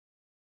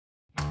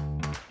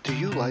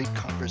you like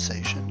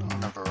conversation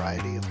on a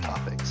variety of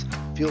topics?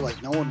 Feel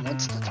like no one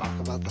wants to talk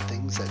about the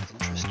things that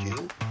interest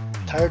you?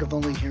 Tired of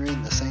only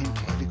hearing the same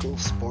political,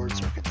 sports,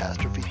 or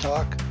catastrophe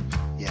talk?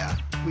 Yeah,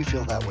 we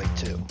feel that way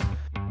too.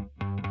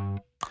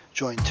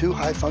 Join two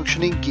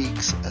high-functioning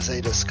geeks as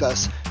they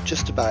discuss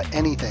just about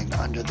anything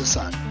under the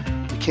sun.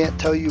 We can't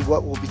tell you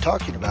what we'll be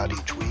talking about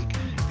each week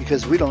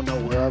because we don't know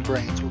where our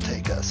brains will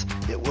take us.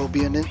 It will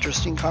be an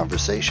interesting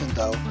conversation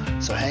though,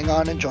 so hang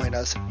on and join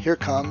us. Here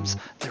comes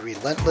the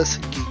Relentless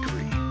Geekery.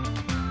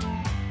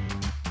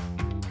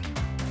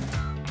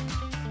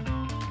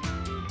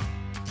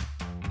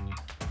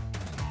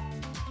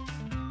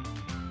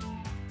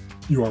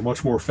 You are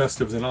much more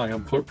festive than I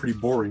am. Pretty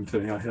boring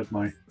today. I had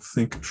my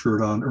Think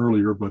shirt on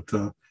earlier, but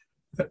I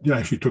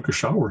actually took a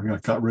shower and I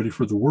got ready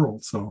for the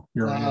world. So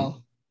here I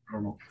am. I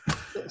don't know.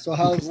 So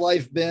how's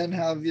life been?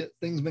 How have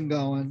things been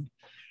going?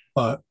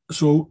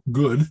 So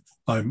good.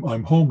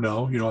 I'm home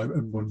now. You know,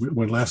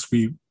 when last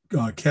we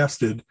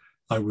casted,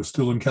 I was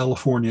still in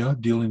California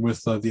dealing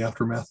with the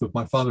aftermath of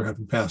my father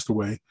having passed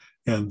away,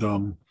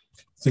 and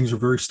things are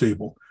very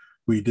stable.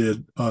 We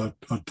did a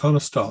ton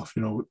of stuff.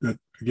 You know, that,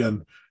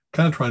 again,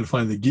 kind of trying to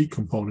find the geek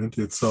component.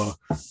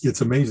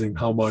 It's amazing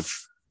how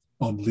much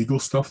legal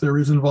stuff there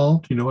is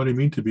involved. You know what I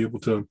mean? To be able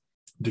to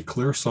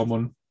declare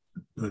someone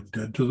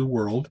dead to the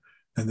world,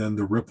 and then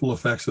the ripple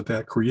effects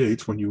that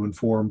creates when you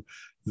inform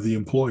the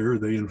employer,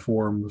 they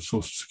inform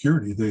Social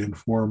Security, they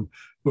inform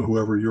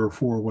whoever your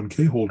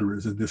 401k holder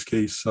is, in this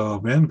case,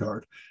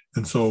 Vanguard.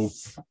 And so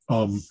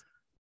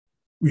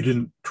we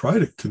didn't try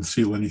to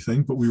conceal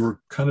anything, but we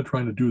were kind of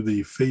trying to do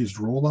the phased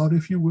rollout,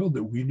 if you will,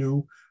 that we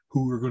knew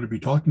who we were going to be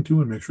talking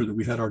to and make sure that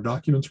we had our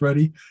documents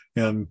ready.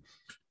 And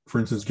for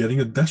instance, getting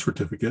a death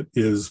certificate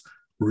is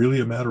really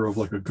a matter of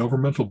like a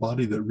governmental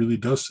body that really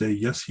does say,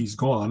 yes, he's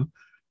gone.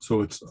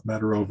 So it's a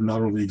matter of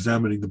not only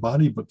examining the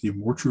body, but the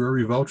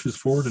mortuary vouches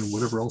for it and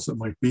whatever else it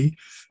might be.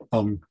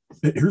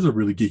 Here's a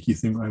really geeky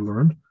thing I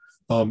learned.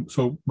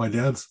 So my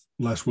dad's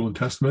last will and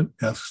testament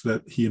asks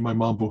that he and my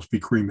mom both be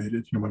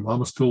cremated. You know, my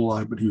mom is still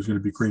alive, but he was going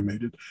to be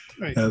cremated.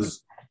 Right. As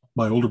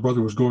my older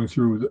brother was going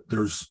through,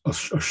 there's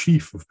a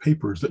sheaf of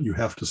papers that you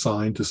have to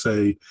sign to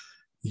say,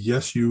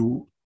 yes,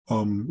 you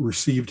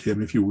received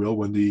him, if you will,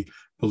 when the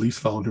police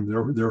found him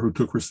there who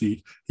took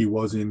receipt. He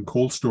was in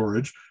cold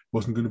storage,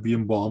 wasn't going to be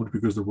embalmed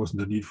because there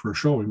wasn't a need for a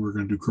showing. We were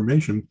going to do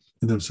cremation.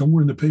 And then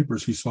somewhere in the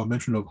papers, he saw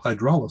mention of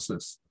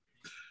hydrolysis.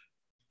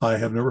 I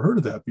have never heard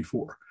of that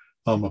before.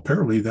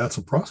 Apparently, that's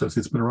a process.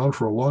 It's been around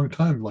for a long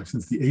time, like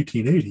since the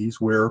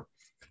 1880s, where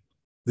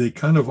they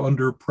kind of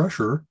under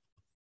pressure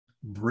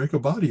break a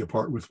body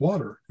apart with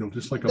water. You know,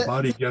 just like a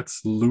body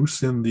gets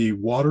loose in the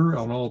water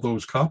on all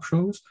those cop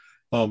shows.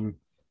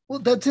 Well,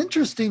 that's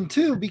interesting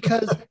too,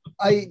 because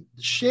I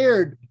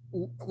shared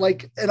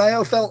and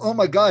I felt, oh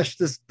my gosh,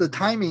 the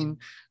timing.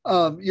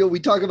 We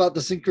talk about the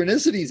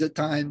synchronicities at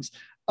times.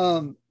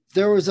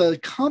 There was a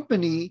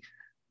company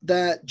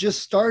that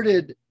just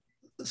started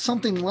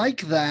something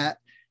like that,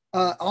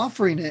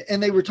 offering it,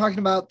 and they were talking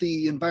about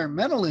the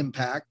environmental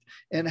impact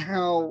and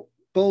how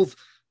both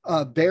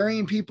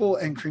burying people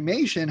and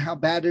cremation, how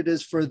bad it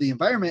is for the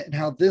environment, and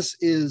how this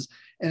is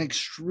an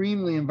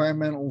extremely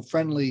environmental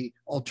friendly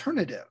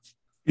alternative.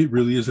 It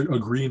really is a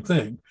green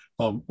thing.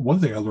 One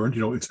thing I learned,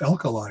 you know, it's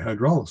alkali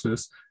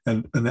hydrolysis,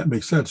 and that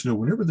makes sense. You know,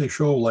 whenever they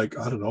show, like,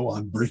 I don't know,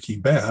 on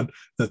Breaking Bad,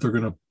 that they're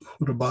going to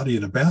put a body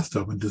in a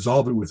bathtub and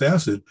dissolve it with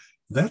acid,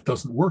 that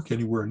doesn't work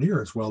anywhere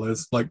near as well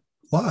as like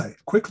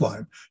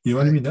quicklime. You know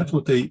what I mean? That's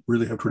what they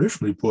really have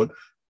traditionally put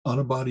on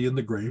a body in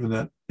the grave, and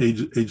that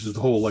ages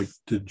the whole like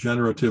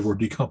degenerative or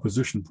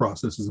decomposition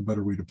process is a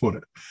better way to put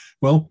it.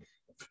 Well,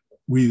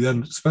 we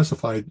then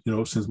specified, you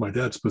know, since my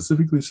dad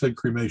specifically said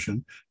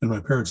cremation and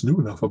my parents knew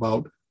enough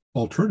about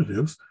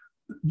alternatives,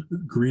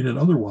 green and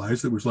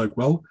otherwise, it was like,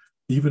 well,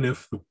 even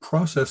if the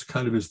process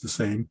kind of is the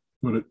same,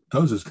 what it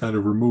does is kind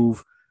of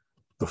remove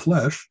the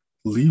flesh,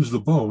 leaves the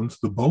bones.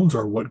 The bones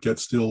are what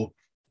gets still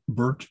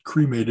burnt,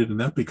 cremated, and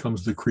that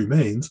becomes the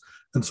cremains.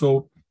 And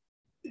so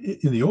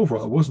in the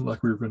overall, it wasn't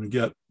like we were going to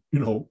get, you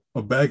know,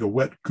 a bag of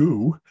wet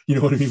goo, you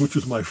know what I mean, which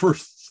was my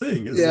first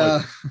thing. Is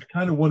like, I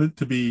kind of want it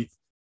to be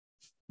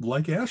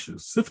like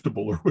ashes,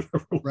 siftable or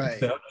whatever.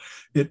 Like that.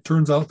 It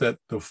turns out that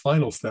the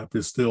final step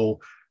is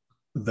still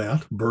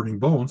that burning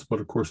bones, but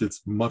of course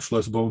it's much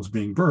less bones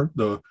being burnt.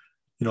 I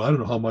don't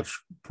know how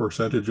much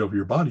percentage of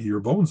your body your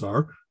bones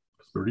are,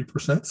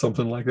 30%,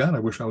 something like that. I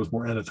wish I was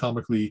more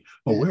anatomically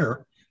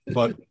aware,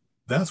 but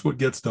that's what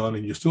gets done,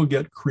 and you still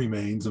get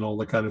cremains and all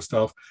that kind of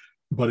stuff.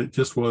 But it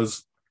just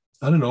was,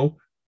 I don't know,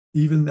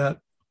 even that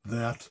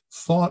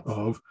thought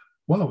of,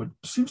 wow, it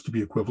seems to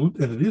be equivalent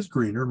and it is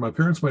greener. My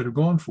parents might have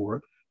gone for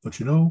it, but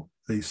you know,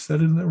 they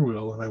said it in their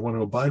will, and I want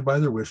to abide by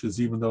their wishes,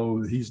 even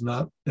though he's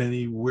not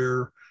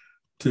anywhere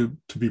to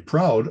be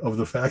proud of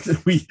the fact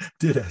that we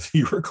did as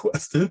he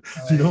requested.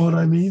 You know what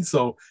I mean?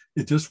 So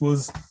it just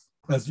was,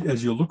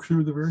 as you look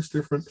through the various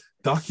different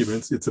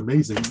documents, it's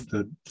amazing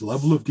the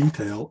level of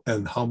detail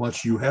and how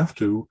much you have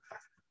to.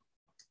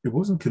 It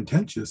wasn't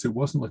contentious. It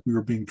wasn't like we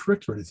were being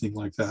tricked or anything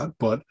like that,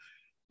 but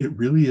it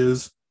really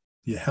is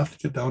you have to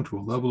get down to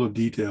a level of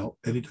detail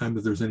anytime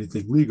that there's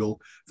anything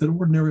legal that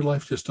ordinary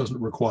life just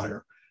doesn't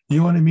require. You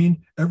know what I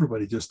mean?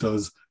 Everybody just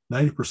does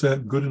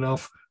 90% good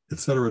enough, et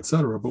cetera, et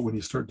cetera. But when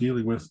you start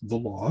dealing with the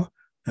law,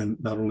 and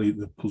not only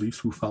the police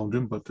who found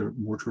him, but the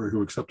mortuary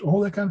who accept all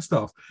that kind of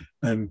stuff,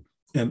 and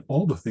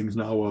all the things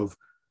now of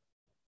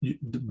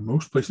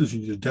most places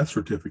you need a death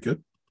certificate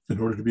in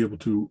order to be able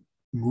to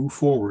move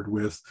forward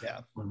with.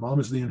 Yeah. My mom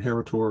is the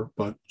inheritor,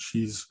 but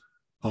she's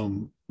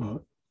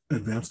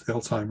advanced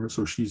Alzheimer's,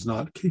 so she's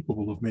not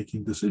capable of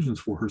making decisions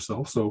for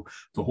herself. So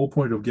the whole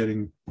point of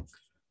getting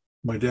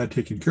my dad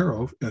taken care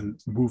of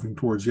and moving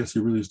towards, yes, he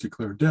really is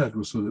declared dead,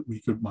 was so that we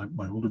could,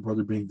 my older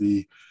brother being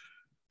the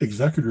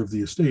executor of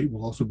the estate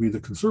will also be the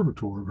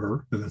conservator of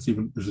her. And that's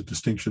even, there's a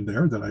distinction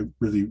there that I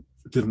really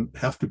didn't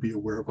have to be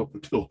aware of up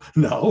until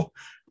now.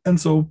 And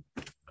so,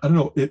 I don't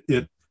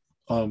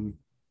know,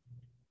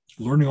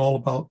 learning all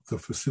about the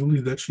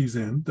facility that she's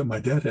in, that my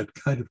dad had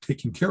kind of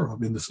taken care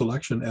of in the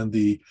selection and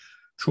the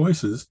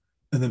choices,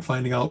 and then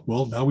finding out,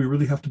 well, now we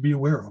really have to be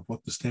aware of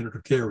what the standard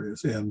of care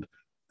is, and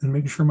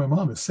making sure my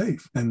mom is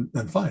safe and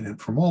fine. And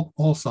from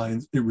all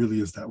signs, it really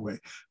is that way.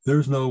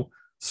 There's no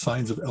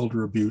signs of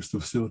elder abuse.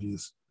 The facility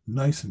is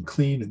nice and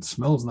clean and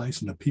smells nice,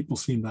 and the people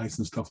seem nice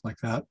and stuff like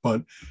that.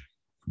 But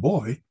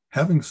boy,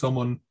 having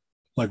someone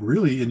like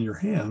really in your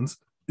hands,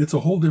 it's a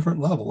whole different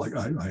level. Like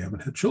I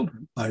haven't had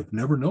children. I've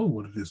never known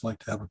what it is like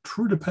to have a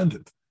true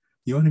dependent.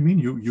 You know what I mean?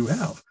 You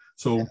have.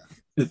 So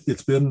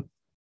it's been,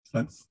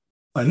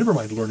 I never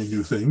mind learning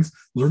new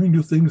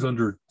things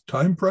under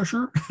time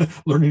pressure,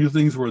 learning new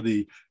things where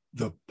the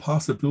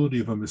possibility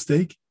of a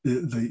mistake,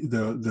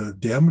 the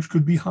damage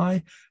could be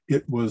high.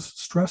 It was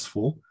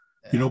stressful,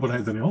 you know,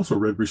 but then I also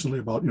read recently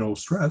about, you know,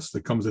 stress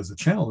that comes as a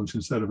challenge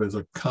instead of as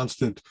a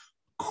constant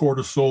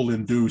cortisol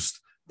induced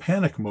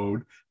panic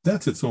mode.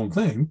 That's its own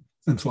thing.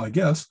 And so I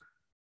guess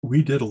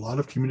we did a lot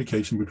of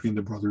communication between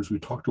the brothers. We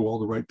talked to all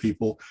the right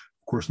people.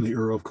 Of course, in the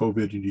era of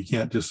COVID, you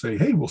can't just say,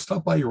 hey, we'll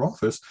stop by your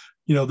office.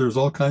 You know, there's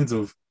all kinds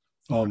of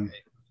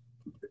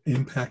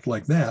impact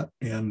like that.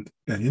 And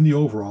in the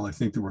overall, I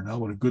think that we're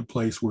now in a good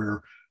place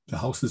where the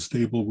house is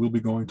stable. We'll be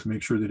going to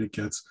make sure that it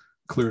gets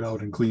cleared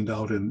out and cleaned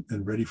out and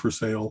ready for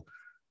sale.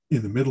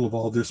 In the middle of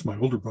all this, my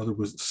older brother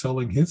was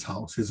selling his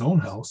house, his own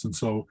house. And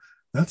so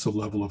that's a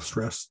level of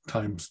stress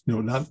times,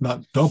 you know,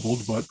 not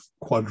doubled, but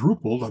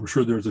quadrupled. I'm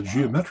sure there's a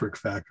geometric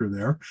factor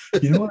there.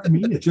 You know what I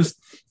mean?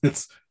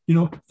 It's, you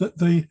know,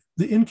 the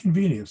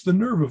inconvenience, the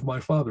nerve of my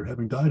father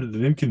having died at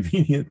an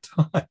inconvenient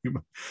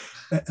time.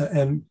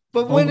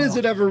 But when is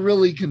it ever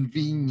really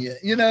convenient?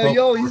 You know, you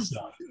always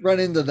run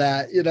into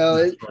that, you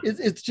know,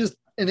 it's just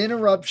an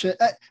interruption.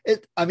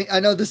 I mean, I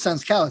know this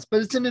sounds callous,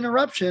 but it's an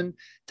interruption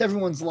to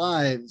everyone's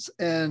lives.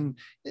 And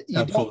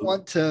you don't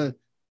want to,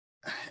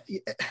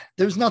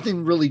 there's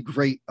nothing really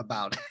great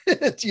about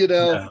it, you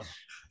know. Yeah.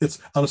 It's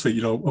honestly,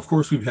 you know, of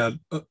course we've had,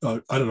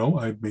 I don't know,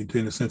 I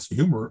maintain a sense of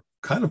humor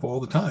kind of all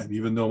the time,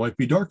 even though it might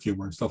be dark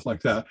humor and stuff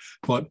like that.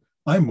 But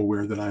I'm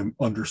aware that I'm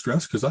under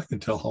stress because I can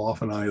tell how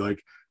often I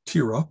like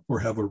tear up or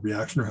have a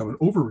reaction or have an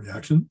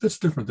overreaction that's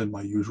different than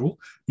my usual,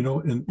 you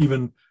know, and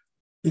even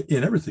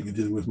in everything, in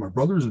dealing with my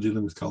brothers and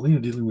dealing with Colleen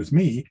and dealing with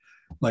me,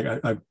 like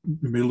I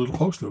made a little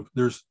post of,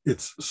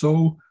 it's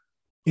so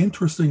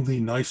interestingly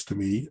nice to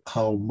me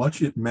how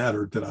much it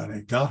mattered that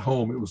I got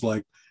home. It was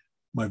like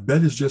my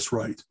bed is just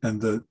right, and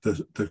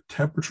the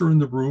temperature in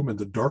the room and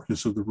the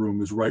darkness of the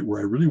room is right, where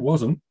I really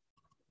wasn't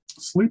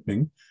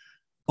sleeping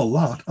a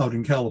lot out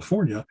in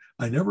California.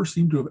 I never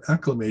seem to have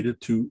acclimated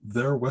to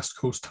their West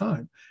Coast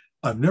time.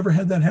 I've never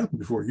had that happen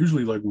before.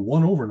 Usually like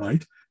one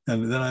overnight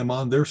and then I'm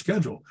on their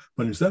schedule.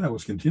 But instead I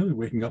was continually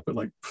waking up at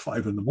like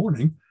 5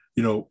 a.m,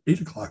 you know,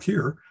 8 o'clock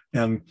here.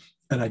 And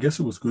I guess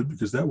it was good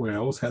because that way I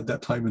always had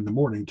that time in the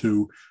morning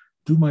to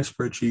do my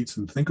spreadsheets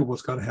and think of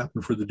what's got to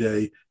happen for the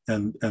day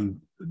and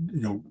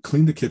you know,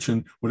 clean the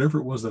kitchen, whatever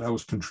it was that I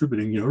was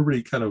contributing. You know,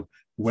 everybody kind of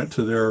went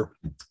to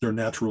their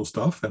natural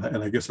stuff.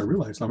 And I guess I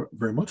realized I'm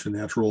very much a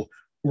natural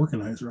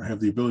organizer. I have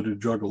the ability to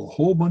juggle a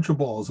whole bunch of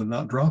balls and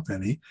not drop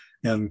any.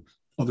 And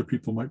other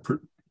people might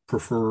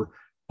prefer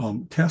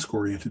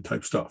task-oriented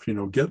type stuff, you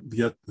know,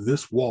 get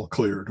this wall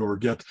cleared or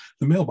get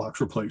the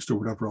mailbox replaced or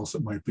whatever else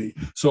it might be.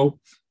 So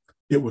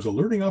it was a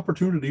learning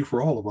opportunity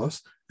for all of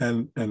us.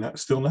 And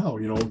still now,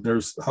 you know,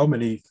 there's how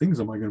many things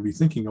am I going to be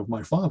thinking of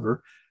my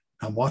father?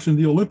 I'm watching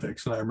the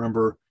Olympics, and I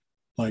remember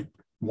like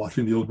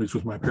watching the Olympics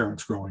with my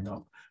parents growing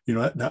up. You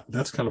know,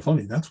 that's kind of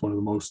funny. That's one of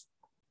the most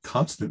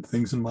constant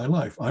things in my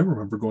life. I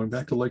remember going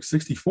back to like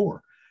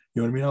 64.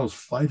 You know what I mean? I was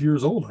 5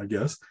 years old, I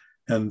guess.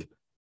 And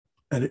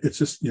it's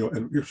just, you know,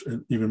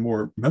 and even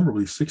more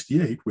memorably,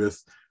 68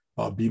 with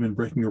Beeman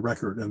breaking a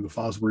record and the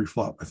Fosbury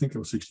flop. I think it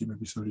was 60,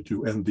 maybe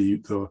 72, and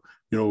the you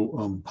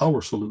know,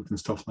 power salute and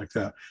stuff like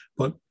that.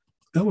 But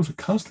that was a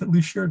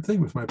constantly shared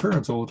thing with my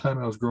parents all the time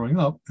I was growing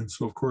up. And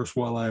so, of course,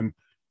 while I'm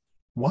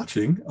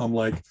watching, I'm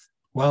like,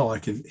 wow, I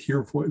can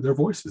hear their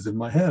voices in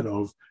my head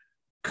of,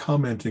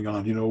 commenting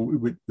on,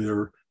 with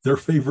their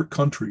favorite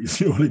countries,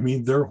 you know what I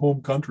mean, their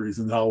home countries,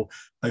 and how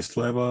I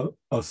still have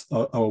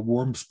a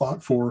warm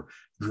spot for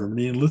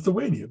Germany and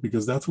Lithuania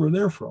because that's where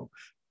they're from.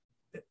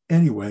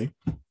 Anyway,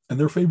 and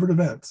their favorite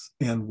events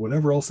and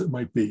whatever else it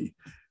might be.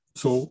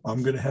 So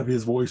I'm going to have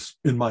his voice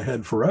in my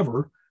head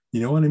forever.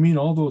 You know what I mean?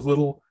 All those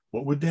little,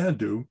 what would dad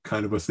do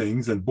kind of a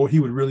things. And boy, he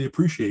would really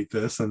appreciate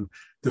this. And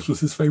this was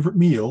his favorite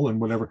meal and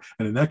whatever.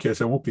 And in that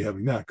case, I won't be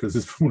having that because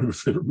one of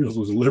his favorite meals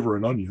was liver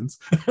and onions.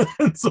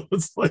 And so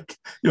it's like,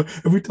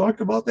 have we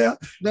talked about that?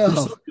 No.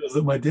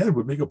 That my dad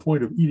would make a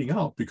point of eating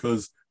out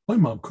because my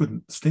mom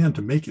couldn't stand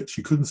to make it.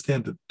 She couldn't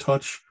stand to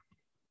touch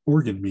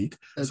organ meat.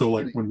 That's so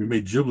like when we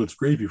made giblets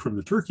gravy from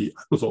the turkey,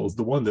 I was always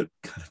the one that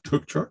kind of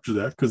took charge of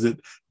that because it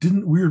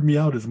didn't weird me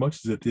out as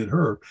much as it did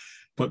her.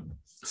 But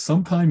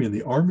sometime in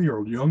the army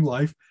or young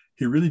life,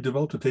 he really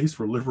developed a taste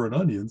for liver and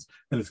onions.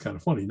 And it's kind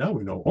of funny. Now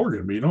we know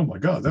organ meat. Oh my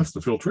God, that's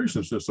the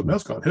filtration system.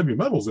 That's got heavy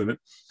metals in it.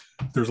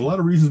 There's a lot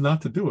of reasons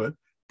not to do it.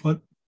 But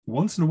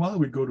once in a while,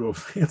 we'd go to a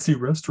fancy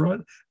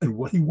restaurant. And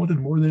what he wanted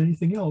more than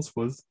anything else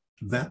was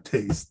that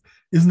taste.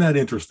 Isn't that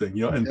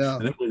interesting? And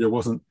there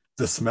wasn't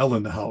the smell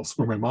in the house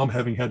or my mom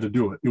having had to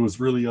do it. It was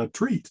really a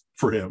treat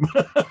for him.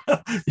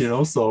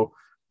 So,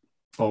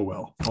 oh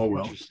well.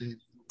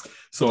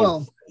 So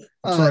well,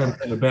 sorry, I'm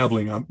kind of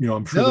babbling. I'm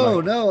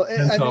sure.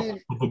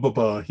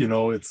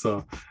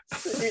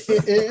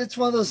 It's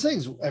one of those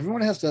things.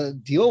 Everyone has to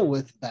deal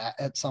with that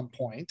at some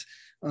point,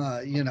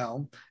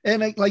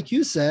 And like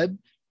you said,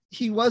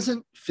 he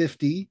wasn't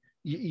 50.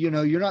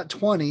 You're not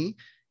 20,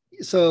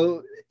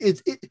 so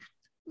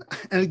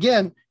and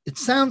again, it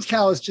sounds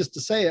callous just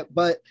to say it,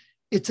 but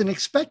it's an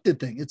expected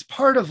thing. It's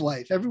part of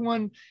life.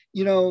 Everyone,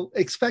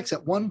 expects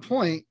at one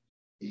point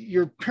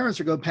your parents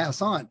are going to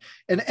pass on.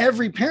 And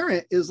every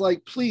parent is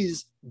like,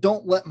 please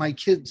don't let my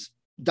kids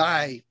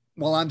die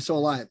while I'm still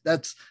alive.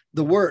 That's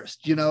the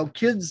worst,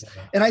 kids.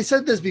 And I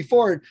said this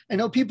before, I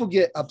know people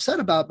get upset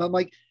about it, but I'm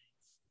like,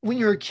 when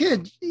you're a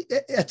kid,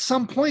 at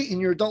some point in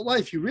your adult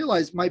life, you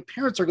realize my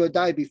parents are going to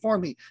die before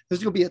me.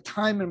 There's going to be a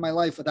time in my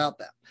life without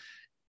them.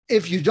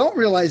 If you don't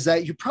realize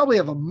that, you probably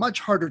have a much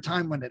harder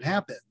time when it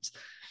happens.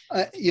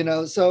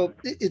 So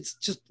it's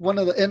just one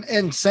of the,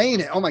 and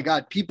saying it, oh my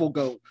God, people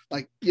go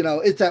like,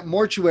 it's that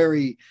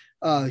mortuary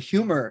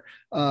humor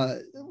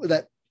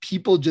that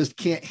people just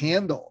can't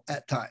handle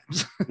at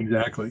times.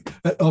 Exactly.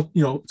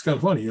 It's kind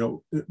of funny,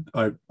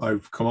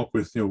 I've come up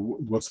with,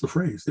 what's the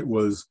phrase? It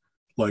was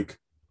like,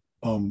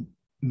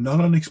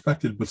 not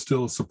unexpected, but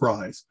still a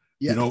surprise.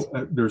 Yes.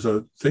 There's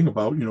a thing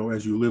about,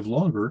 as you live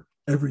longer,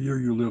 every year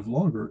you live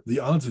longer, the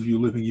odds of you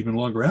living even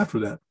longer after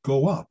that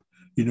go up.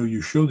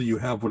 You show that you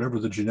have whatever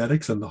the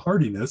genetics and the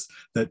hardiness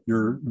that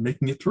you're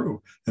making it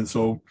through. And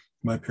so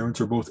my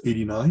parents are both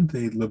 89.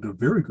 They lived a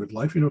very good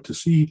life, to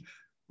see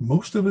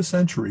most of a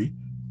century.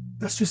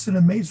 That's just an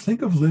amazing,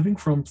 think of living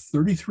from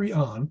 33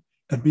 on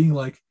and being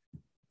like,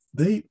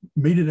 they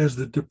made it as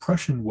the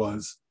Depression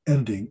was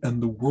ending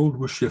and the world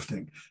was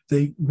shifting.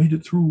 They made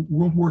it through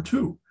World War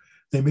II.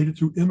 They made it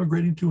through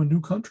immigrating to a new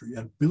country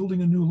and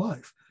building a new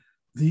life.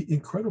 The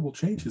incredible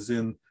changes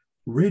in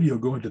radio,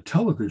 going to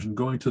television,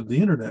 going to the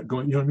internet,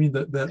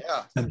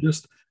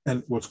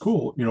 and what's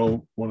cool,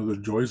 one of the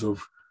joys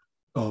of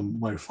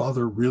my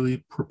father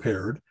really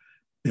prepared,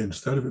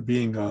 instead of it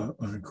being an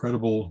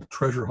incredible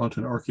treasure hunt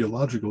and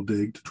archaeological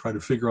dig to try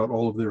to figure out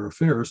all of their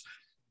affairs,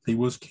 he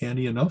was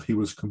canny enough, he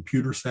was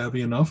computer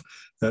savvy enough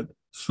that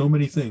so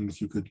many things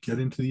you could get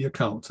into the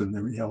accounts,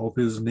 and all of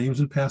his names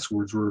and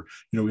passwords were,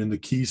 in the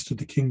keys to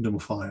the kingdom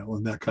file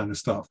and that kind of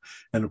stuff.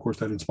 And of course,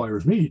 that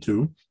inspires me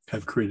to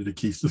have created a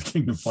keys to the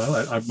kingdom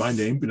file. My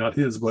name, but not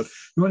his, but you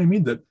know what I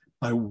mean? That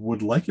I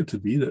would like it to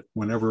be that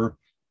whenever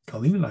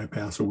Colleen and I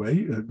pass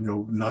away,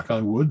 knock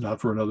on wood,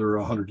 not for another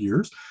 100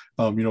 years,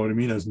 you know what I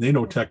mean? As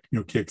nanotech,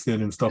 kicks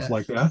in and stuff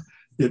like that,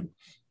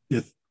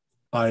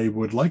 I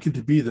would like it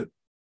to be that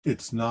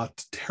it's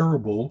not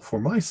terrible for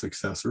my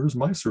successors,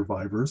 my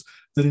survivors,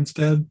 that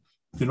instead,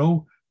 a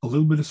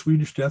little bit of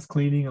Swedish death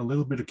cleaning, a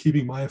little bit of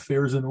keeping my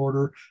affairs in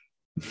order,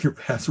 your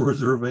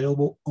passwords are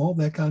available, all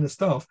that kind of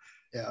stuff.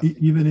 Yeah.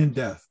 Even in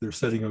death, they're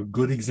setting a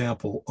good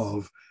example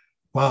of,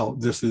 wow,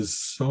 this is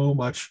so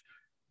much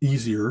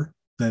easier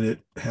than it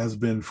has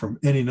been from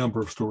any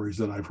number of stories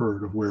that I've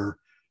heard of where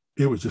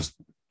it was just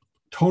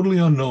totally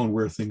unknown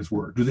where things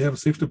were. Do they have a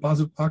safe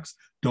deposit box?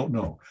 Don't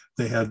know.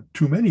 They had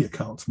too many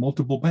accounts,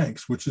 multiple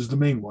banks, which is the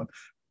main one.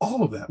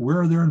 All of that.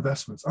 Where are their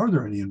investments? Are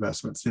there any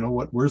investments?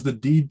 Where's the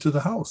deed to the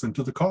house and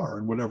to the car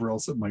and whatever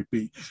else it might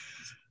be?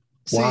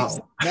 Wow.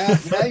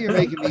 See, now you're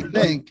making me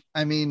think.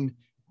 I mean,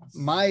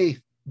 my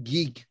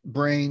geek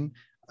brain,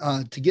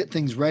 to get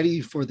things ready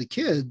for the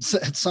kids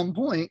at some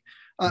point,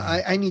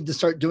 I need to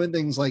start doing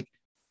things like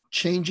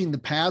changing the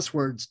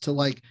passwords to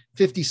like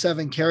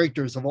 57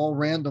 characters of all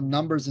random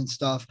numbers and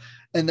stuff,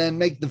 and then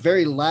make the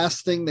very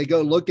last thing they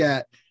go look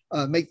at,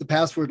 make the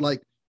password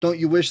like don't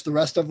you wish the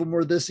rest of them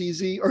were this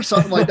easy or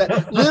something like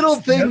that? Little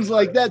things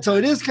like that. So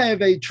it is kind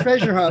of a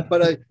treasure hunt,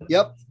 but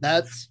yep,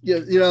 that's,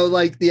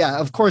 like, yeah,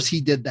 of course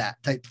he did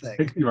that type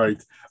thing.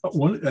 Right.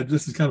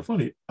 This is kind of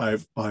funny. I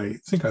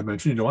think I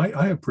mentioned,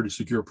 I have pretty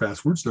secure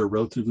passwords. They're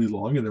relatively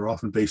long and they're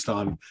often based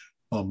on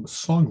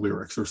song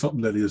lyrics or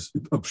something that is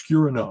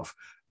obscure enough.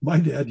 My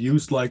dad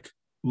used like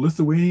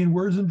Lithuanian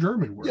words and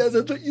German words. Yeah,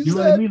 that's what you said.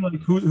 What I mean?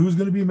 Like who's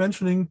going to be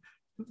mentioning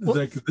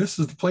like this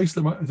is the place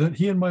that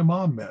he and my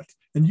mom met,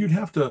 and you'd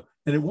have to.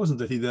 And it wasn't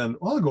that he then,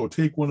 I'll go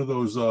take one of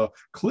those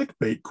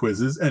clickbait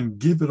quizzes and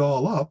give it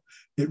all up.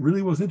 It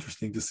really was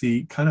interesting to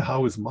see kind of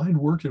how his mind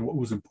worked and what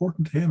was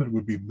important to him and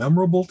would be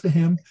memorable to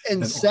him.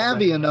 And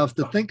savvy enough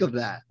to think of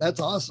that. That's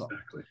awesome.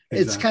 Exactly.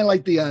 It's kind of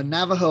like the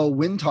Navajo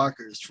wind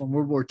talkers from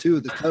World War II,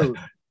 the code.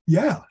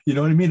 Yeah. You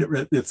know what I mean?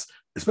 It's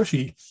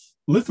especially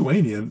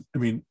Lithuanian. I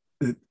mean,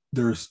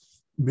 there's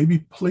maybe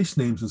place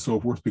names and so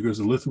forth because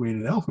the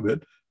Lithuanian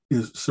alphabet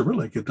is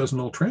Cyrillic. It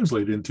doesn't all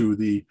translate into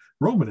the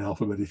Roman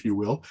alphabet, if you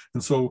will.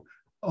 And so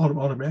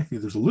automatically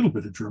there's a little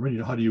bit of German.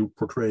 How do you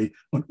portray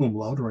an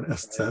umlaut or an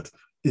sz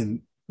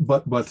in,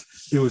 but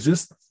it was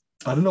just,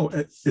 I don't know.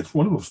 It's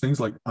one of those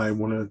things like I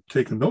want to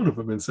take a note of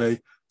him and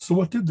say, so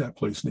what did that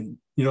place mean?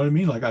 You know what I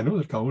mean? Like I know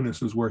that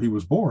Kaunas is where he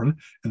was born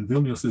and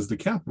Vilnius is the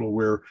capital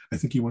where I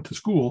think he went to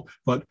school,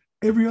 but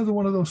every other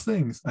one of those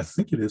things, I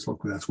think it is,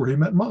 look, that's where he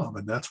met mom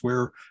and that's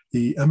where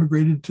he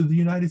emigrated to the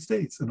United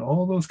States and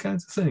all those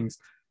kinds of things.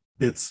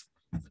 He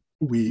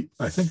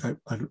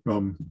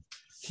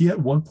at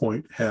one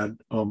point had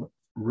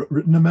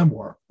written a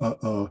memoir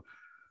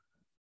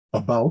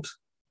about,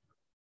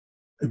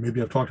 and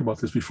maybe I've talked about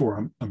this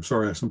before. I'm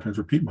sorry, I sometimes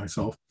repeat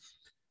myself.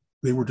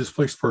 They were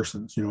displaced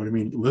persons. You know what I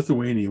mean?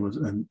 Lithuania was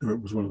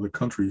one of the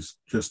countries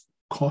just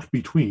caught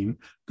between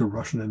the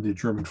Russian and the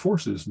German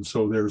forces, and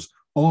so there's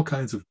all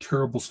kinds of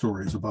terrible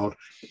stories about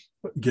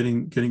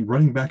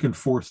running back and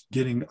forth,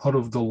 getting out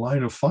of the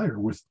line of fire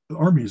with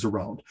armies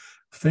around,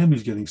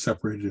 families getting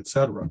separated,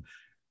 etc.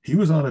 He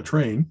was on a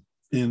train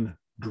in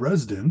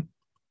Dresden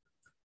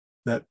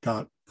that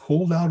got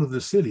pulled out of the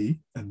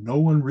city, and no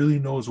one really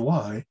knows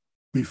why,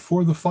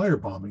 before the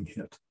firebombing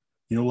hit.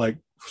 Like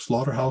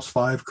Slaughterhouse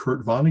 5,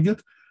 Kurt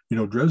Vonnegut,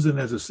 Dresden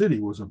as a city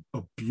was a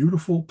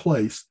beautiful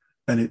place,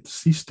 and it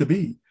ceased to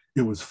be.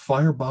 It was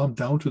firebombed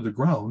down to the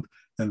ground,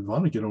 and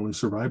Vonnegut only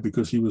survived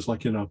because he was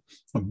like in a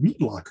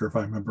meat locker, if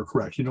I remember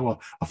correct, a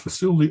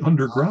facility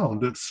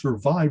underground that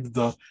survived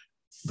the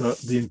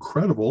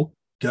incredible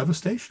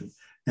devastation.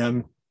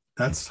 And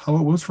that's how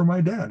it was for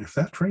my dad. If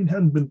that train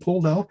hadn't been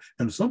pulled out,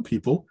 and some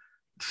people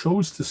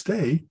chose to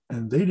stay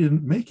and they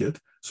didn't make it.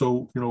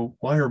 So,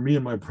 why are me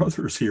and my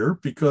brothers here?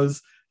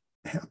 Because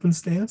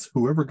happenstance,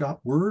 whoever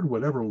got word,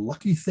 whatever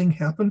lucky thing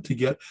happened to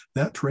get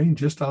that train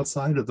just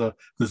outside of the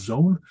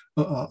zone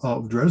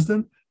of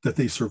Dresden, that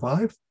they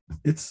survived.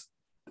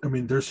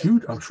 There's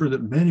huge, I'm sure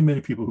that many,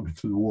 many people who've been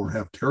through the war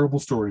have terrible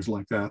stories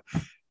like that.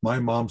 My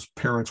mom's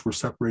parents were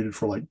separated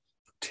for like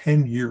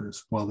 10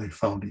 years while they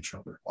found each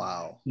other.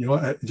 Wow.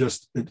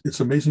 It's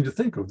amazing to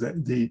think of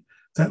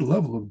that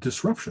level of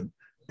disruption.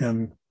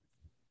 And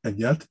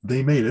yet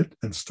they made it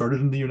and started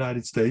in the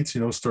United States,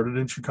 started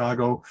in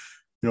Chicago,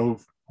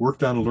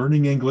 worked on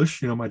learning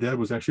English. My dad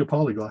was actually a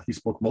polyglot. He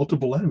spoke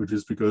multiple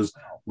languages because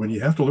when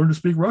you have to learn to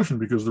speak Russian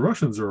because the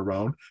Russians are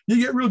around, you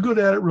get real good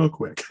at it real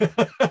quick.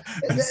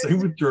 And same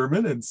with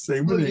German and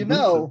same with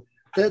English.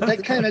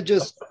 That kind of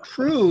just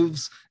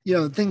proves,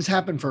 things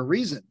happen for a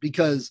reason,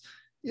 because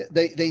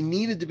they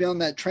needed to be on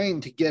that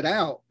train to get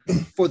out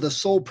for the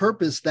sole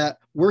purpose that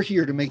we're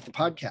here to make the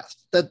podcast.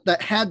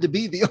 That had to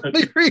be the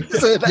only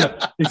reason.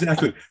 Yeah,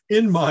 exactly.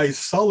 In my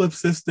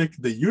solipsistic,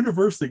 the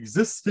universe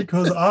exists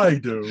because I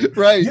do.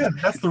 Right. Yeah,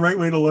 that's the right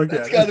way to look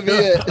that's at it.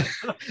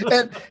 That's got to be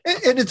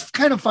it. And it's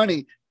kind of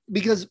funny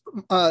because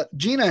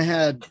Gina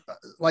had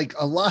like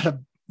a lot of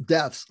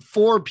deaths.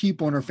 4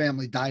 people in her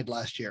family died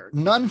last year.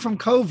 None from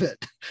COVID,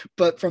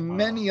 but from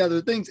many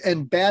other things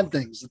and bad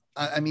things.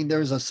 There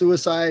was a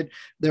suicide,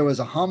 there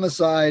was a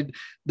homicide,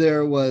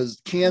 there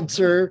was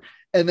cancer,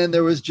 and then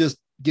there was just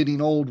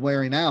getting old,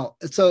 wearing out.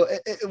 So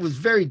it was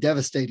very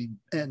devastating.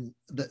 And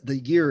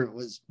the year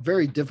was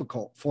very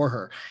difficult for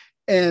her.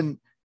 And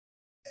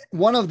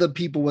one of the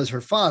people was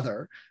her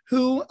father,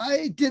 who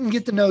I didn't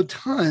get to know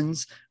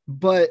tons,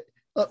 but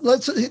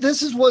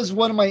this was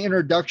one of my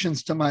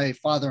introductions to my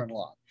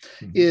father-in-law.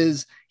 Mm-hmm.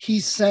 Is he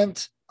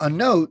sent a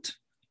note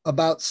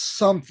about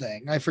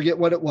something, I forget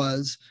what it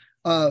was,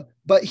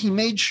 but he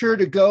made sure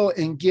to go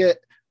and get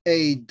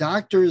a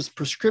doctor's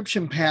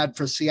prescription pad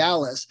for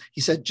Cialis. He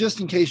said, just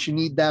in case you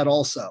need that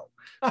also.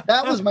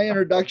 That was my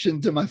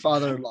introduction to my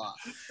father-in-law.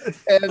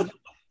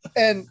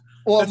 And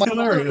well, that's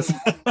hilarious.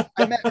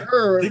 I met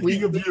her.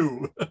 Thinking of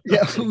you.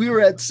 Yeah, we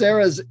were at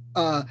Sarah's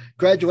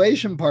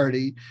graduation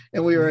party,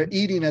 and we were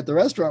eating at the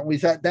restaurant. We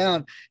sat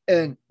down,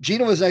 and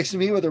Gina was next to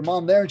me with her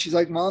mom there, and she's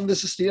like, "Mom,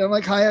 this is Steve." I'm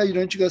like, "Hi, how you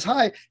doing?" She goes,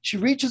 "Hi." She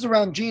reaches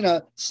around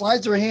Gina,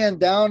 slides her hand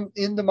down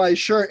into my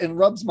shirt, and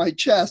rubs my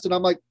chest, and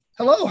I'm like,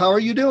 "Hello, how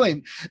are you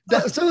doing?"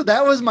 So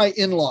that was my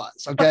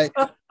in-laws. Okay.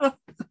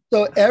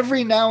 So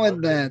every now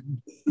and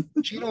then,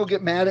 Gina will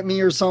get mad at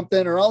me or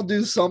something, or I'll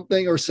do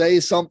something or say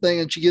something,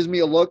 and she gives me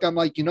a look. I'm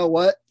like, you know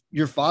what?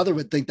 Your father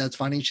would think that's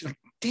funny. She's like,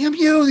 damn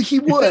you, he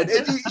would.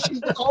 And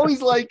she's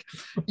always like,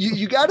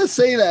 you got to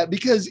say that,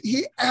 because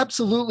he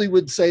absolutely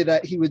would say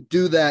that. He would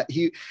do that.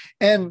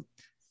 And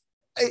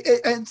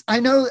I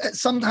know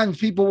sometimes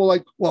people will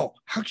like, well,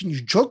 how can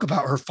you joke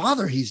about her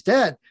father? He's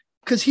dead,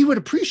 because he would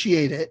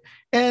appreciate it.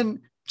 And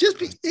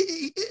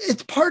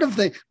it's part of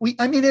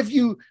if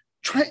you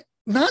try,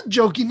 not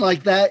joking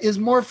like that is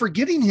more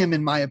forgetting him,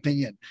 in my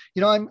opinion.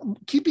 I'm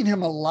keeping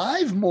him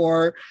alive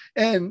more,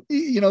 and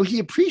he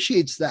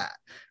appreciates that,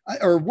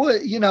 or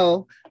would.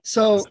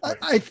 So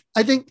I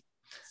think,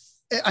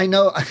 I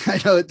know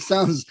it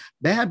sounds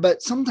bad,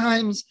 but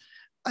sometimes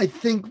I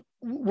think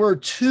we're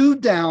too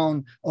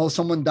down. Oh,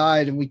 someone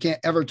died and we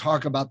can't ever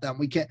talk about them.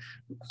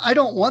 I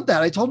don't want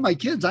that. I told my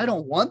kids, I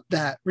don't want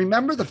that.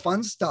 Remember the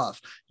fun stuff.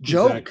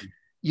 Joke. Exactly.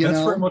 That's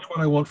very much what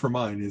I want for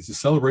mine, is the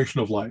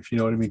celebration of life. You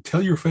know what I mean?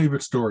 Tell your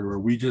favorite story where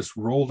we just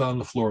rolled on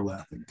the floor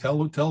laughing.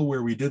 Tell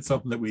where we did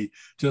something that we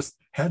just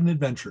had an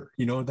adventure,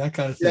 that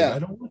kind of thing. Yeah. I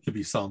don't want it to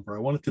be somber. I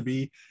want it to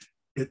be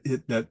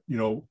that,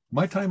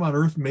 my time on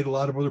earth made a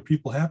lot of other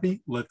people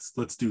happy. Let's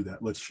do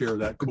that. Let's share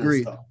that cool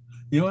Agreed. stuff.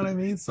 You know what I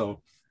mean?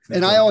 So,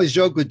 and I always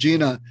joke with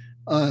Gina,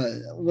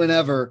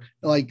 whenever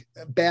like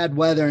bad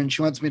weather and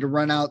she wants me to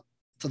run out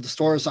to the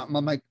store or something,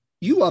 I'm like,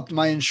 you upped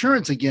my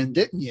insurance again,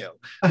 didn't you?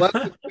 Well,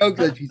 I joke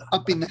that she's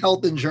upping the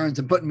health insurance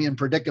and putting me in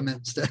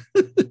predicaments.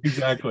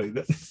 Exactly.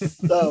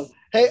 So,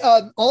 hey,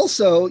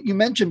 also, you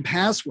mentioned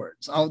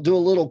passwords. I'll do a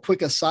little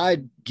quick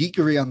aside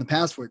geekery on the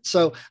passwords.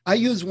 So I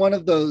use one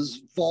of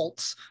those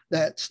vaults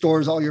that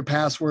stores all your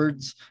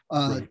passwords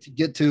right. to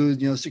get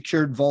to,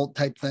 secured vault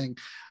type thing.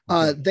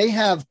 They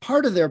have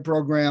part of their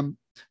program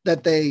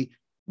that they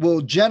will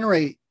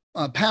generate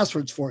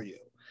passwords for you.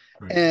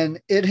 Right. And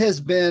it has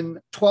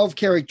been 12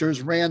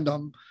 characters,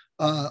 random,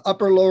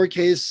 upper,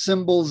 lowercase,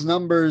 symbols,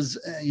 numbers,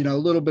 a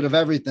little bit of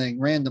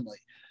everything randomly.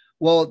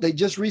 Well, they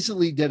just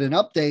recently did an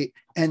update,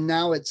 and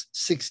now it's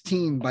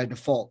 16 by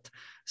default.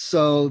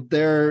 So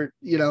they're,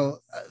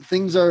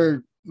 things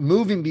are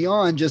moving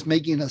beyond just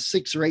making a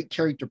 6 or 8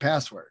 character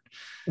password.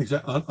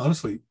 Exactly.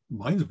 Honestly,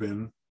 mine's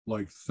been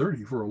like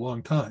 30 for a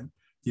long time.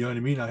 You know what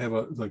I mean? I have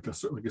like I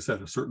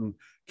said, a certain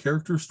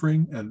character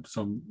string and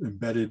some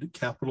embedded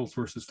capitals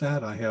versus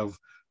that. I have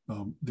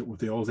what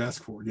they always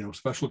ask for,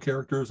 special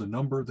characters, a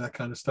number, that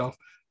kind of stuff.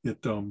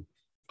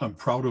 I'm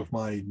proud of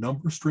my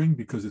number string,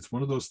 because it's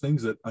one of those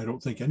things that I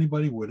don't think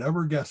anybody would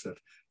ever guess it.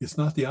 It's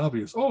not the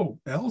obvious, oh,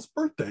 Al's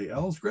birthday,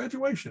 Al's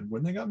graduation,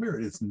 when they got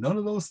married. It's none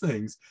of those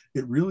things.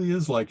 It really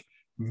is like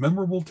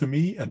memorable to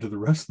me, and to the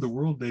rest of the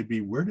world, they'd be,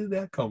 where did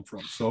that come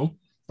from? So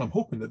I'm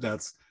hoping that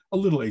that's a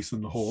little ace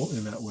in the hole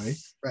in that way.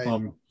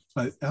 Right.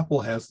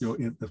 Apple has,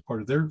 as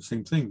part of their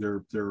same thing,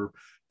 their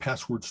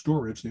password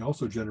storage, they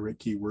also generate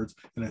keywords.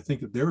 And I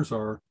think that theirs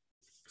are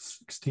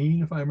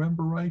 16, if I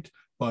remember right.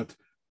 But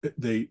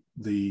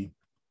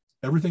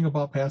everything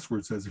about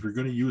passwords says if you're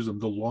going to use them,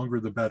 the longer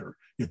the better.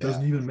 It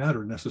doesn't even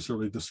matter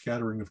necessarily the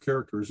scattering of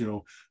characters.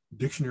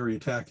 Dictionary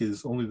attack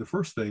is only the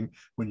first thing.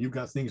 When you've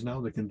got things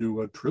now that can do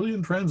 1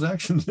 trillion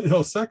transactions in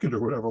a second or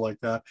whatever like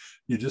that,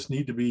 you just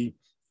need to be,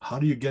 how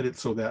do you get it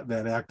so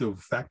that act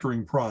of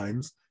factoring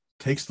primes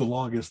takes the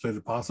longest that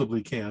it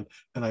possibly can?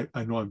 And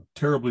I know I'm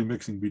terribly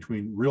mixing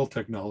between real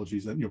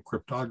technologies and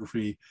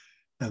cryptography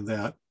and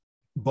that,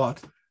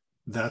 but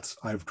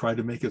I've tried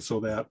to make it so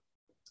that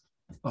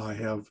I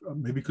have,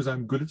 maybe because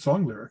I'm good at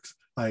song lyrics,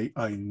 I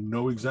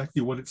know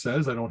exactly what it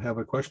says. I don't have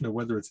a question of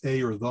whether it's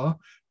a or the,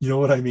 you know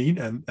what I mean?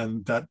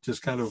 And that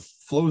just kind of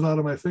flows out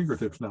of my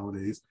fingertips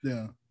nowadays.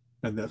 Yeah.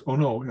 And that's, oh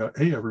no,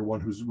 hey,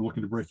 everyone who's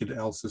looking to break into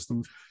Al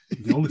systems,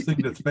 the only thing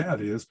that's bad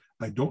is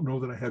I don't know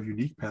that I have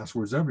unique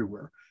passwords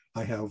everywhere.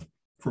 I have,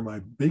 for my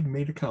big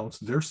main accounts,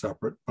 they're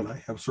separate, but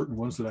I have certain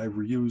ones that I've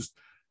reused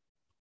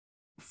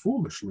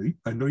foolishly.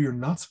 I know you're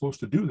not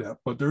supposed to do that,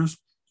 but there's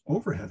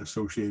overhead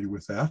associated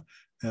with that.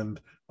 And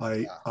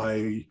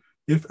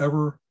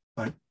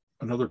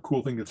another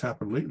cool thing that's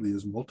happened lately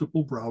is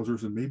multiple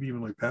browsers, and maybe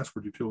even like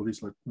password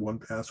utilities like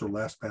OnePass or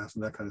LastPass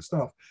and that kind of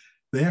stuff.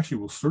 They actually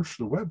will search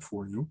the web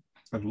for you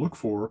and look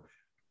for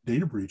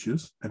data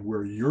breaches, and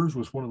where yours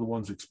was one of the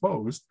ones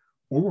exposed,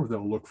 or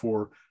they'll look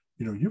for,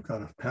 you've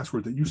got a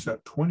password that you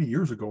set 20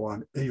 years ago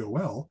on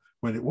AOL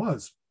when it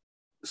was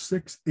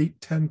 6, 8,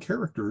 10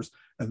 characters,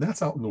 and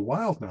that's out in the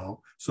wild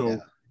now.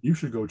 So you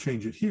should go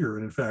change it here.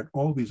 And in fact,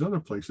 all these other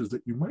places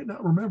that you might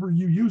not remember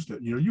you used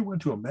it. You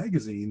went to a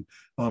magazine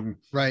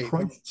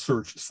price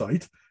search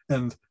site,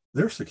 and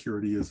their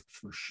security is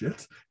for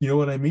shit. You know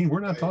what I mean?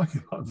 We're not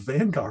talking about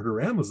Vanguard or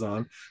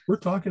Amazon. We're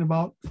talking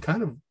about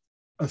kind of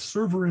a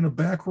server in a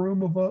back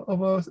room of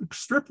a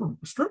strip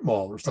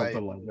mall or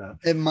something like that.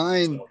 And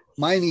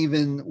mine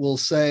even will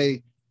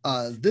say,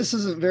 this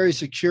isn't very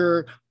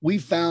secure. We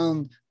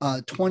found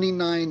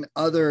 29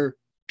 other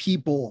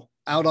people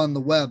out on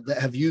the web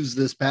that have used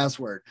this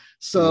password.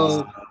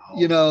 So,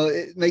 Wow.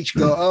 it makes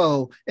you go,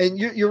 oh, and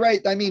you're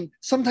right. I mean,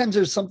 sometimes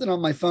there's something on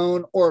my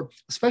phone, or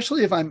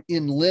especially if I'm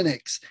in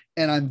Linux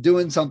and I'm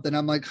doing something,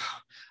 I'm like,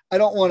 I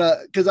don't want to,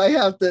 because I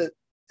have to,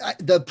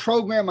 the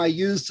program I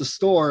use to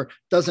store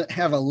doesn't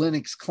have a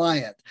Linux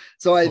client.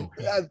 So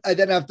I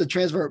then have to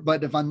transfer it.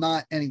 But if I'm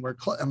not anywhere,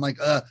 I'm like,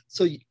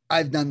 so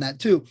I've done that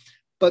too.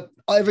 But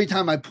every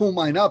time I pull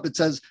mine up, it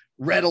says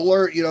red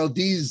alert,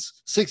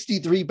 these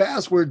 63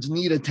 passwords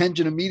need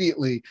attention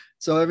immediately.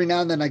 So every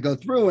now and then I go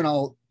through and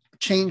I'll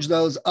change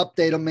those,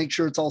 update them, make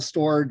sure it's all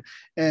stored,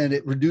 and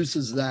it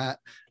reduces that.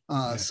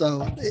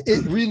 So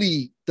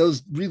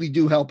those really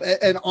do help.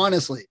 And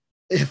honestly,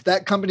 if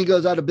that company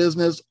goes out of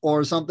business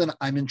or something,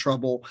 I'm in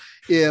trouble.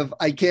 If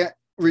I can't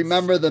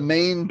remember the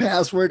main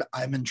password,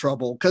 I'm in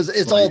trouble because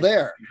it's all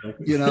there,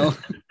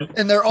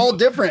 and they're all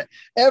different.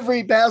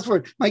 Every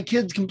password, my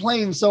kids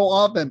complain so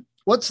often.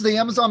 What's the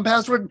Amazon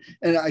password?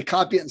 And I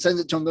copy it and send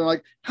it to them. They're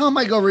like, how am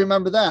I going to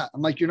remember that?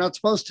 I'm like, you're not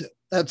supposed to.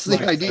 That's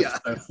the idea.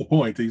 That's the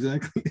point.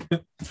 Exactly.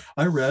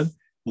 I read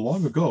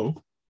long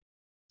ago,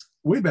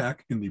 way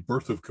back in the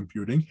birth of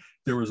computing,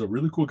 there was a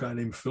really cool guy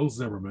named Phil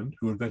Zimmerman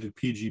who invented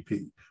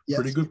PGP,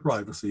 pretty good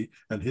privacy.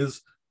 And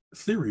his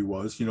theory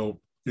was,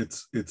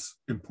 it's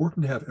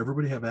important to have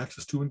everybody have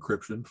access to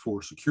encryption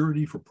for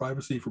security, for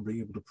privacy, for being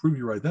able to prove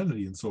your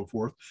identity and so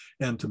forth,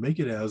 and to make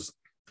it as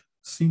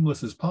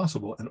seamless as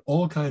possible. And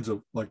all kinds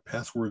of like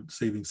password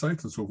saving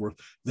sites and so forth,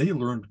 they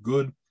learned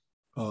good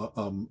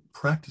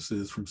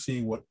practices from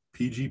seeing what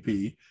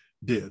PGP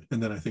did.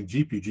 And then I think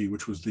GPG,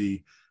 which was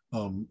the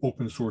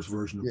open source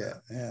version of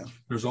that.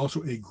 There's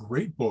also a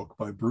great book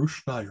by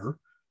Bruce Schneier,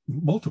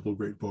 multiple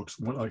great books.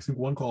 I think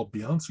one called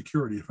Beyond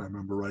Security, if I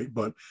remember right.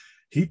 But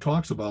he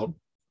talks about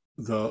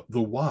the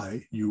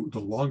why the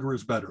longer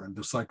is better, and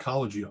the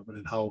psychology of it,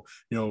 and how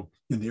in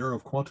the era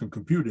of quantum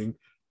computing,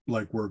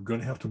 like we're going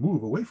to have to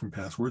move away from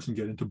passwords and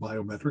get into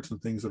biometrics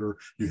and things that are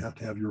you have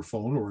to have your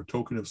phone or a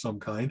token of some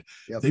kind.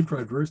 They've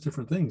tried various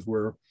different things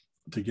where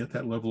to get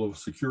that level of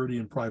security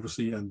and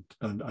privacy and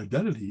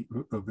identity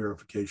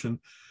verification.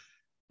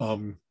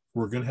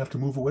 We're going to have to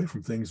move away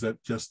from things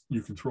that just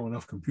you can throw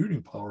enough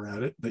computing power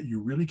at it that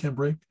you really can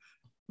break.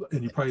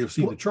 And you probably have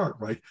seen the chart,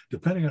 right?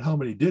 Depending on how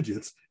many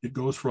digits, it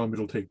goes from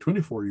it'll take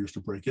 24 years to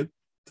break it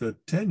to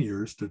 10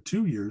 years to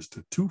 2 years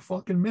to 2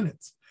 fucking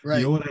minutes. Right.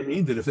 You know what I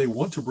mean? That if they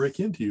want to break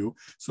into you,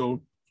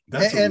 so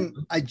that's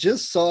I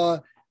just saw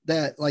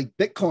that like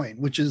Bitcoin,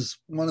 which is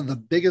one of the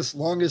biggest,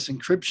 longest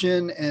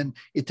encryption, and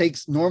it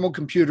takes normal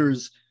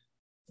computers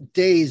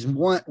days,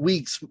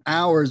 weeks,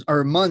 hours,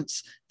 or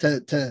months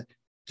to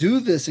do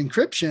this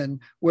encryption,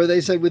 where they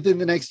said within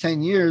the next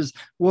 10 years,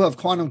 we'll have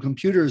quantum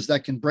computers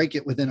that can break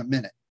it within a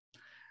minute.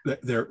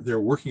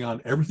 They're working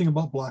on everything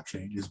about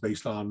blockchain is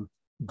based on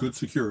good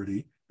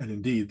security. And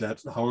indeed,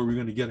 that's how are we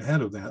going to get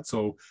ahead of that?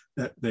 So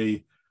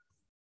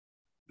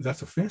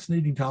that's a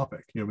fascinating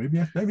topic.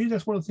 Maybe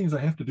that's one of the things I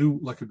have to do,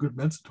 like a good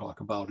Mensa talk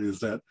about, is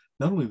that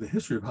not only the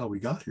history of how we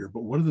got here,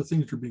 but what are the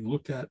things that are being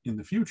looked at in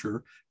the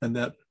future, and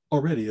that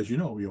already, as you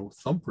know,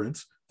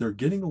 thumbprints, they're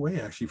getting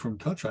away actually from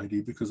Touch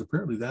ID, because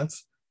apparently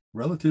that's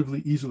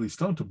relatively easily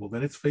stuntable.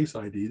 Then it's Face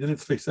ID, then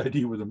it's Face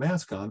ID with a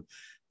mask on.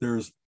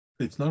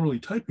 It's not really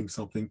typing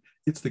something,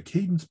 it's the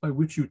cadence by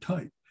which you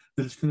type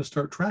that it's going to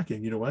start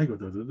tracking. When I go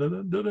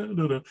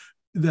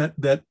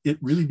that it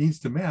really needs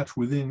to match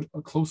within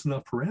a close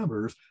enough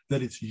parameters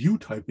that it's you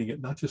typing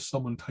it, not just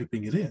someone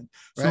typing it in.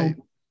 Right.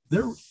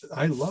 So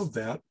I love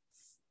that.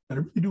 And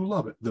I really do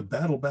love it. The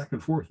battle back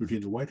and forth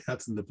between the white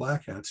hats and the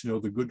black hats,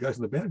 the good guys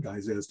and the bad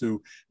guys, as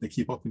to they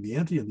keep upping the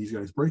ante and these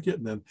guys break it.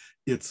 And then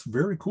it's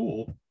very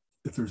cool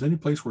if there's any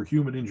place where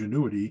human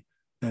ingenuity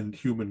and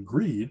human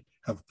greed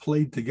have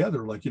played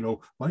together. Like,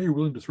 why are you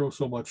willing to throw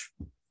so much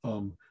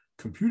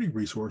computing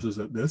resources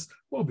at this?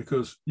 Well,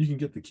 because you can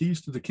get the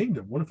keys to the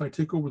kingdom. What if I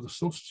take over the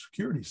Social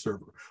Security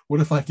server?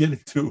 What if I get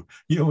into,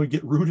 and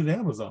get root at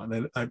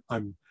Amazon? And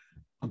I'm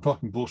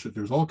talking bullshit.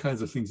 There's all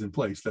kinds of things in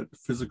place that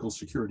physical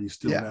security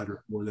still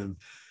matter more than,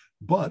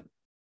 but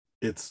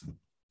it's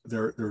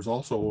there's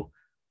also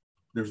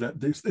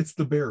it's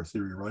the bear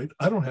theory, right?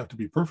 I don't have to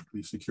be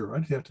perfectly secure.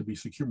 I have to be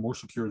more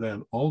secure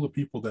than all the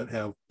people that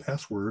have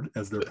password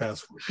as their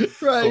password.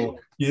 Right. So,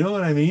 you know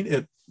what I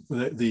mean?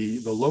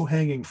 The low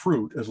hanging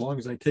fruit, as long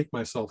as I take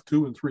myself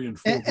 2 and 3 and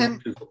 4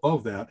 branches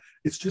above that,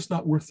 it's just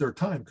not worth their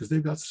time, because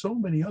they've got so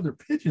many other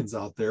pigeons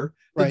out there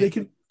that they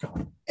can.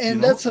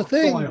 And that's the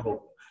thing.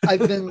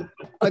 I've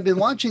been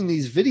watching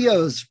these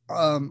videos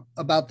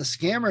about the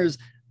scammers.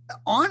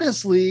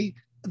 Honestly,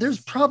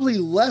 there's probably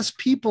less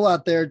people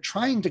out there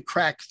trying to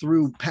crack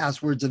through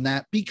passwords and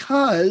that,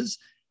 because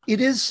it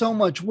is so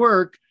much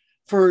work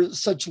for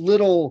such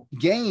little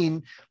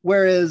gain.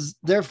 Whereas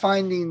they're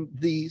finding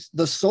the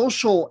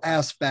social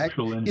aspect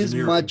is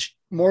much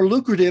more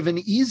lucrative and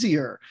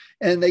easier,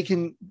 and they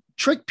can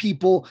trick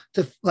people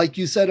to, like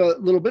you said a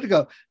little bit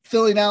ago,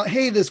 filling out,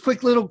 hey, this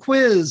quick little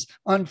quiz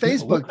on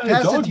Facebook,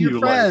 pass it to your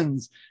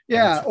friends. Like?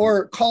 Yeah.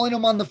 Or calling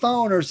them on the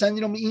phone or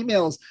sending them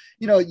emails.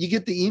 You know, you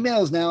get the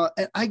emails now,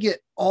 and I get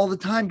all the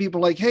time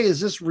people like, hey, is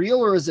this real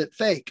or is it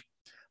fake?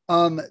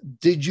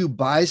 Did you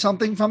buy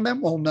something from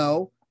them? Well,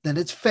 no, then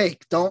it's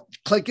fake. Don't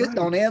click it. Right.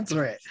 Don't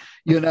answer it,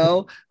 you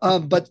know?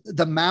 But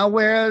the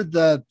malware,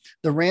 the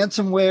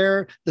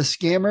ransomware, the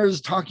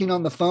scammers talking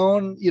on the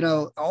phone, you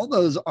know, all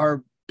those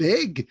are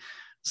big.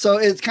 So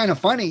it's kind of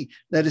funny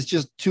that it's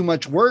just too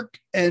much work,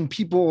 and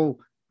people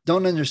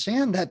don't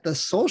understand that the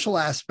social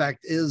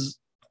aspect is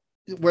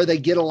where they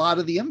get a lot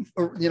of the,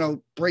 you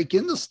know, break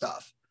into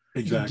stuff.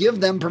 Exactly. You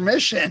give them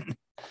permission.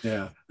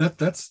 Yeah.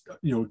 That's,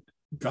 you know,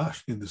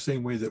 gosh, in the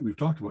same way that we've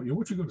talked about, you know,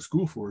 what you go to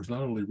school for is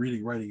not only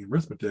reading, writing, and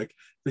arithmetic.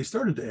 They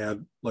started to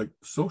add like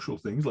social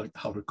things like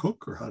how to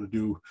cook or how to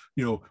do,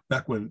 you know,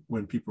 back when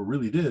people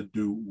really did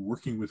do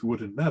working with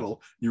wood and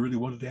metal, you really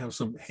wanted to have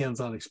some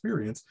hands-on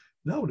experience.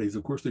 Nowadays,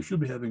 of course, they should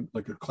be having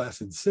like a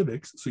class in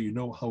civics, so you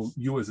know how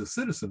you as a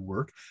citizen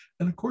work.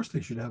 And of course,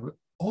 they should have it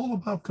all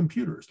about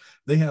computers.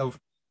 They have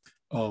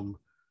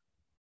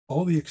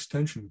all the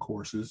extension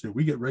courses. You know,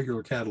 we get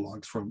regular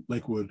catalogs from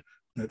Lakewood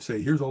that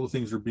say, here's all the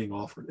things that are being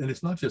offered. And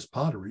it's not just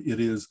pottery. It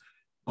is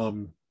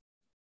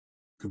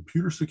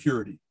computer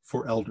security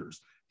for elders.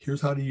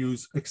 Here's how to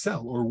use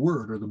Excel or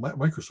Word or the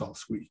Microsoft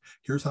suite.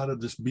 Here's how to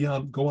just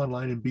go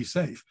online and be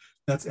safe.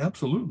 That's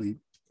absolutely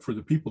for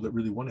the people that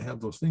really want to have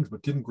those things,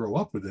 but didn't grow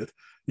up with it.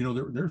 You know,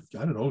 they're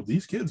I don't know,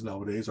 these kids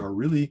nowadays are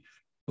really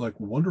like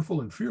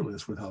wonderful and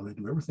fearless with how they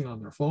do everything on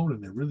their phone.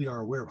 And they really are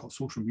aware of how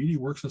social media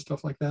works and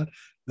stuff like that.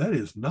 That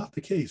is not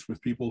the case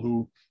with people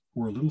who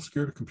were a little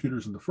scared of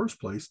computers in the first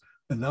place.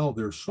 And now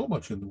there's so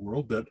much in the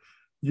world that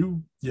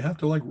you have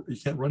to, like,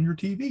 you can't run your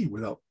TV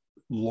without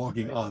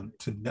logging on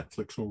to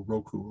Netflix or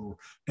Roku or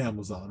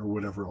Amazon or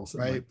whatever else it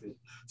might be.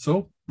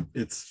 So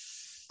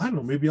it's, I don't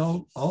know, maybe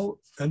I'll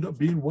end up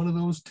being one of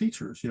those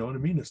teachers, you know what I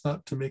mean? It's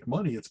not to make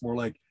money. It's more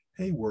like,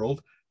 hey,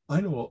 world,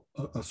 I know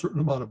a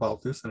certain amount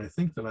about this, and I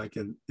think that I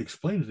can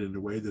explain it in a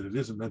way that it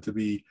isn't meant to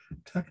be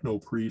techno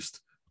priest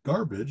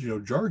garbage, you know,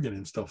 jargon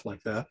and stuff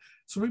like that.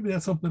 So maybe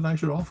that's something I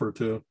should offer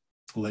to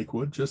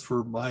Lakewood just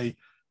for my,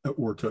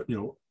 or to, you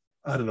know,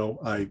 I don't know,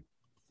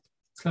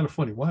 it's kind of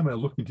funny. Why am I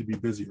looking to be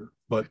busier?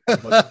 But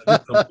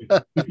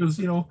because,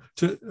 you know,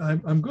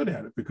 I'm good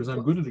at it, because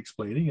I'm good at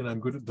explaining, and I'm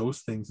good at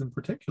those things in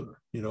particular.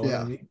 You know what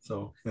I mean?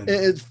 So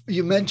anyway.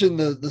 You mentioned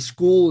the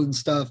school and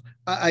stuff.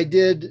 I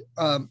did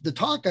the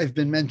talk I've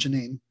been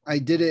mentioning. I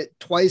did it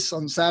twice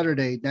on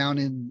Saturday down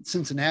in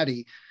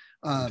Cincinnati,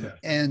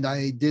 and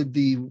I did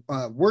the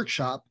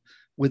workshop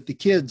with the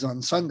kids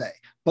on Sunday.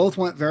 Both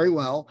went very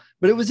well,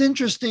 but it was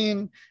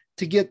interesting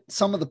to get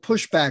some of the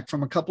pushback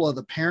from a couple of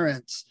the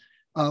parents.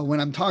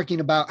 When I'm talking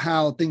about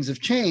how things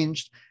have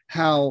changed,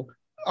 how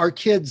our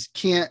kids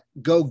can't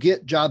go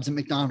get jobs at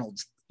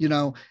McDonald's, you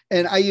know,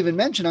 and I even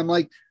mentioned, I'm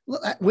like,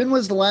 when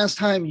was the last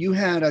time you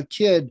had a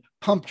kid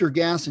pump your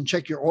gas and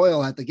check your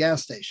oil at the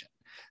gas station?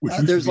 Which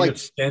there's like a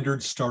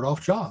standard start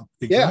off job.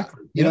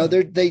 Exactly. Yeah. You know,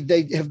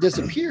 they have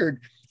disappeared.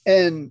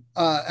 And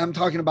I'm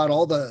talking about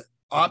all the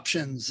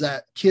options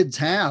that kids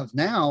have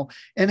now,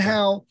 and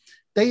how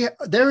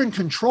they're in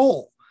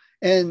control,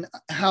 and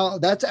how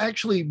that's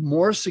actually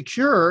more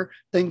secure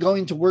than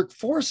going to work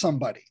for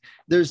somebody.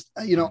 There's,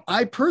 you know,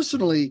 I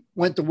personally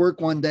went to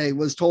work one day,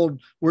 was told,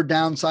 we're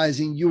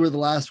downsizing, you were the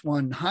last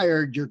one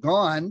hired, you're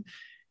gone.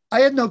 I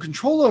had no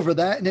control over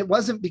that. And it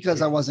wasn't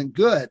because I wasn't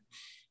good.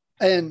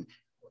 And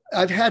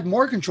I've had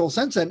more control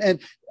since then. And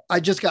I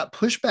just got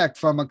pushback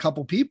from a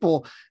couple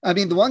people. I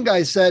mean, the one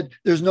guy said,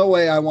 there's no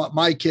way I want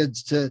my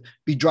kids to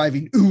be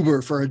driving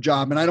Uber for a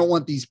job. And I don't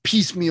want these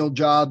piecemeal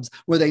jobs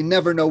where they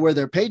never know where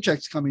their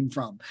paycheck's coming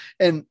from.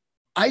 And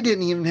I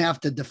didn't even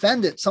have to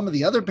defend it. Some of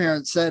the other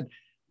parents said,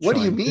 what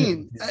do you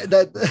mean?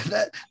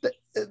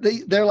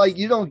 They're like,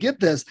 you don't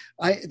get this.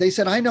 They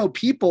said, I know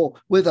people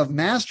with a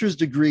master's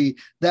degree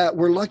that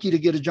were lucky to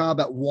get a job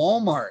at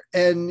Walmart,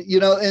 and, you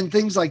know, and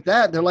things like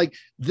that. They're like,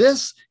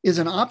 this is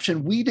an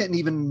option we didn't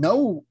even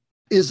know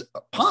is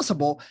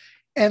possible.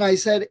 And I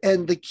said,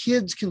 and the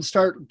kids can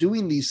start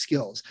doing these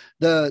skills.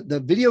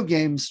 The video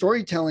game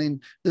storytelling,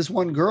 this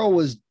one girl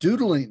was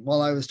doodling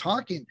while I was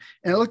talking,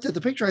 and I looked at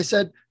the picture. I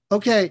said,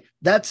 okay,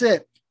 that's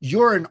it.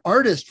 You're an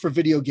artist for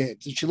video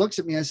games. And she looks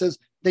at me, I says,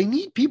 they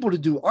need people to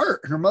do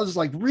art. And her mother's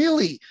like,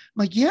 really? I'm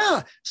like,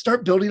 yeah,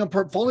 start building a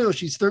portfolio.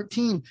 She's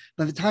 13.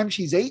 By the time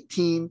she's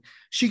 18,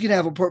 she could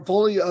have a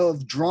portfolio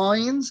of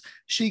drawings.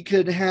 She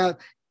could have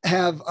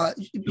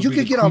you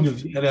could get on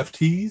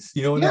NFTs,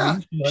 you know what I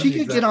mean? Yeah, she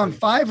could get on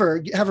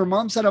Fiverr, have her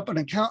mom set up an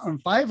account on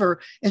Fiverr,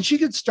 and she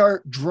could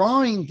start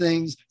drawing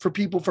things for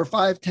people for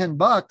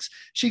 $5-10.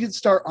 She could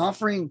start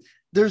offering.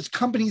 There's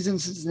companies in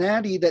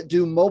Cincinnati that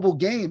do mobile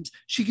games.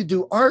 She could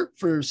do art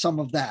for some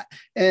of that.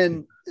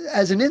 And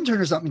as an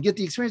intern or something, get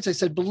the experience. I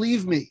said,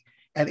 believe me,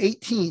 at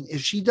 18,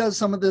 if she does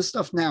some of this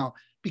stuff now,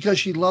 because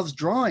she loves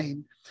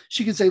drawing,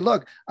 She can say,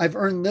 look, I've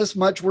earned this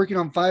much working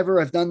on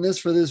Fiverr. I've done this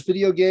for this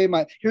video game.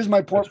 Here's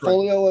my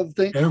portfolio of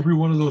things. Every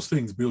one of those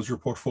things builds your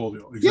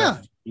portfolio. Exactly.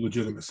 Yeah.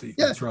 Legitimacy.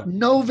 Yeah. That's right.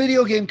 No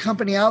video game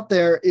company out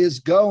there is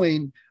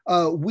going,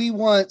 we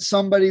want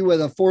somebody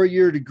with a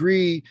 4-year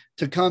degree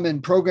to come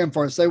and program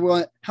for us. They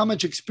want, how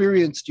much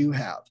experience do you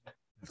have?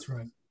 That's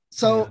right.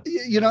 So,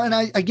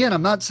 and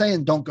I'm not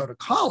saying don't go to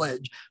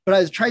college, but I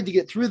was trying to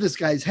get through this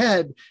guy's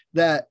head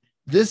that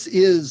this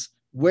is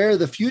where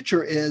the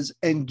future is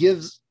and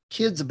gives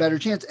kids a better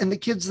chance. And the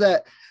kids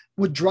that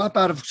would drop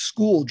out of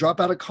school,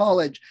 drop out of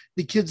college,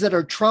 the kids that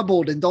are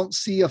troubled and don't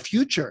see a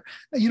future.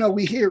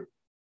 We hear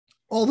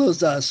all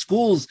those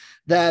schools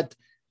that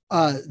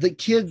the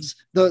kids,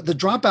 the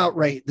dropout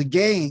rate, the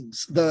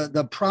gangs,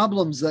 the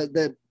problems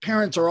that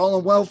parents are all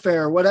on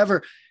welfare or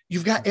whatever.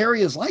 You've got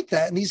areas like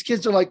that. And these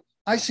kids are like,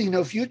 I see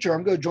no future.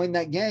 I'm going to join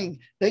that gang.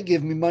 They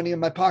give me money in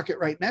my pocket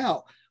right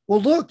now. Well,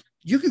 look,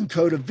 you can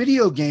code a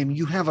video game.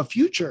 You have a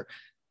future.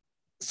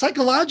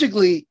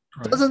 Psychologically,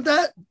 doesn't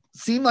that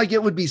seem like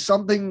it would be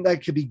something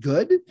that could be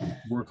good?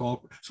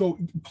 So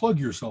plug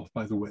yourself,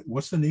 by the way.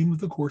 What's the name of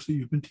the course that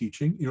you've been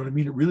teaching? You know what I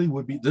mean? It really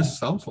would be, this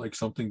sounds like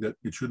something that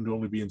it shouldn't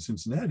only be in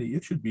Cincinnati.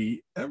 It should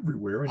be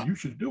everywhere, and you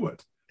should do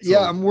it.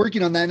 Yeah, I'm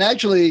working on that. And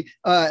actually,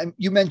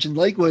 you mentioned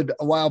Lakewood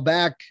a while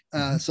back.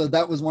 So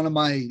that was one of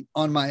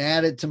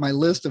added to my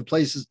list of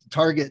places to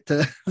target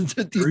to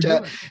teach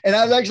at. And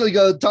I was actually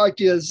going to talk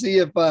to you and see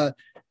if a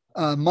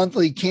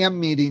monthly CAM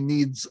meeting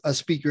needs a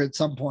speaker at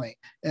some point.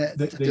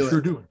 They sure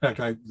do. In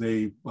fact, I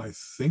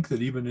think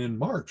that even in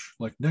March,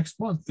 like next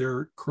month,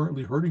 they're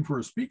currently hurting for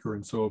a speaker.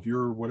 And so if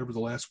you're whatever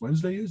the last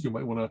Wednesday is, you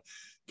might want to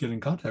get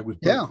in contact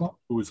with Brett Kwok,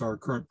 who is our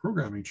current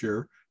programming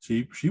chair.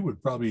 She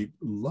would probably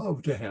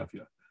love to have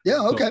you.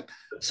 Yeah. Okay.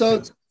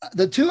 So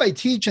the two I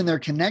teach and they're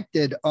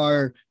connected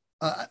are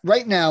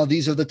right now,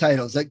 these are the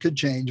titles that could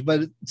change,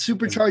 but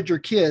Supercharge Your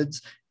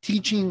Kids,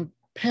 teaching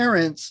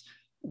parents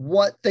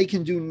what they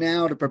can do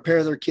now to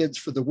prepare their kids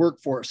for the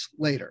workforce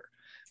later.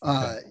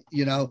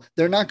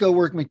 They're not going to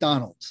work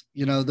McDonald's.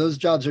 Those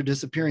jobs are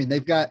disappearing.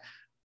 They've got,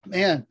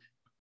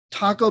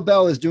 Taco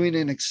Bell is doing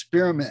an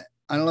experiment.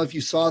 I don't know if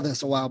you saw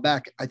this a while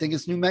back. I think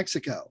it's New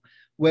Mexico,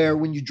 where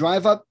when you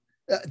drive up,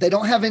 they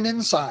don't have an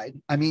inside.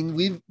 I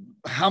mean,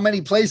 how many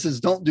places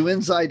don't do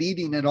inside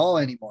eating at all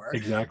anymore?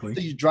 Exactly.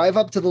 So you drive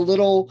up to the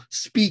little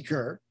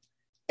speaker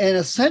and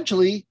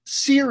essentially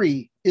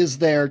Siri is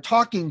there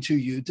talking to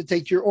you to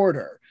take your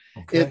order.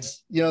 Okay.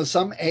 It's,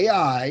 some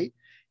AI,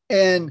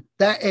 and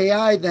that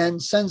AI then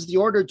sends the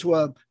order to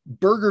a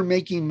burger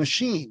making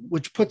machine,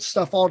 which puts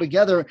stuff all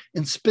together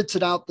and spits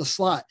it out the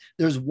slot.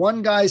 There's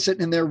one guy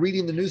sitting in there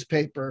reading the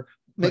newspaper,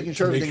 making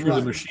sure everything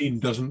runs. The machine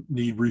doesn't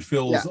need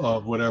refills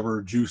of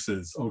whatever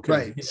juices. Okay.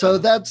 Right. Yeah. So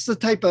that's the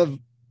type of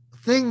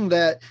thing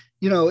that,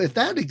 if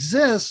that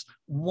exists,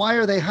 why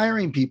are they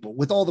hiring people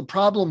with all the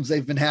problems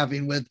they've been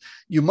having with,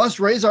 you must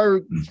raise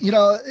our,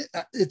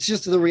 it's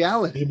just the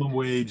reality. Minimum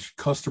wage,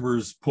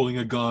 customers pulling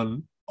a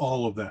gun,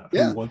 all of that.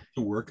 Yeah. Who wants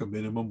to work a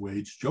minimum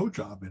wage Joe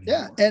job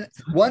anymore. Yeah. And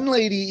one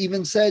lady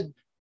even said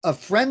a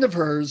friend of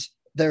hers,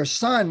 their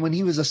son, when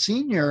he was a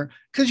senior,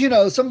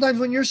 because, sometimes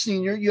when you're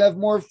senior, you have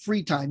more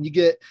free time. You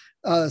get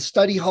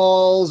study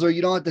halls, or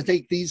you don't have to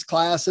take these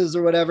classes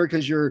or whatever,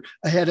 because you're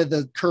ahead of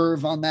the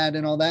curve on that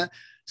and all that.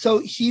 So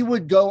he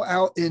would go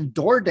out and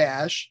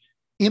DoorDash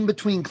in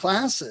between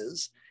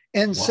classes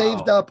and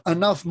saved up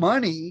enough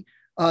money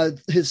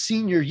his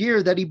senior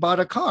year that he bought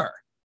a car.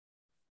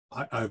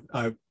 I've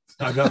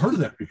not heard of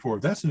that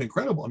before. That's an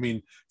incredible. I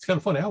mean, it's kind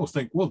of funny. I always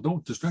think, well,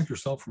 don't distract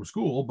yourself from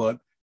school, but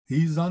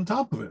he's on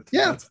top of it.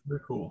 Yeah. That's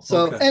very cool.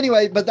 So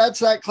anyway, but that's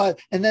that class.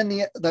 And then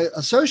the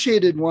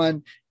associated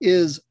one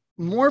is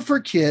more for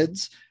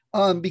kids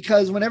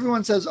because when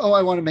everyone says, oh,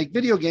 I want to make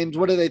video games,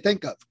 what do they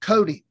think of?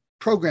 Coding,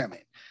 programming.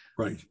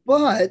 Right.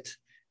 But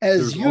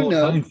as there's all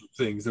kinds of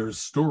things. There's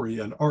story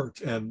and art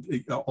and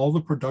all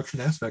the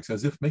production aspects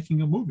as if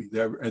making a movie.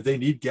 They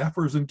need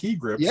gaffers and key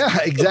grips. Yeah,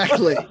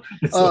 exactly.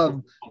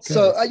 So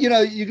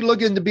you can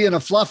look into being a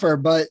fluffer,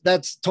 but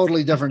that's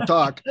totally different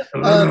talk.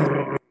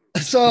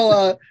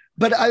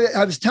 But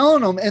I was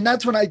telling them, and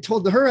that's when I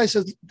told her, I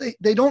said,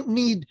 they don't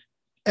need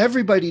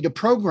everybody to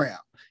program.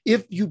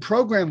 If you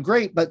program,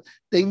 great, but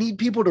they need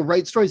people to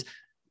write stories.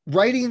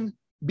 Being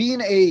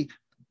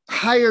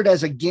hired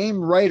as a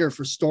game writer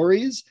for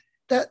stories,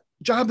 that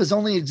job has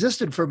only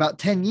existed for about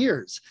 10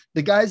 years.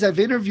 The guys I've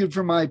interviewed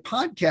for my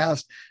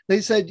podcast, they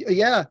said,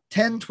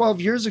 10,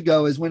 12 years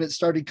ago is when it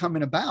started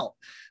coming about.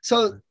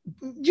 So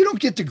you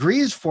don't get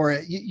degrees for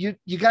it. You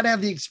got to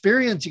have the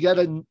experience. You got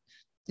to,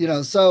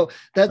 so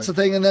that's the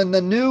thing. And then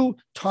the new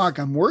talk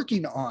I'm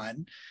working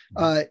on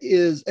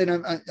is,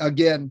 and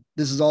again,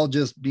 this is all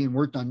just being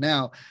worked on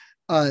now.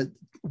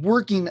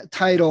 Working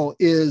title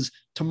is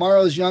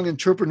Tomorrow's Young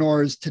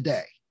Entrepreneurs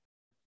Today.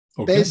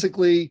 Okay.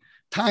 Basically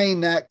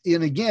tying that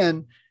in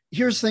again,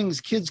 here's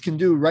things kids can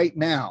do right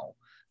now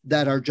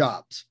that are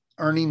jobs,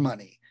 earning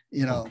money,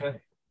 Okay.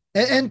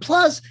 And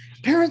plus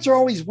parents are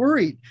always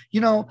worried.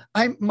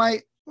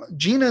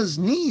 Gina's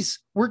niece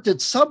worked at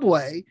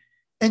Subway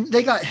and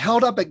they got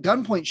held up at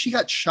gunpoint. She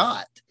got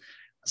shot.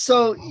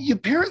 So you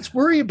parents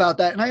worry about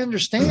that. And I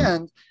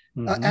understand.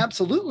 Mhm.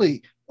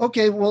 Absolutely.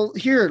 Okay. Well,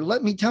 here,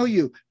 let me tell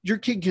you, your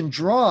kid can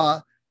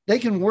draw, they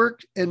can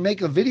work and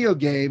make a video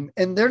game,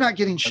 and they're not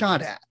getting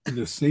shot at. In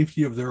the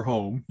safety of their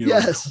home, in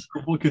Yes.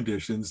 comfortable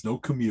conditions, no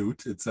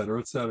commute, et cetera,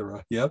 et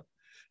cetera. Yep.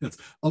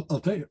 I'll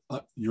tell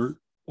you,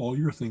 all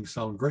your things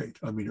sound great.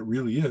 I mean, it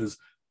really is.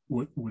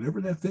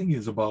 Whatever that thing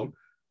is about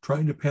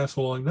trying to pass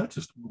along, not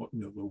just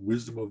the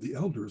wisdom of the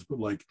elders, but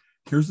like,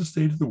 here's the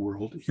state of the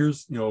world.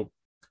 Here's,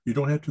 you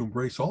don't have to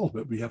embrace all of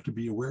it, but you have to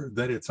be aware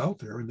that it's out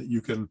there and that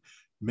you can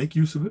make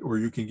use of it, or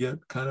you can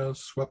get kind of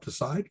swept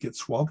aside, get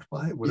swamped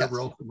by it, whatever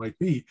Yes. else it might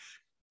be.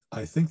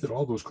 I think that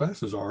all those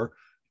classes are,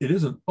 it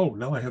isn't, oh,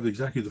 now I have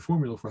exactly the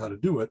formula for how to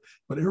do it,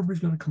 but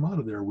everybody's going to come out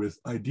of there with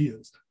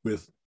ideas,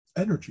 with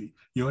energy.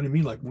 You know what I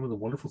mean? Like, one of the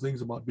wonderful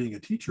things about being a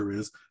teacher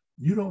is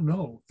you don't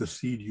know the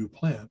seed you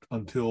plant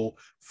until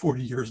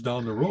 40 years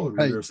down the road.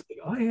 Where Right. you're saying,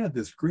 I had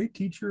this great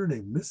teacher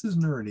named Mrs.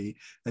 Nerney,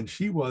 and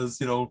she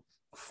was,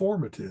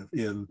 formative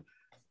in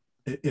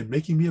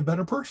making me a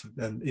better person.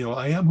 And,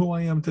 I am who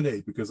I am today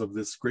because of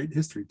this great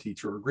history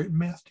teacher or great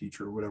math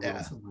teacher or whatever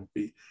else it might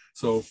be.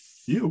 So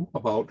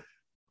about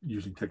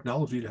using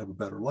technology to have a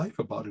better life,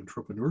 about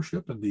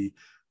entrepreneurship and the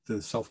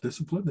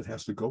self-discipline that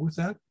has to go with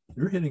that,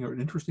 you're hitting an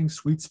interesting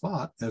sweet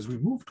spot as we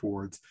move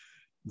towards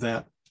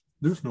that.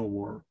 There's no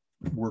more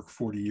work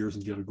 40 years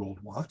and get a gold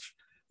watch.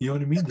 You know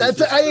what I mean?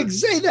 I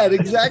say that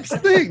exact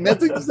thing.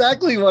 That's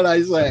exactly what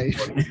I say.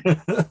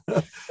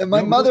 And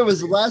my mother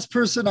was the last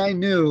person I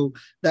knew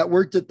that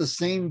worked at the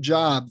same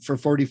job for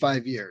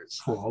 45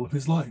 years. For all of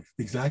his life.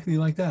 Exactly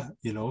like that.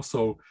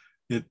 So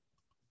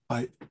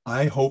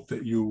I hope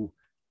that you,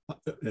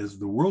 as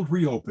the world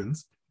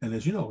reopens, and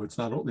as you know, it's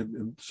not only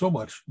so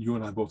much you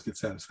and I both get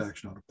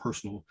satisfaction out of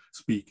personal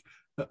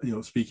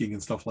speaking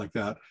and stuff like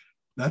that.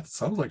 That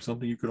sounds like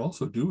something you could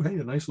also do. Hey,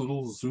 a nice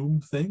little Zoom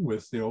thing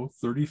with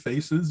 30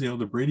 faces,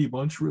 the Brady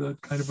Bunch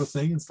kind of a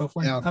thing and stuff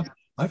like that.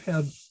 I've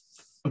had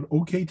an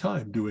okay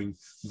time doing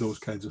those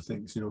kinds of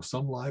things.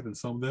 Some live and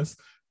some this.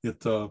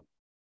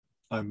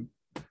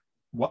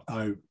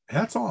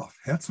 Hats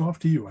off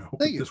to you. I hope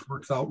this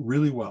works out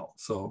really well.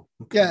 So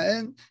yeah,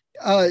 and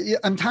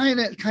I'm tying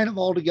it kind of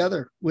all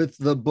together with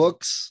the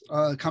books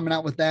coming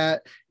out with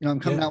that. I'm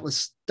coming out with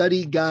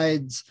study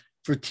guides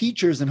for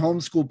teachers and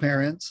homeschool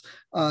parents.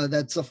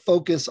 That's a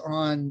focus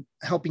on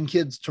helping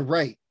kids to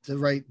write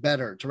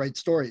better, to write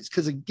stories.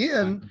 Because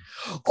again,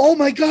 oh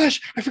my gosh,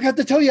 I forgot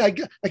to tell you, I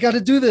got to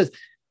do this.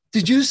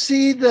 Did you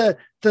see the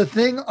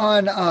thing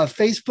on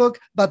Facebook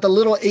about the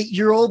little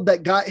 8-year-old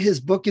that got his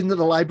book into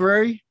the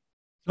library?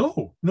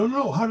 No.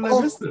 How did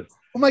I miss this?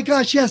 Oh my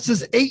gosh, yes,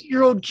 this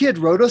 8-year-old kid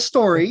wrote a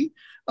story.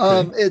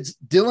 It's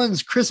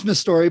Dylan's Christmas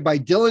Story by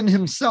Dylan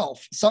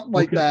himself, something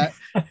like that.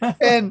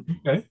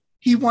 And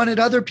he wanted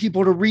other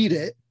people to read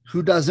it.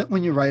 Who doesn't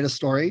when you write a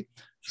story?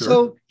 Sure.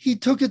 So he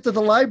took it to the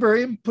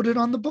library and put it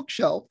on the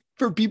bookshelf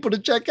for people to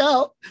check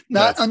out,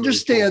 not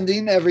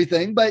understanding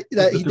everything, but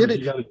that he did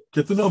it. You got to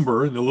get the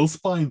number and the little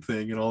spine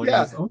thing and all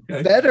that. Yeah,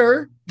 okay.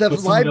 Better. The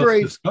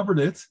library discovered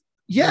it.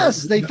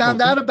 Yes, they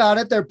found out about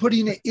it. They're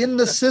putting it in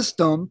the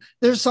system.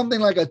 There's something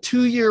like a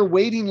 2-year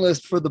waiting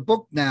list for the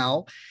book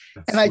now.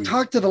 That's sweet. I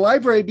talked to the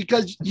library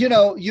because,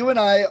 you and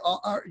I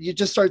you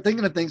just start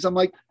thinking of things. I'm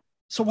like,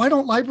 so why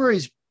don't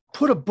libraries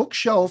put a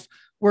bookshelf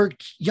where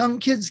young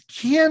kids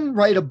can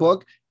write a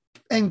book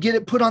and get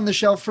it put on the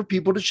shelf for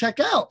people to check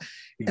out?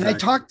 Exactly. And I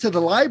talked to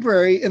the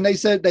library and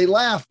they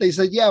laughed. They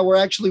said, yeah, we're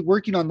actually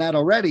working on that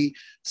already.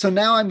 So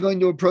now I'm going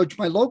to approach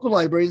my local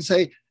library and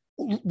say,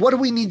 what do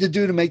we need to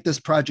do to make this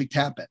project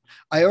happen?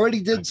 I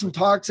already did some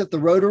talks at the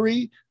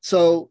Rotary.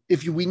 So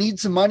if we need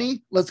some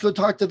money, let's go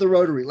talk to the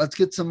Rotary. Let's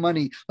get some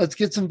money. Let's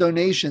get some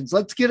donations.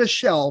 Let's get a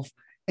shelf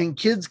and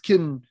kids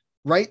can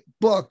write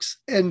books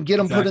and get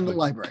them put in the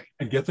library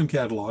and get them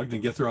cataloged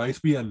and get their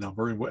ISBN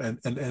number and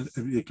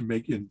it can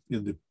make in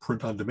the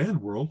print on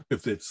demand world.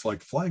 If it's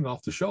like flying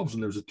off the shelves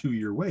and there's a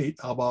 2-year wait,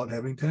 how about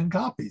having 10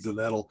 copies and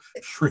that'll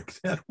shrink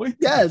that wait?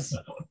 Yes.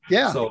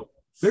 Yeah. So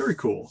very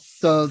cool.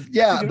 So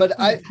yeah, but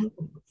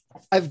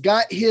I've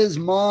got his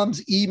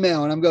mom's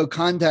email and I'm going to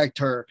contact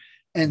her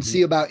and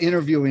see about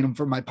interviewing him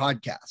for my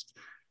podcast.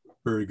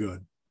 Very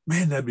good,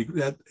 man. That'd be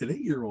that an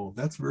 8-year-old.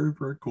 That's very,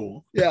 very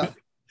cool. Yeah.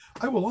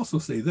 I will also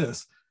say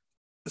this.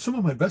 Some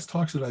of my best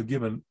talks that I've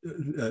given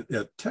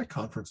at tech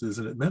conferences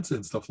and at Mensa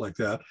and stuff like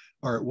that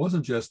it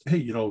wasn't just,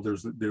 hey,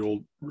 there's the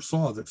old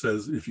saw that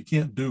says, if you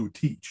can't do,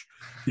 teach.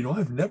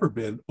 I've never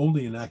been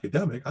only an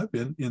academic. I've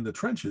been in the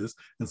trenches.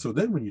 And so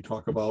then when you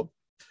talk about,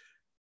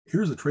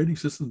 here's a trading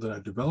system that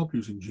I've developed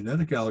using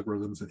genetic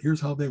algorithms, and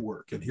here's how they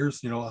work. And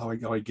here's, how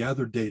I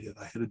gather data. And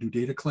I had to do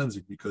data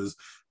cleansing because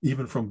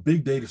even from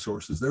big data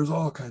sources, there's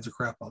all kinds of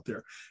crap out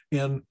there.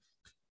 And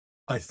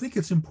I think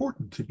it's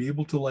important to be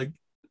able to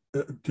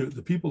to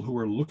the people who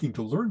are looking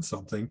to learn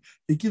something,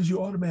 it gives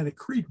you automatic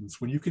credence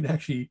when you can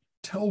actually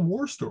tell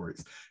war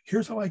stories.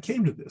 Here's how I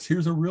came to this.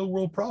 Here's a real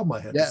world problem I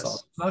had to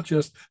solve. It's not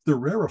just the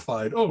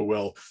rarefied, oh,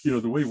 well,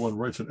 the way one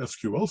writes an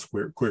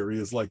SQL query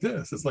is like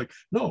this. It's like,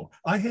 no,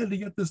 I had to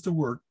get this to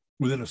work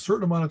within a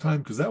certain amount of time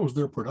because that was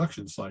their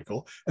production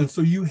cycle. And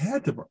so you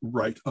had to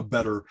write a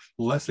better,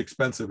 less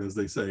expensive, as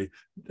they say,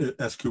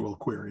 SQL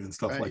query and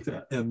stuff like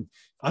that. And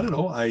I don't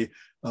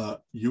know,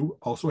 you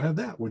also have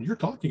that when you're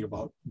talking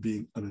about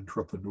being an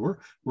entrepreneur,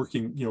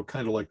 working,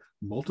 kind of like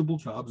multiple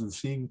jobs and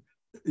seeing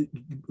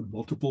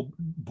multiple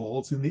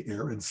balls in the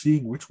air and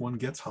seeing which one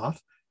gets hot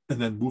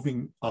and then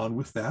moving on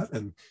with that.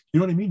 And you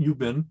know what I mean? You've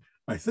been,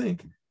 I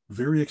think,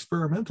 very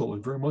experimental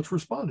and very much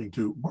responding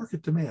to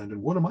market demand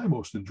and what am I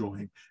most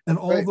enjoying and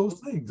all of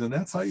those things. And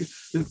that's how it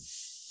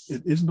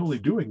isn't only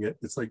doing it,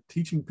 it's like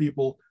teaching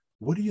people,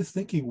 what are you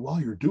thinking while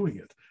you're doing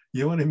it?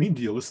 You know what I mean?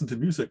 Do you listen to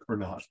music or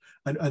not?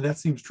 And that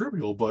seems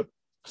trivial, but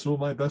some of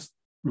my best,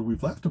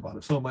 we've laughed about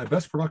it. Some of my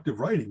best productive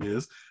writing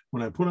is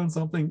when I put on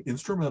something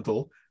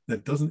instrumental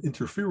that doesn't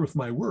interfere with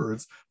my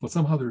words, but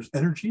somehow there's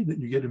energy that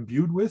you get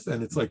imbued with.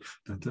 And it's like,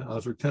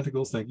 Osric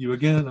Tentacles, thank you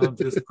again. I'm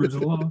just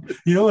cruising along.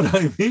 You know what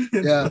I mean?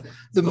 Yeah.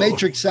 The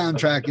Matrix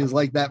soundtrack is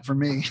like that for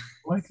me.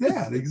 Like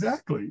that.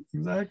 Exactly.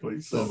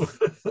 So,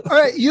 all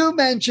right. You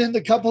mentioned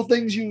a couple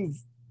things you've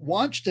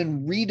watched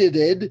and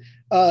reedited.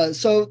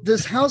 So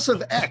this House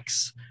of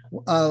X,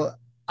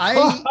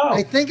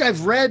 I think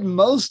I've read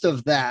most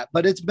of that,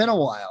 but it's been a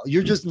while.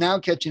 You're just now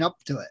catching up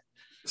to it.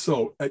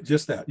 So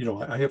just that,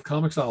 I have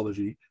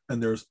Comixology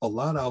and there's a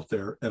lot out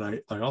there.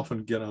 And I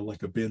often get on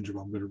like a binge if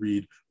I'm going to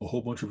read a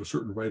whole bunch of a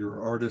certain writer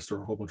or artist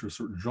or a whole bunch of a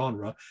certain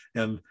genre.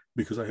 And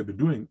because I have been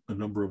doing a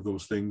number of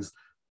those things,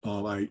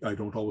 I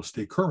don't always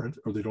stay current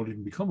or they don't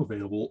even become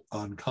available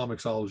on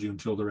Comixology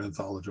until they're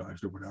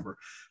anthologized or whatever.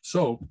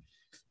 So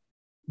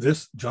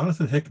this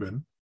Jonathan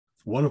Hickman,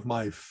 one of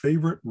my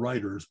favorite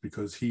writers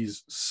because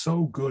he's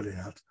so good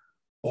at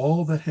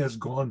all that has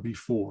gone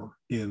before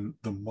in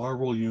the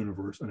Marvel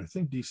universe, and I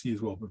think DC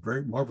as well,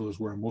 but Marvel is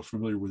where I'm most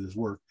familiar with his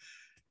work.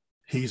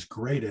 He's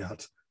great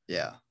at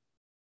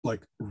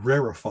like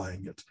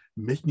rarefying it,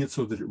 making it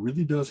so that it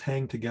really does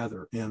hang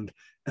together and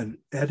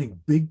adding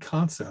big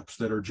concepts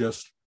that are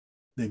just,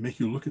 they make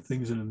you look at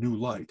things in a new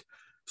light.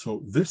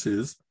 So this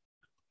is,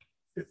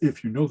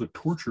 if you know the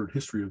tortured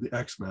history of the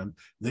X-Men,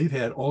 they've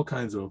had all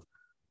kinds of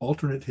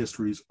alternate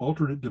histories,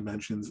 alternate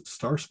dimensions,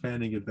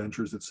 star-spanning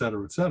adventures, et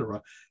cetera,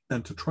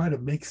 and to try to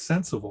make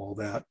sense of all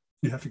that,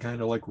 you have to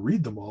kind of like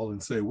read them all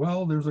and say,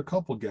 well, there's a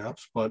couple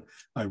gaps, but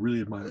I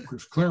really admire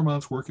Chris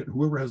Claremont's work and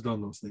whoever has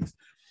done those things.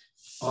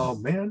 Oh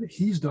man,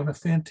 he's done a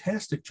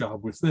fantastic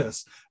job with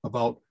this,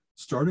 about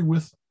starting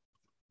with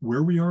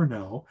where we are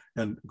now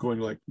and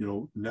going like,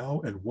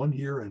 now and 1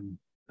 year and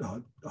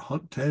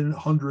 10,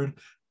 100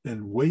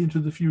 and way into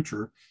the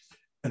future,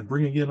 and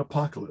bringing in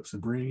Apocalypse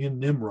and bringing in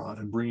Nimrod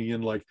and bringing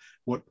in like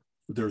what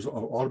there's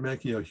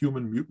automatically a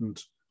human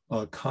mutant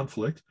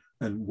conflict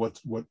and what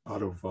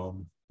out of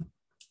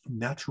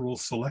natural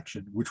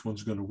selection, which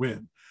one's going to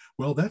win.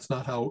 Well, that's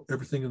not how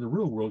everything in the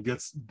real world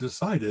gets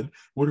decided.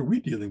 What are we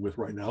dealing with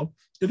right now?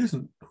 It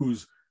isn't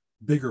who's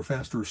bigger,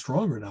 faster,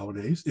 stronger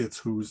nowadays. It's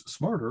who's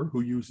smarter, who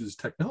uses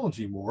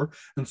technology more.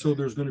 And so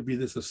there's going to be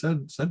this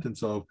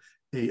sentence of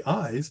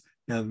AIs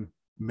and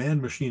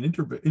man-machine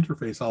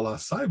interface a la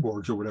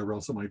cyborgs or whatever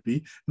else it might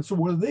be. And so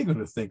what are they going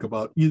to think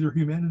about either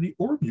humanity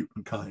or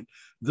mutant kind?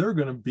 They're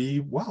going to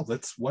be, wow,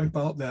 let's wipe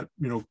out that,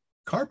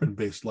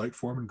 carbon-based life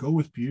form and go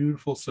with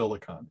beautiful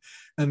silicon.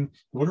 And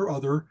what are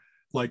other,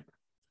 like,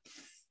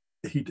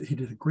 he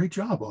did a great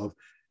job of,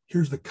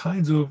 here's the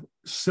kinds of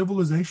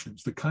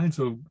civilizations, the kinds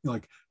of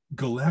like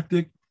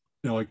galactic,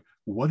 like,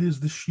 what is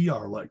the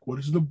Shi'ar like? What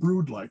is the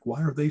Brood like?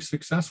 Why are they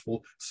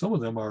successful? Some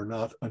of them are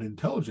not an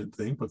intelligent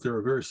thing, but they're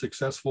a very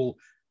successful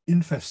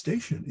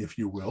infestation, if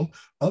you will.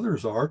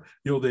 Others are,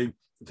 they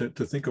to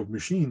think of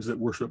machines that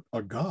worship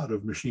a god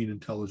of machine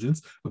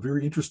intelligence. A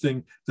very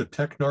interesting, the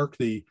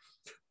Technarch,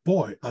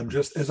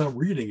 as I'm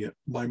reading it,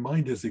 my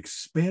mind is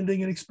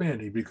expanding and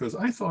expanding because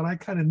I thought I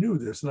kind of knew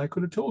this and I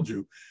could have told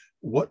you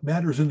what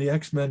matters in the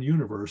X-Men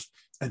universe.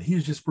 And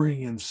he's just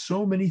bringing in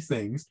so many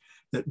things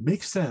that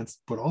make sense,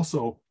 but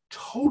also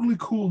totally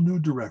cool new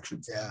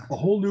directions. Yeah. A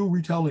whole new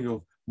retelling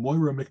of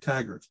Moira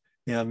McTaggart,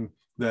 and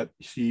that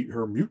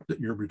her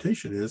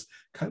mutation is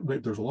kind of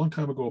like, there's a long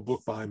time ago a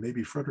book by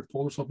maybe Frederick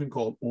Pohl or something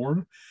called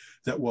Orn,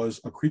 that was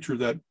a creature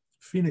that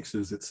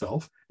phoenixes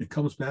itself. It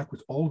comes back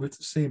with all of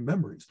its same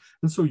memories,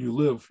 and so you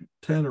live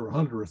 10 or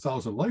 100 or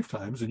 1,000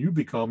 lifetimes, and you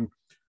become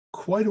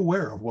quite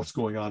aware of what's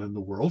going on in the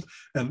world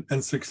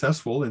and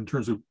successful in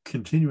terms of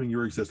continuing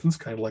your existence,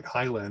 kind of like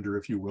Highlander,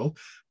 if you will.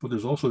 But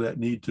there's also that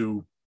need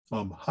to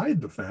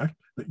hide the fact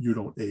that you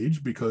don't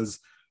age because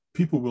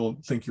people will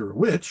think you're a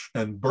witch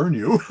and burn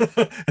you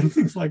and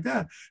things like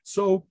that.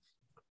 So,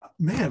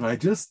 man,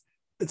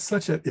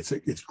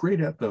 it's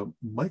great at the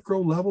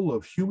micro level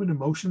of human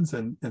emotions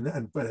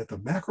but at the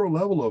macro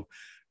level of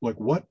like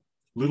what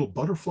little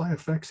butterfly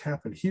effects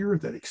happen here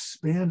that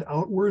expand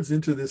outwards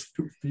into this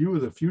view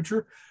of the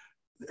future.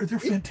 They're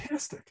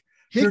fantastic.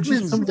 Hickman's they're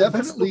just some of the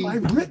best definitely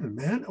I've written,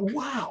 man.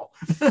 Wow.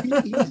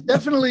 He's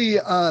definitely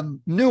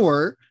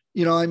newer.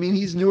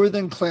 He's newer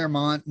than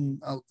Claremont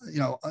and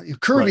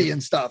Kirby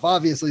and stuff.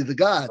 Obviously, the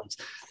gods.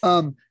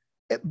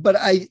 But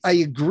I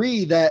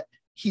agree that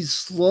he's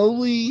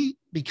slowly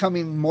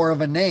becoming more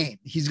of a name.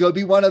 He's going to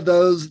be one of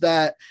those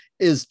that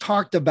is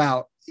talked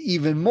about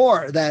even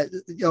more, that,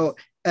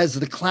 as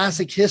the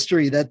classic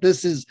history, that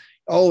this is,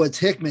 oh, it's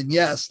Hickman.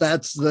 Yes,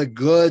 that's the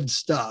good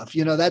stuff,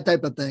 that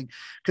type of thing.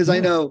 Because I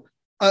know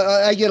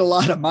I get a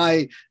lot of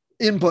my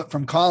input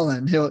from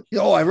Colin.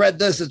 I read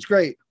this, it's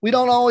great. We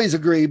don't always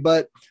agree,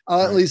 but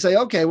I'll at least say,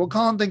 okay, well,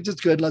 Colin thinks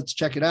it's good, let's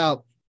check it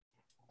out.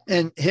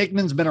 And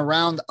Hickman's been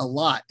around a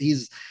lot.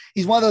 He's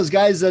one of those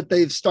guys that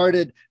they've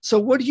started. So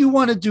what do you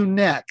want to do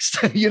next?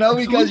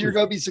 Because you're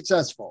going to be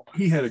successful.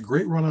 He had a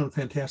great run on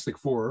Fantastic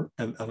Four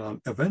and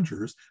on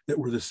Avengers that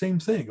were the same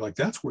thing. Like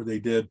that's where they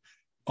did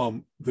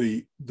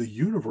the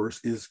universe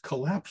is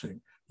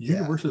collapsing.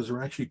 Universes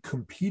are actually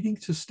competing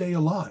to stay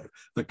alive.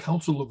 The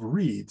Council of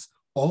Reeds,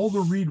 all the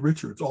Reed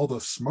Richards, all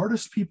the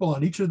smartest people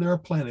on each of their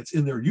planets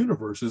in their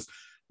universes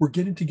were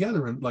getting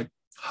together and like,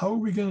 how are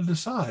we going to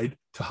decide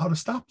how to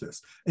stop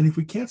this? And if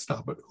we can't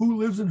stop it, who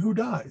lives and who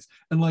dies?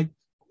 And like,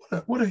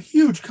 what a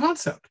huge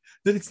concept,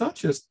 that it's not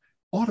just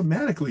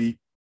automatically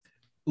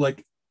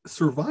like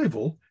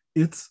survival.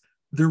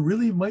 There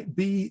really might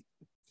be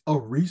a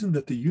reason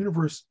that the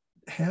universe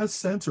has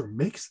sense or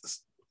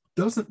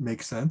doesn't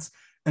make sense.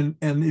 And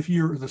if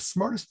you're the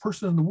smartest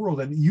person in the world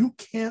and you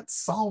can't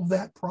solve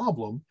that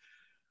problem,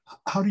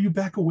 how do you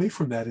back away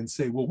from that and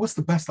say, well, what's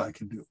the best I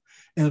can do?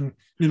 And,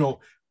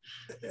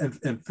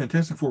 and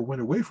Fantastic Four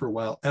went away for a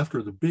while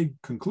after the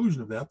big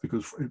conclusion of that,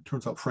 because it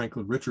turns out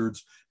Franklin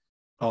Richards,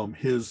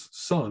 his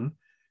son,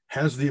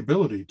 has the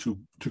ability to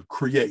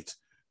create,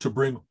 to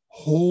bring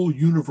whole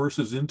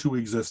universes into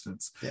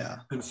existence. Yeah.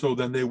 And so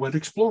then they went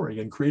exploring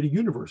and creating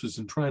universes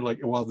and trying, like,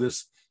 while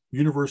this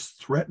universe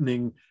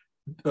threatening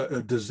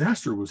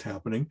disaster was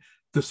happening,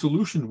 the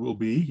solution will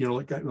be,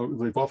 like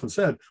they've often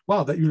said,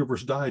 wow, that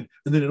universe died,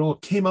 and then it all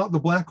came out the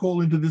black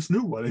hole into this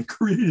new one and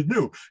created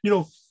new.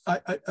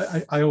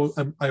 I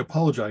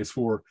apologize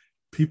for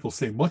people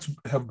say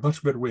have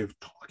much better way of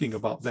talking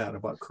about that,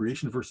 about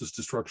creation versus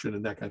destruction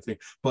and that kind of thing.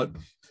 But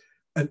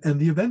and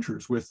the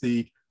Avengers with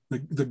the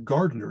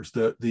gardeners,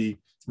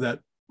 that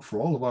for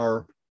all of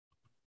our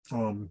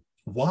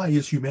why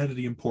is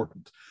humanity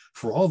important?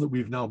 For all that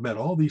we've now met,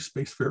 all these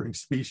spacefaring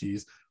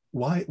species,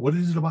 what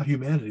is it about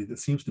humanity that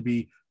seems to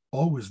be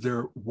always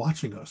there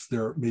watching us?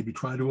 They're maybe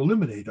trying to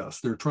eliminate us.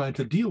 They're trying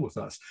to deal with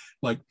us.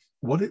 Like,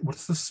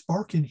 what's the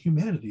spark in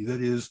humanity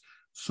that is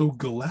so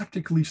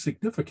galactically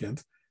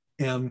significant?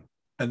 And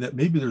that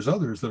maybe there's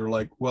others that are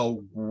like,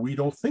 well, we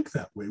don't think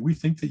that way. We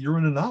think that you're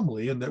an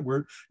anomaly and that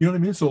we're, you know what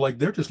I mean? So like,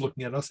 they're just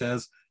looking at us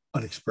as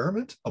an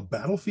experiment, a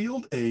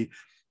battlefield,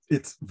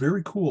 it's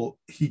very cool.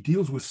 He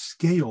deals with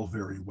scale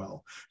very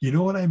well. You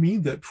know what I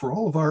mean? That for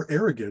all of our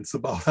arrogance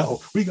about how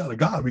we got a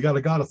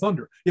god of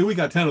thunder. Yeah, we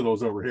got 10 of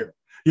those over here.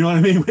 You know what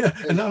I mean?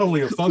 And not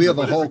only of thunder, we have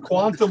but a whole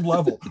quantum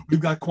level. We've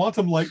got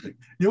quantum lightning.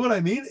 You know what I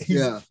mean?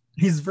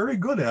 He's very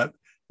good at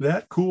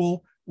that.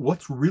 Cool.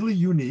 What's really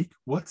unique?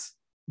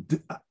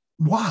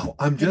 Wow.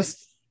 I'm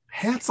just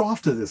hats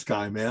off to this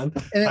guy, man.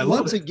 And it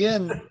once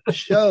again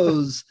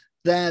shows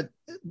that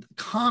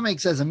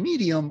comics as a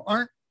medium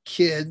aren't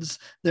kids.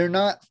 They're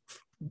not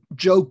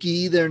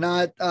jokey. They're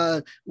not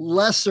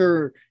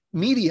lesser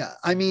media.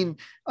 I mean,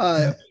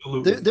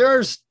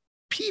 there's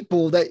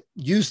people that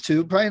used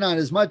to, probably not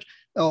as much,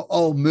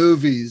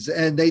 movies,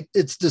 and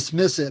it's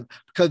dismissive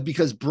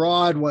because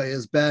Broadway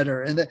is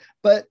better.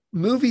 But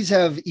movies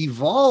have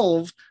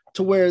evolved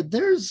to where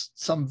there's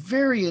some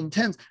very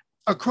intense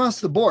across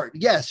the board.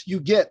 Yes,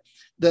 you get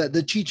the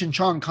Cheech and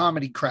Chong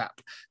comedy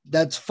crap.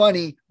 That's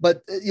funny,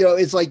 but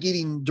it's like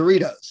eating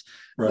Doritos.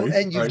 Right,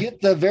 and you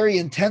get the very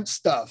intense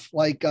stuff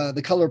like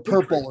The Color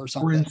Purple or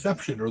something. Or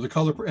Inception, or The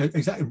Color,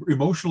 exactly,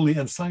 emotionally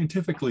and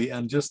scientifically,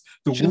 and just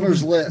the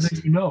Schindler's List.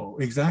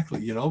 Exactly,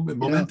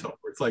 Memento.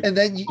 It's like, and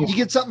then you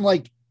get something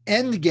like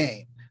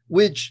Endgame,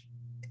 which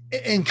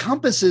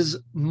encompasses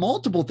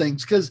multiple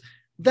things, because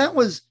that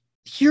was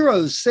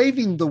heroes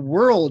saving the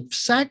world,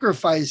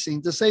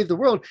 sacrificing to save the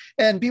world.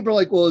 And people are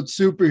like, well, it's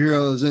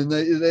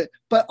superheroes.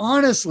 But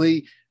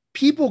honestly,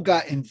 people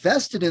got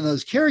invested in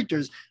those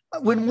characters.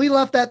 When we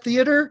left that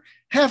theater,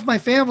 half my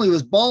family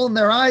was bawling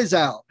their eyes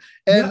out,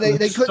 and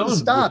they couldn't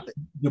stop it.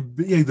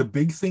 The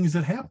big things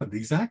that happened.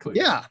 Exactly.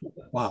 Yeah.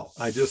 Wow.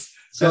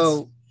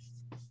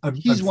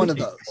 He's one of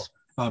those.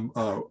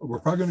 We're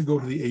probably going to go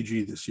to the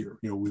AG this year.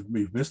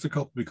 We've missed a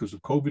couple because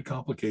of COVID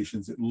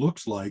complications. It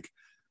looks like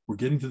we're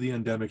getting to the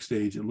endemic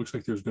stage. It looks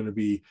like there's going to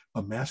be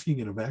a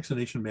masking and a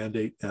vaccination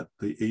mandate at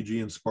the AG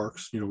in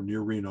Sparks,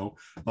 near Reno.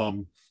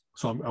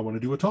 So I want to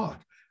do a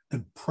talk,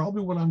 and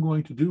probably what I'm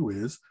going to do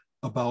is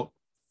about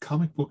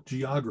comic book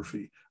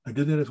geography. I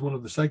did that as one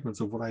of the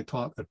segments of what I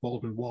taught at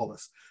Baldwin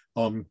Wallace,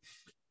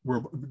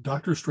 where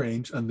Doctor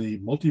Strange and the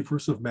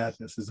Multiverse of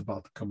Madness is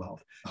about to come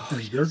out.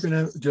 They're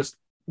going to just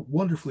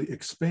wonderfully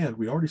expand.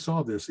 We already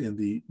saw this in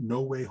the No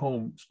Way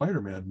Home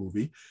Spider-Man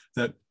movie,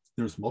 that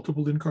there's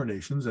multiple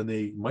incarnations, and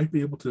they might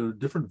be able to,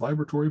 different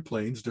vibratory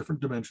planes,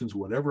 different dimensions,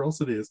 whatever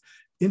else it is,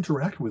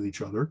 interact with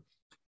each other.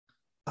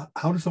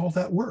 How does all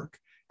that work?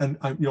 And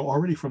I'm,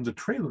 already from the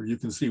trailer, you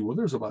can see, well,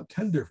 there's about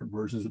 10 different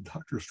versions of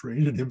Doctor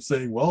Strange, and him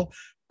saying, well,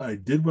 I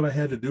did what I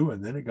had to do,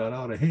 and then it got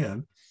out of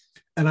hand.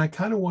 And I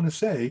kind of want to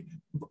say,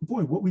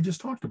 boy, what we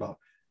just talked about,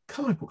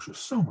 comic books are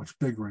so much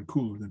bigger and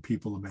cooler than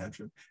people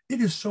imagine.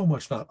 It is so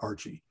much not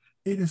Archie.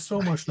 It is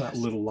so much not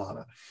Little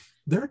Lotta.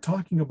 They're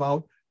talking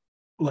about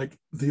like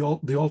the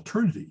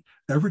alternity.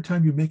 Every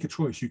time you make a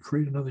choice, you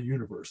create another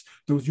universe.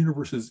 Those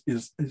universes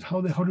is how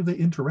do they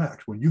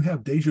interact? When you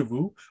have deja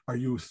vu, are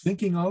you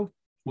thinking of,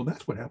 well,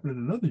 that's what happened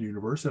in another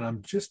universe, and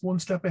I'm just one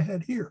step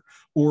ahead here?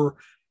 Or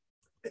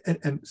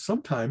and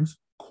sometimes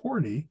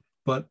corny,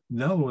 but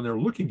now when they're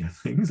looking at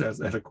things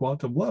at a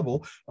quantum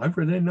level, I've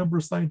read any number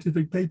of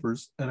scientific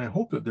papers, and I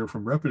hope that they're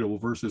from reputable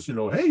versus,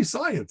 hey,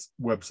 science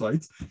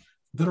websites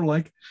that are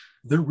like,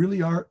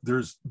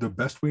 there's the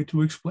best way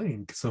to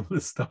explain some of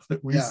the stuff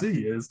that we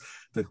see is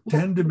the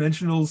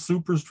 10-dimensional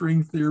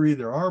superstring theory.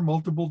 There are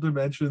multiple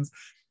dimensions,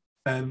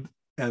 and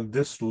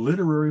this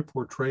literary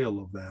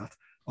portrayal of that,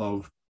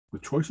 of the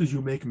choices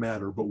you make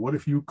matter, but what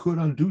if you could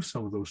undo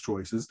some of those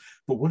choices?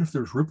 But what if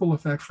there's ripple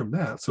effects from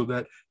that, so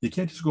that you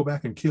can't just go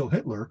back and kill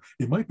Hitler?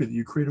 It might be that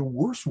you create a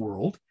worse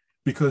world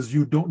because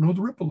you don't know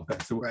the ripple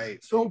effects.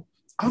 Right. So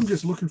I'm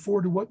just looking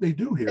forward to what they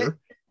do here.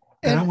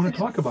 And I want to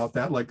talk about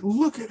that. Like,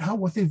 look at how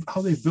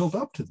they've built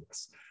up to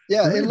this.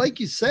 Yeah. Right. And like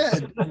you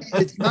said,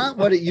 it's not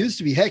what it used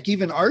to be. Heck,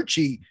 even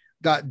Archie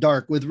got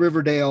dark with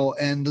Riverdale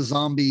and the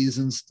zombies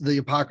and the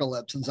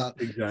apocalypse and stuff.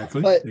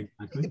 Exactly. But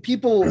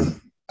people,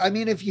 I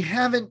mean, if you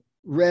haven't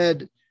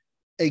read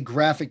a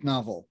graphic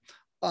novel,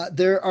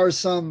 there are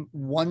some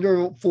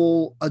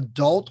wonderful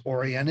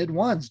adult-oriented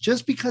ones.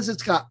 Just because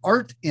it's got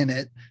art in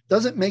it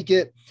doesn't make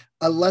it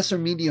a lesser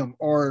medium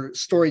or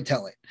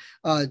storytelling,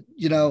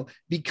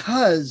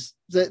 because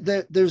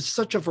there's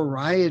such a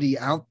variety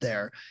out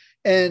there.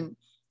 And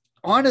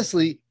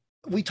honestly,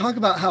 we talk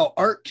about how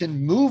art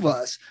can move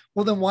us.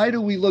 Well, then why do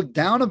we look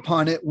down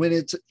upon it when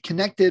it's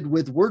connected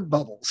with word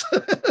bubbles?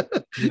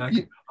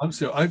 I'm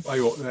sorry,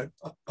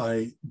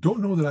 I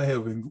don't know that I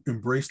have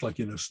embraced, like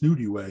in a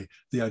snooty way,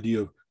 the idea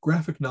of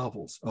graphic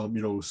novels,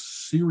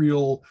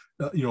 serial,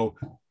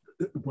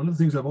 one of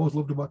the things I've always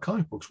loved about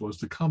comic books was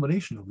the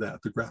combination of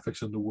that, the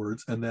graphics and the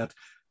words, and that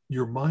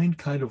your mind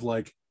kind of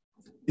like,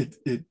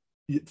 it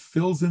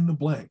fills in the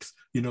blanks.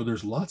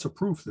 There's lots of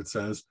proof that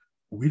says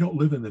we don't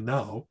live in the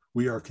now.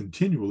 We are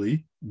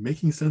continually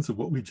making sense of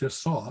what we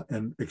just saw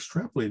and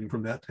extrapolating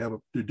from that to have a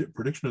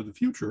prediction of the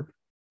future,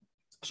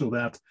 so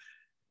that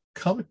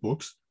comic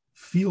books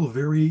feel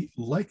very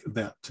like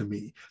that to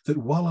me, that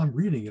while I'm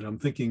reading it, I'm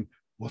thinking,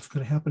 what's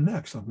going to happen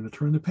next? I'm going to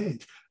turn the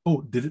page.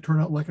 Oh, did it turn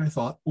out like I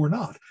thought or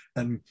not?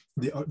 And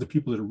the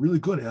people that are really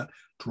good at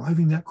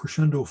driving that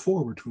crescendo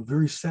forward to a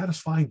very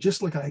satisfying,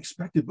 just like I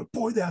expected, but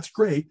boy, that's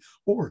great.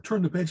 Or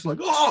turn the page like,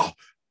 oh,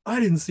 I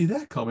didn't see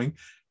that coming.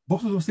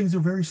 Both of those things are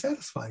very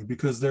satisfying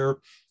because they're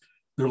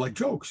like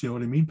jokes, you know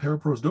what I mean?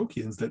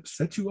 Paraprosdokians that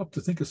set you up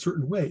to think a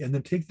certain way and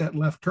then take that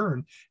left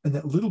turn, and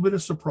that little bit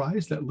of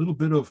surprise, that little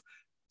bit of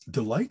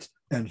delight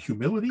and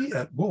humility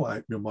at,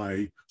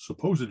 my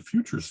supposed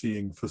future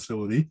seeing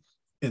facility.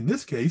 In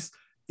this case,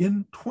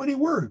 in 20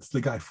 words, the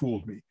guy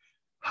fooled me.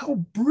 How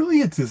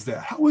brilliant is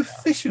that? How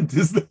efficient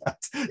is that?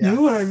 Yeah. You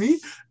know what I mean?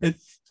 I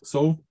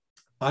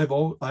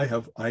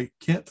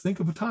can't think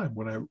of a time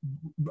when I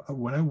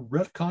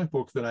read a comic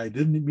book that I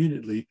didn't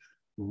immediately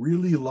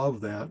really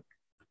love that.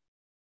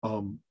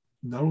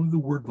 Not only the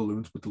word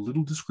balloons, but the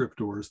little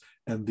descriptors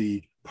and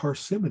the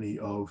parsimony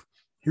of,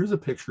 here's a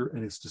picture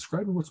and it's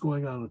describing what's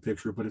going on in the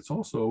picture, but it's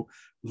also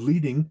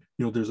leading,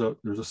 there's a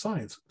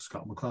science.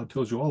 Scott McCloud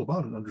tells you all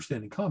about it,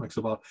 Understanding Comics,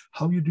 about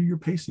how you do your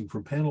pacing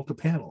from panel to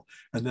panel.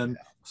 And then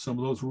some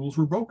of those rules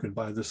were broken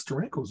by the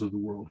Sterankos of the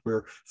world,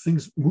 where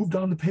things moved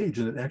on the page,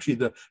 and actually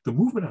the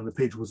movement on the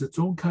page was its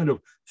own kind of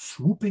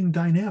swooping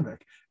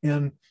dynamic.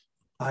 And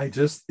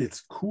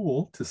it's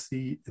cool to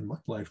see in my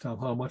lifetime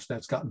how much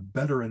that's gotten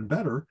better and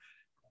better.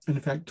 And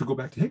in fact, to go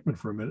back to Hickman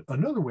for a minute,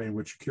 another way in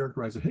which you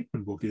characterize a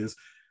Hickman book is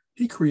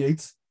he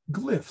creates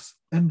glyphs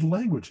and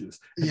languages.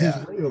 And his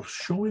way of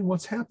showing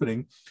what's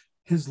happening,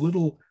 his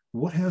little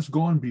what has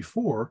gone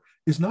before,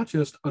 is not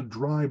just a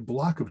dry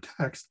block of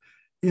text.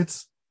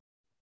 It's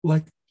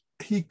like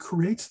he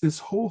creates this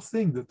whole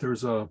thing that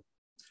there's a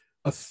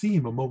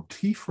theme, a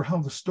motif for how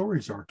the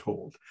stories are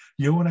told.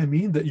 You know what I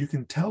mean? That you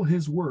can tell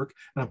his work,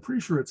 and I'm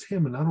pretty sure it's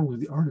him and not only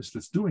the artist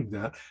that's doing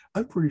that.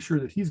 I'm pretty sure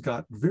that he's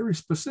got very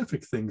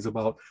specific things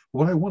about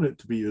what I want it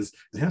to be. Is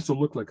it has to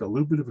look like a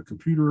little bit of a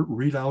computer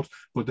readout,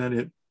 but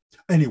then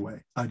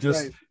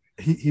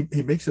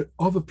he makes it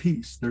of a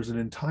piece. There's an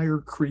entire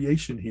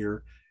creation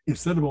here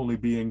instead of only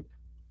being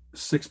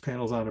 6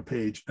 panels on a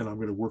page and I'm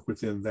going to work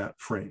within that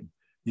frame.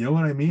 You know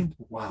what I mean?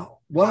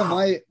 Wow. One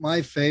of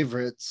my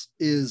favorites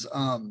is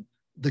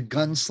the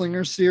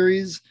Gunslinger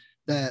series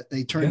that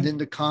they turned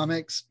into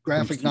comics,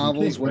 graphic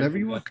novels, whatever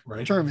you want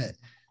to term it.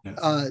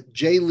 Yes.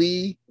 Jay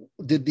Lee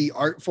did the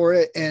art for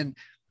it, and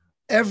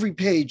every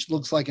page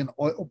looks like an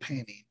oil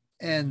painting.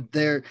 And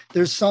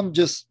there's some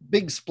just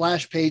big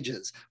splash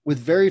pages with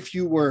very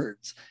few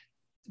words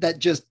that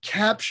just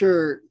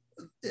capture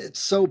it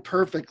so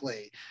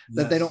perfectly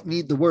that they Yes. don't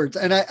need the words.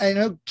 And I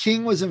know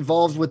King was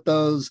involved with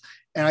those,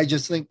 and I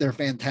just think they're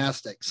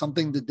fantastic.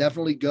 Something to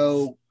definitely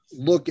go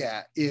look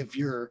at if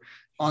you're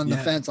on the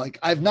Yeah. fence. Like,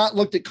 I've not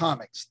looked at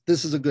comics.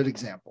 This is a good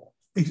example.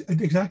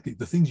 Exactly.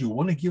 The things you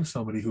want to give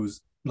somebody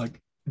who's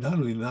like not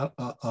only not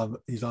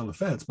he's on the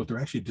fence, but they're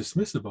actually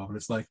dismissive of it.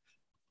 It's like,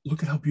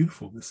 look at how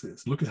beautiful this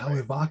is. Look at how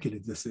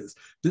evocative this is.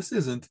 This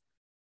isn't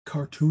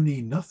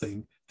cartoony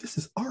nothing. This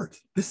is art.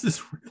 This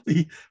is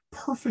really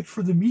perfect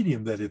for the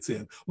medium that it's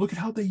in. Look at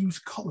how they use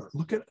color.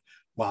 Look at,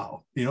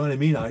 wow. You know what I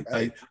mean?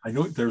 I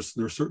know there's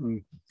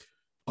certain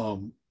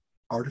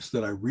artists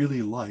that I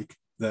really like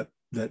that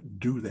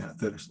do that.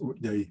 That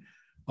they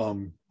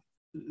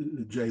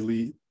Jay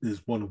Lee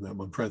is one of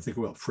them. I'm trying to think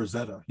about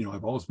Frazetta. You know,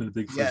 I've always been a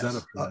big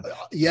Frazetta fan.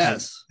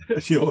 Yes.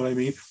 And, you know what I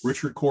mean?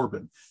 Richard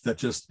Corbin, that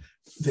just,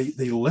 they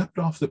leapt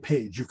off the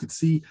page. You could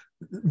see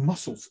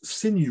muscles,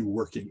 sinew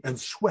working and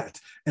sweat.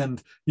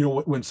 And, you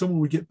know, when someone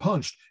would get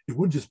punched, it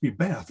wouldn't just be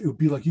bath. It would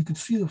be like, you could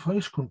see the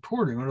face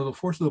contorting under the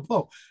force of the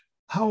blow.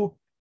 How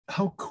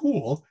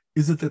cool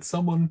is it that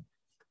someone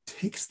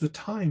takes the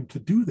time to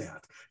do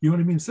that? You know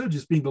what I mean? Instead of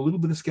just being a little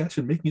bit of sketch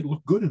and making it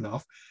look good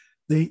enough,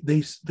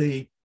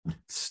 they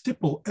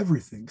stipple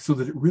everything so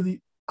that it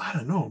really, I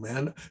don't know,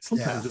 man.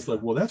 Sometimes it's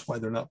like, well, that's why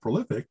they're not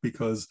prolific,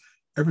 because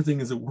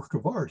everything is a work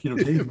of art. You know,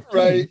 Dave McKean,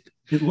 Right.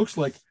 It looks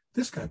like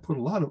this guy put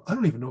a lot of, I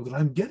don't even know that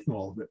I'm getting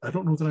all of it. I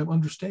don't know that I'm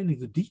understanding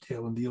the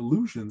detail and the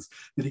illusions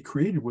that he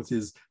created with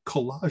his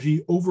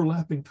collagey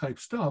overlapping type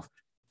stuff.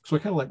 So I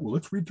kind of like, well,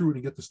 let's read through it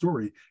and get the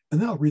story.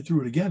 And then I'll read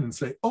through it again and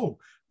say, oh,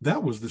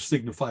 that was the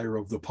signifier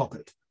of the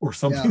puppet or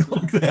something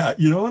like that.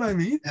 You know what I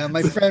mean?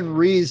 My friend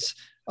Reese,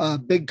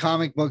 big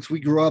comic books.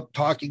 We grew up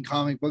talking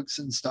comic books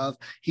and stuff.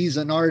 He's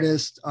an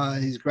artist.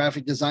 He's a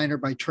graphic designer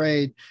by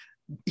trade.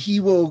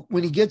 He will,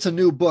 when he gets a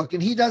new book,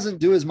 and he doesn't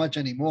do as much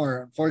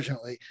anymore,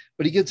 unfortunately,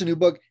 but he gets a new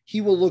book, he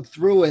will look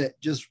through it,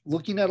 just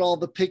looking at all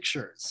the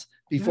pictures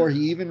before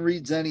he even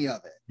reads any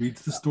of it.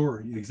 Reads the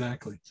story.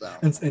 Exactly. So.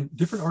 And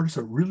different artists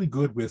are really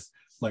good with,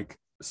 like,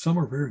 some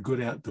are very good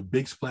at the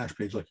big splash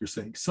page, like you're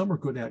saying. Some are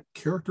good at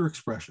character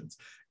expressions.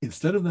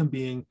 Instead of them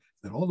being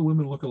that all the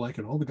women look alike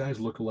and all the guys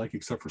look alike,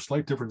 except for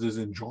slight differences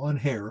in jaw and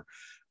hair,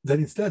 that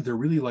instead they're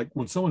really like,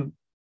 when someone,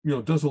 you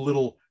know, does a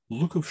little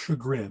look of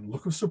chagrin,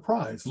 look of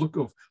surprise, look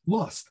of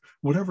lust,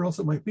 whatever else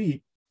it might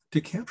be, to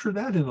capture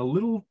that in a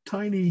little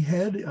tiny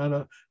head on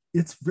a,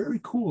 it's very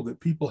cool that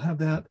people have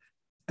that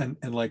and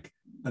like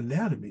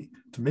anatomy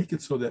to make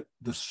it so that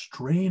the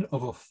strain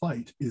of a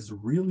fight is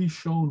really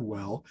shown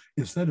well,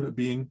 instead of it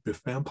being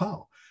biff bam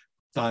pow.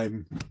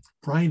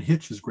 Brian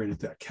Hitch is great at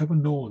that.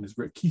 Kevin Nolan is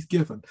great. Keith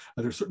Giffen.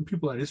 There's certain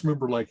people I just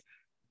remember like,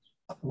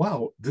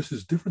 wow, this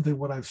is different than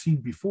what I've seen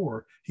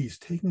before. He's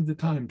taking the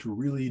time to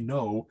really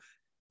know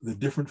the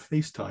different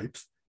face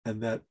types,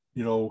 and that,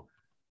 you know,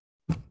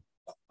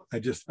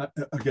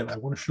 again, I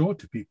want to show it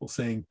to people,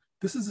 saying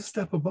this is a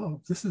step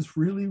above. This is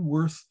really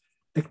worth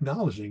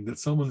acknowledging, that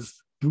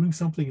someone's doing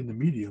something in the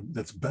medium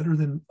that's better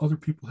than other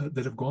people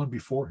that have gone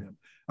before him.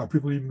 Are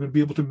people even going to be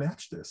able to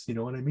match this? You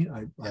know what I mean?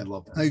 I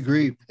love that. I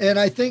agree. And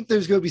I think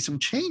there's going to be some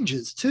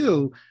changes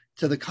too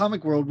to the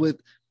comic world with,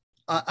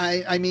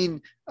 I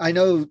mean, I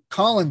know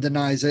Colin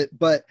denies it,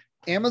 but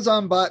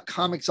Amazon bought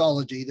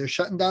Comixology. They're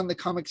shutting down the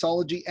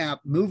Comixology app,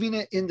 moving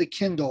it into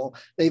Kindle.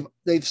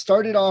 They've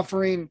started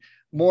offering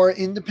more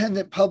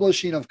independent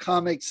publishing of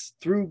comics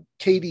through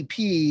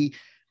KDP.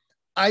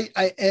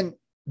 And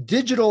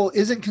digital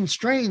isn't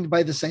constrained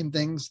by the same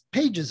things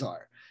pages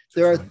are.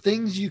 There are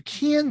things you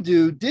can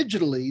do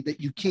digitally that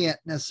you can't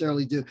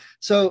necessarily do.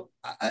 So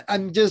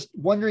I'm just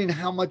wondering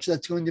how much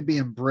that's going to be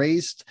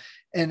embraced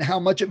and how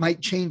much it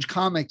might change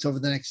comics over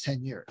the next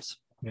 10 years.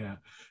 Yeah,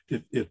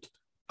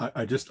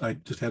 I just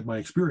had my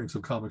experience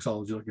of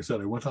Comixology. Like I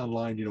said, I went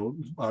online, you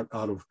know,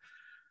 out of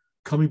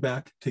coming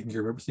back, taking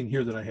care of everything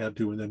here that I had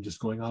to, and then just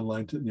going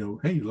online to, you know,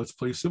 hey, let's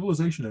play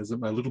Civilization as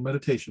my little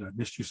meditation. I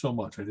missed you so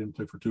much. I didn't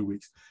play for 2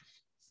 weeks.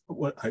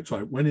 So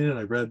I went in and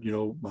I read, you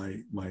know, my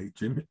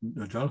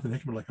Jonathan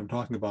Hickman, like I'm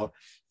talking about.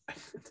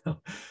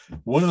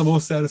 One of the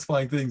most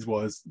satisfying things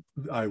was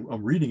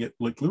I'm reading it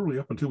like literally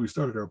up until we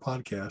started our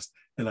podcast,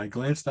 and I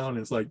glanced down and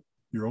it's like,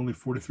 you're only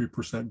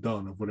 43%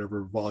 done of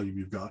whatever volume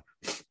you've got.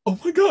 Oh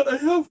my God, I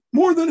have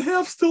more than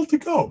half still to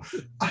go.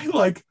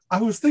 I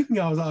was thinking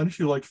I was on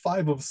issue like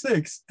 5 of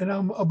 6 and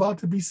I'm about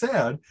to be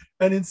sad.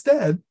 And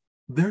instead,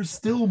 there's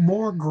still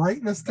more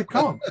greatness to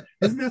come.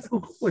 Isn't that so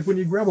cool? Like when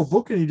you grab a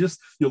book and you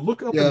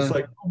look up and it's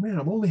like, oh man,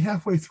 I'm only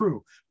halfway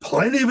through.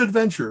 Plenty of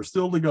adventure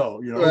still to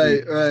go. You know,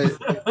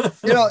 right.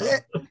 You know,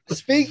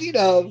 speaking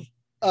of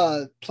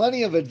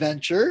plenty of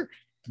adventure,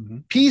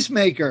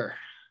 Peacemaker.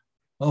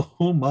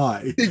 Oh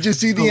my! Did you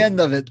see the end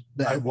of it?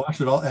 I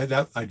watched it all.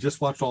 I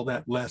just watched all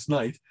that last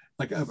night.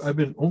 Like I've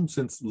been home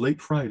since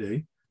late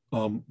Friday,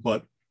 and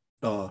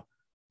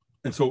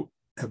so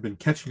have been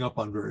catching up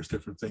on various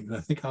different things. And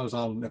I think I was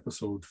on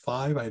episode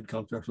 5. I had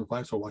come to episode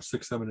 5, so I watched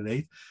 6, 7, and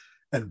 8.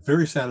 And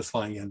very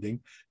satisfying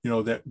ending. You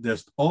know, that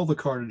there's all the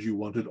carnage you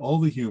wanted, all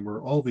the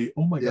humor, all the,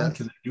 oh my God,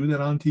 can they do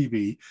that on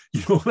TV?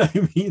 You know what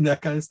I mean?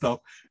 That kind of stuff.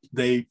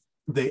 They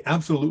they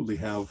absolutely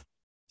have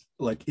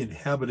like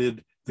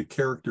inhabited the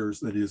characters.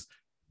 That is,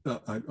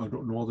 I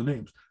don't know all the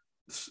names.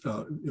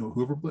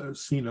 Whoever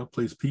plays Cena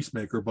plays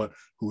Peacemaker, but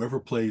whoever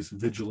plays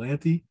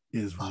Vigilante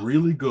is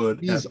really good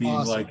at being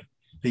awesome. Like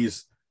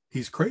he's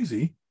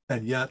crazy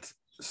and yet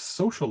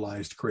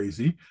socialized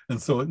crazy.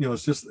 And so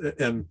it's just,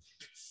 and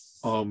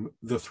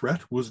the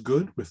threat was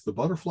good with the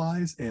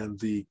butterflies and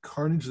the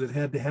carnage that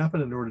had to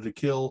happen in order to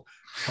kill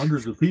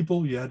hundreds of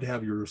people. You had to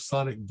have your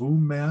sonic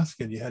boom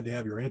mask and you had to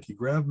have your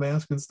anti-grav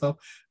mask and stuff.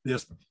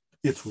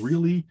 It's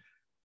really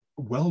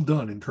well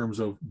done in terms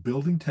of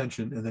building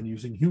tension and then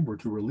using humor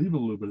to relieve a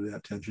little bit of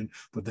that tension,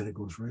 but then it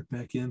goes right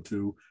back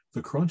into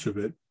the crunch of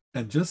it.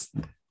 And just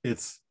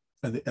and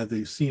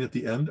the scene at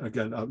the end,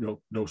 again,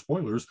 no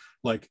spoilers,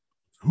 like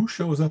who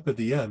shows up at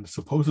the end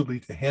supposedly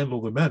to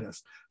handle the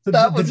menace?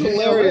 That was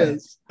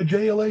hilarious. The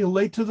JLA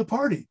late to the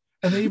party.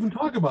 And they even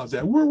talk about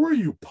that. Where were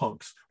you,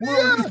 punks?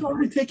 It's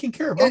already taken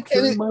care of. I'm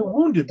carrying my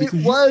wounded because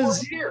it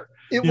was here.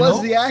 It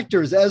was the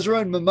actors, Ezra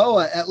and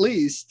Momoa, at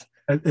least.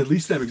 At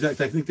least that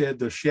exactly. I think they had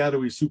the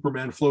shadowy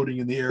Superman floating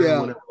in the air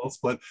and whatever else.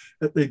 But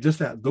they just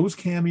had those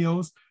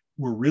cameos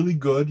were really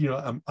good.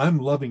 I'm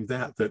loving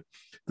that the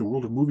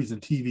world of movies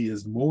and TV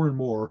is more and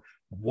more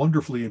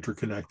wonderfully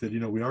interconnected.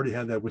 We already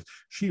had that with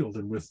S.H.I.E.L.D.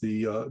 and with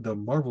the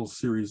Marvel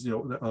series.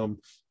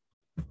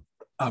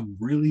 I'm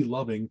really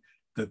loving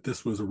that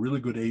this was a really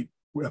good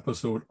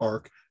 8-episode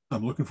arc.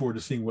 I'm looking forward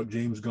to seeing what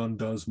James Gunn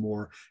does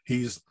more.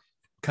 He's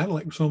kind of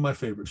like some of my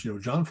favorites.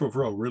 Jon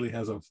Favreau really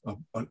has an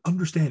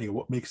understanding of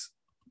what makes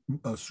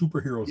a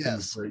superhero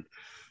things great.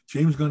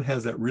 James Gunn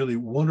has that really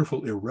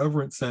wonderful,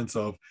 irreverent sense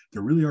of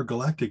there really are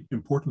galactic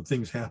important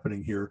things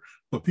happening here,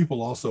 but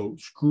people also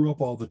screw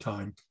up all the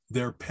time.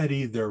 They're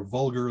petty, they're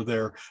vulgar,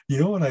 you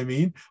know what I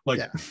mean?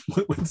 Like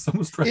when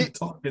someone's trying to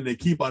talk and they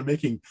keep on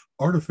making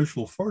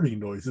artificial farting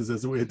noises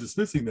as a way of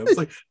dismissing them. It's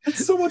like,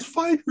 it's so much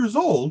 5 years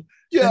old.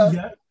 Yeah. And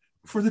yet,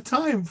 for the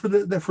time, for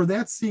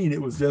that scene,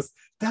 it was just,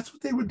 that's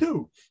what they would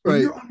do.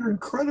 When you're under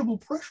incredible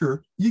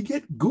pressure, you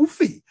get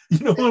goofy.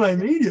 You know what I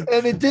mean?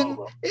 And it didn't,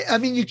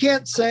 you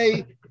can't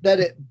say that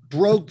it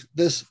broke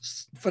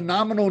this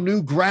phenomenal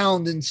new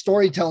ground in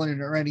storytelling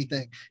or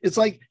anything. It's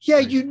like,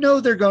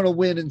 they're going to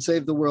win and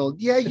save the world.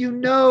 Yeah,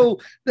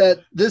 that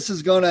this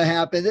is going to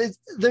happen.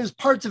 There's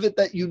parts of it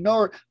that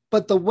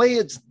but the way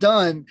it's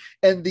done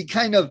and the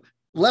kind of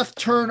left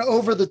turn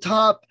over the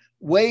top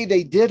way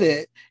they did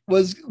it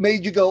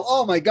made you go,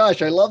 oh my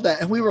gosh, I love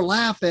that. And we were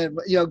laughing,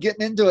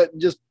 getting into it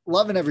and just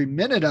loving every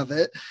minute of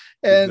it.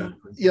 And,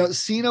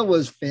 Cena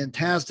was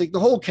fantastic. The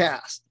whole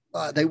cast,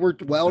 they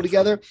worked well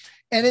together.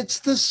 And it's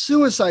the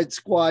Suicide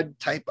Squad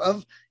type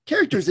of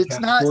characters. It's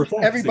not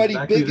everybody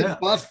big and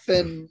buff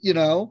and,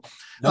 No,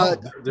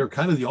 they're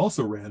kind of the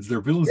also-rans.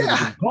 They're villains that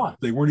have been caught.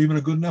 They weren't even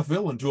a good enough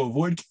villain to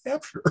avoid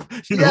capture.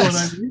 You know what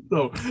I mean?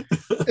 So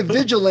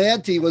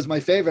Vigilante was my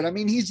favorite.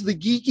 He's the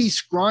geeky,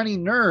 scrawny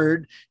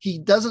nerd. He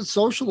doesn't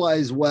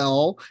socialize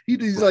well.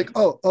 He's like,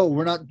 oh,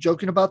 we're not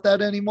joking about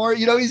that anymore.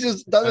 He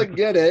just doesn't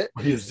get it.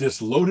 He's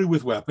just loaded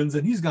with weapons,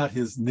 and he's got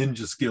his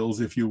ninja skills,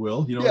 if you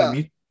will. You know what I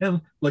mean? And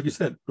like you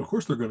said, of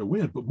course they're going to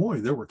win, but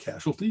boy, there were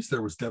casualties.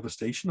 There was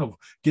devastation of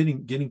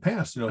getting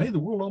past. Hey, the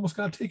world almost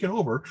got taken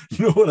over.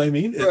 You know what I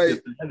mean?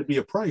 It had to be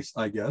a price,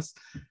 I guess.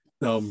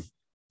 There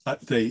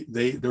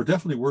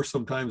definitely were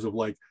some times of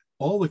like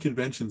all the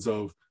conventions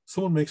of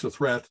someone makes a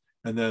threat,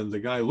 and then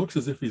the guy looks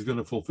as if he's going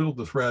to fulfill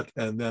the threat,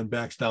 and then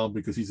backs down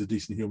because he's a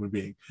decent human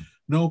being.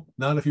 Nope,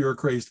 not if you're a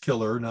crazed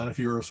killer, not if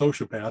you're a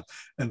sociopath.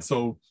 And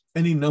so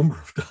any number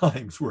of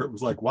times where it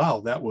was like,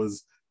 wow, that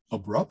was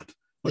abrupt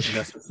but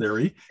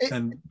necessary.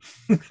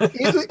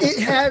 It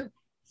had,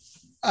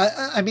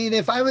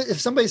 if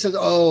somebody says,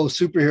 oh,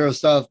 superhero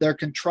stuff, they're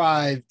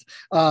contrived,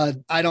 I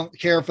don't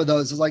care for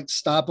those. It's like,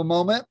 stop a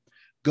moment,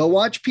 go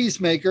watch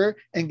Peacemaker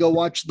and go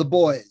watch The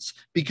Boys,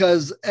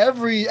 because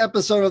every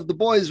episode of The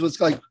Boys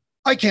was like,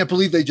 I can't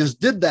believe they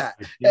just did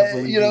that.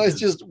 It's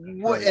just,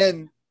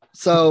 and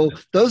so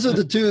those are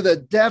the two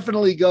that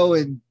definitely go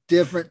in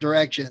different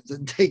directions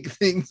and take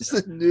things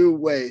in new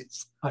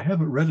ways. I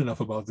haven't read enough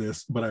about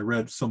this, but I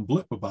read some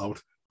blip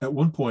about at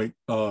one point,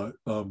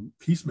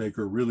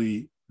 Peacemaker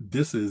really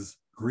disses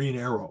Green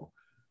Arrow.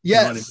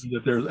 Yes.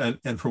 That there's,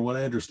 and from what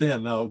I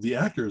understand now, the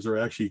actors are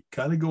actually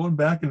kind of going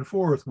back and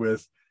forth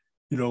with,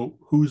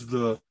 who's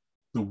the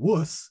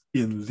wuss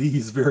in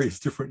these various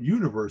different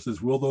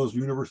universes. Will those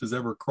universes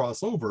ever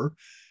cross over?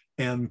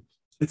 And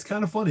it's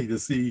kind of funny to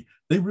see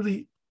they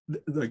really,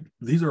 like,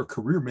 these are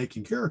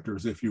career-making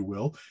characters, if you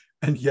will,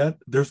 and yet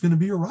there's going to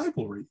be a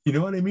rivalry. You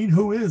know what I mean?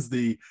 Who is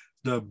the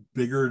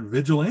bigger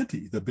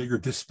vigilante, the bigger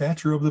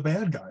dispatcher of the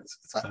bad guys?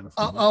 It's kind of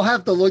funny. I'll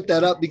have to look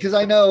that up, because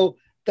I know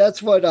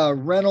that's what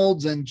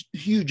Reynolds and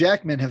Hugh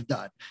Jackman have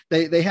done.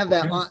 They have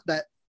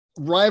that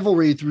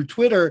rivalry through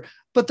Twitter,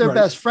 but they're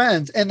best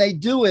friends, and they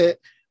do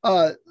it.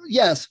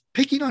 Yes,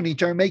 picking on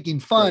each other, making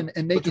fun,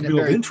 and making it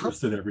very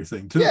interested in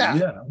everything too.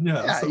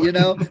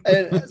 So.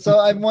 And so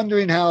I'm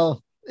wondering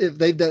if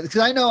they've done,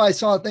 because I know I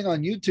saw a thing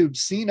on YouTube.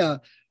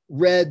 Cena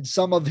read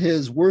some of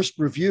his worst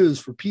reviews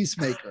for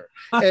Peacemaker,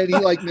 and he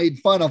like made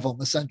fun of him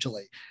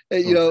essentially.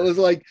 And, you know, it was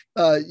like,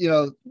 you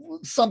know,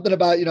 something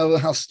about, you know,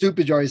 how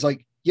stupid you are. He's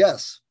like,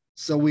 yes,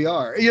 so we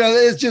are. You know,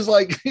 it's just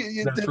like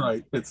That's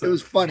right. It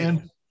was funny.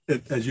 And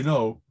as you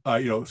know,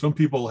 some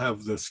people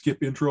have the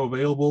skip intro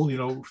available. You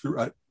know,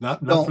 through,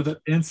 not for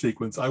that dance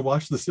sequence. I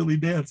watch the silly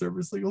dance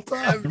every single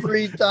time.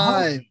 Every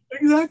time.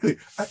 Exactly.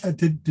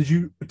 Did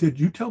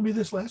you tell me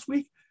this last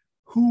week?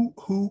 Who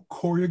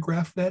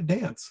choreographed that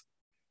dance?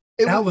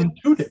 Alan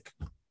Tudyk.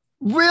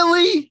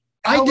 Really?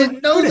 I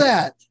didn't know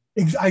that.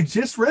 I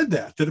just read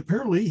that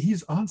apparently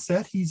he's on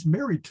set. He's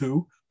married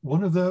to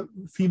one of the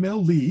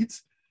female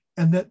leads,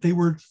 and that they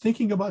were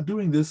thinking about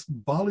doing this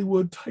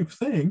Bollywood type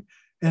thing.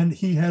 And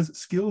he has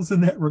skills in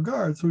that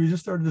regard. So he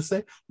just started to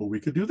say, well, we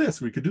could do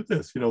this. We could do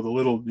this, you know, the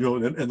little, you know,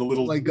 and the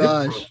little. Oh my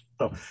gosh.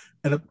 Stuff.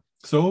 And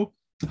so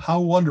how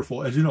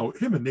wonderful, as you know,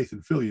 him and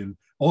Nathan Fillion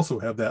also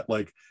have that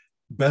like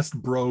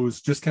best bros,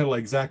 just kind of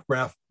like Zach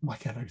Braff. Why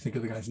can't I think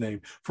of the guy's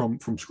name from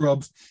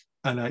Scrubs?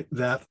 And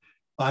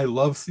I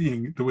love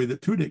seeing the way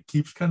that Tudyk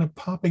keeps kind of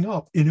popping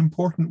up in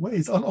important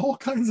ways on all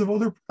kinds of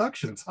other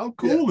productions. How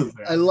cool is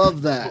that? I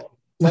love that.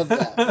 Love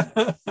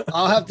that.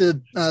 I'll have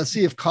to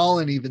see if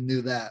Colin even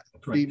knew that.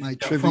 Right. Be my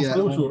trivia.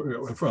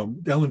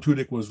 From Alan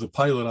Tudyk was the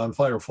pilot on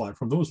Firefly.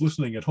 From those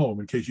listening at home,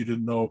 in case you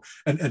didn't know,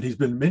 and he's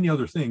been many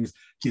other things.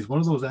 He's one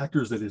of those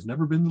actors that has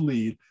never been the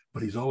lead,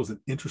 but he's always an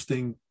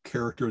interesting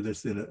character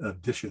that's in an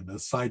addition, a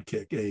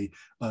sidekick, a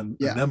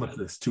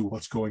nemesis to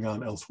what's going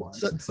on elsewhere.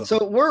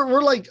 So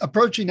we're like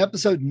approaching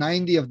episode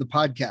 90 of the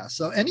podcast.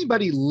 So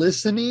anybody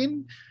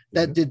listening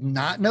that did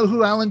not know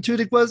who Alan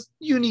Tudyk was,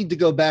 you need to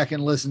go back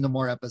and listen to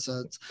more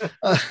episodes.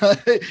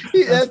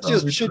 That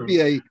just should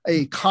be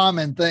a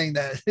common thing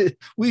that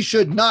we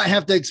should not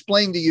have to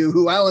explain to you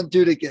who Alan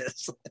Tudyk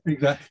is.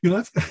 Exactly. You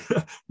know, that's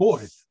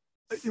boy,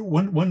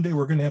 one day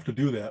we're going to have to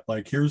do that.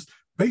 Like, here's,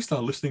 based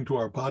on listening to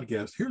our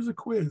podcast, here's a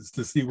quiz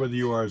to see whether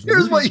you are as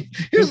here's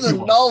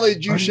the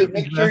knowledge you should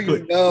make sure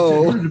you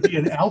know. To be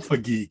an alpha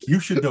geek, you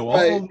should know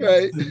all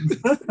right.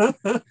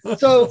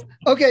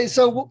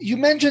 So you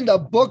mentioned a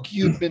book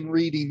you've been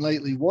reading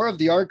lately, War of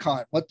the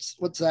Archon. What's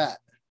that?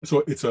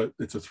 So it's a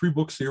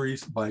 3-book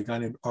series by a guy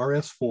named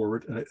R.S.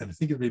 Ford, and I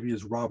think it maybe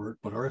is Robert,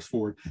 but R.S.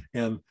 Ford.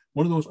 And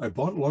one of those, I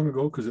bought it long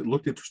ago because it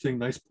looked interesting,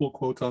 nice pull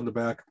quotes on the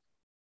back.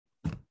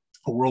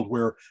 A world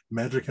where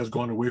magic has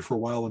gone away for a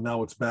while and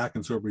now it's back,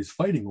 and so everybody's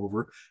fighting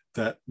over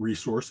that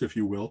resource, if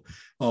you will.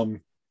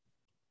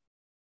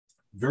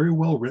 Very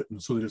well written,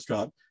 so that it's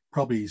got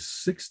probably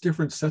 6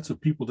 different sets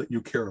of people that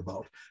you care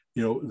about.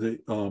 You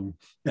know,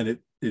 and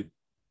it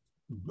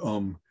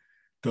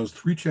does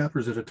 3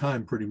 chapters at a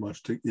time pretty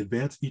much to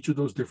advance each of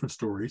those different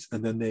stories,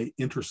 and then they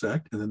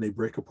intersect and then they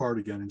break apart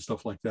again and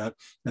stuff like that.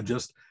 And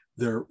just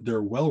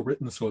they're well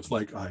written, so it's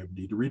like I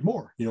need to read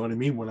more, you know what I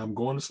mean, when I'm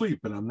going to sleep,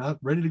 and I'm not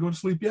ready to go to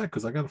sleep yet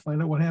because I got to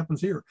find out what happens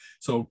here.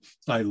 So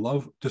I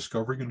love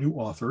discovering a new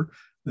author.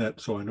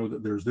 So I know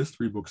that there's this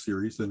 3-book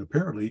series, and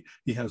apparently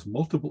he has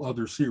multiple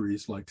other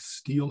series like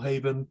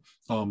Steelhaven,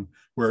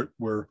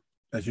 where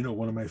as you know,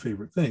 one of my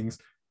favorite things,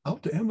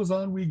 out to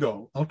Amazon we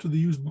go, out to the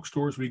used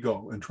bookstores we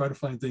go, and try to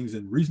find things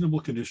in reasonable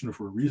condition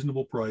for a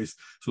reasonable price,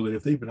 so that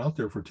if they've been out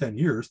there for 10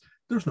 years,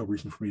 there's no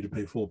reason for me to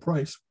pay full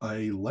price.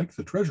 I like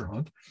the treasure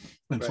hunt.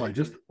 And so I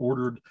just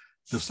ordered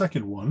the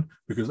second one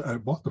because I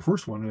bought the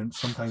first one, and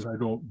sometimes I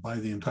don't buy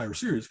the entire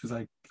series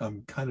because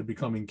I'm kind of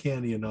becoming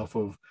canny enough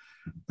of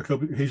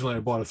occasionally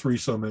I bought a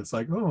threesome and it's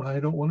like, oh, I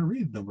don't want to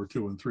read number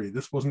 2 and 3.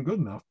 This wasn't good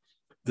enough.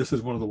 This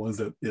is one of the ones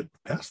that it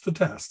passed the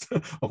test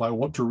of I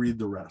want to read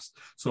the rest.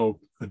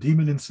 So A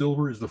Demon in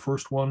Silver is the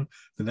first one.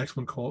 The next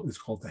one is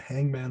called The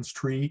Hangman's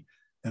Tree.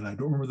 And I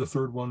don't remember the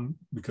third one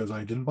because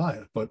I didn't buy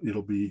it, but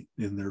it'll be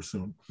in there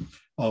soon.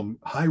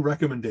 High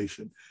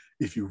recommendation.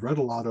 If you've read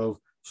a lot of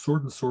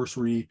sword and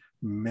sorcery,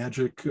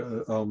 magic,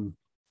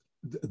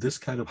 this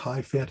kind of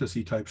high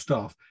fantasy type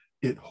stuff,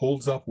 it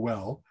holds up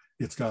well.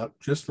 It's got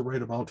just the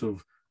right amount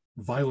of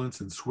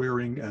violence and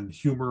swearing and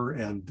humor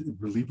and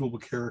believable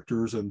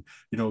characters, and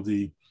you know,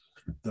 the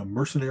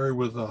mercenary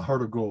with a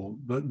heart of gold,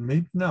 but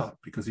maybe not,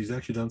 because he's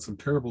actually done some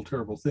terrible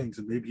things,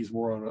 and maybe he's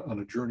more on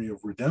a journey of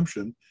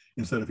redemption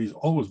instead of he's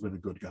always been a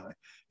good guy.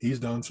 He's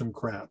done some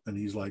crap, and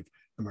he's like,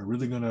 am I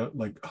really gonna,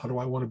 like, how do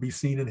I want to be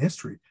seen in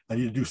history? I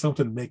need to do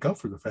something to make up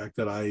for the fact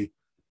that I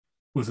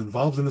was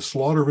involved in the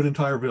slaughter of an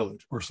entire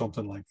village or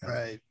something like that.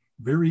 Right.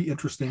 Very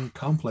interesting,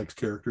 complex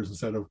characters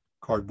instead of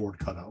cardboard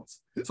cutouts.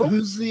 So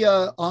who's the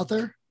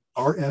author?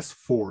 R.S.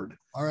 Ford.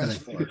 R.S. I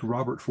think it's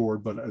Robert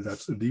Ford, but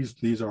that's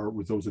these are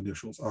with those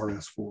initials,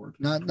 R.S. Ford.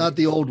 Not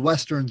the old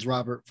Westerns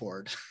Robert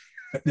Ford.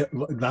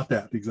 Not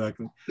that,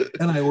 exactly.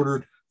 And I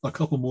ordered a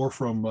couple more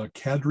from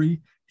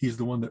Kadri. He's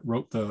the one that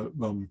wrote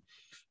the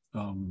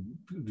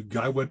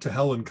Guy Went to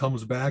Hell and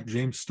Comes Back,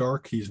 James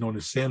Stark. He's known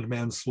as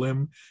Sandman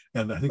Slim.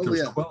 And I think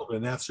there's 12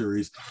 in that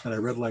series. And I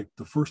read like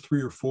the first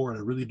 3 or 4 and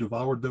I really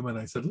devoured them. And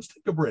I said, let's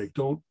take a break.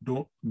 Don't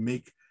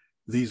make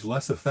these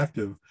less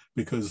effective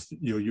because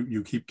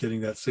you keep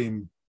getting that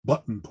same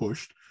button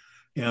pushed.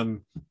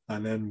 And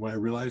then when I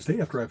realized,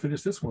 hey, after I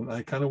finish this one,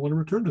 I kind of want to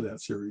return to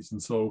that series.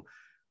 And so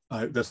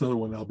that's another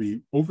one I'll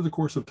be, over the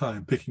course of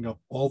time, picking up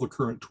all the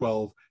current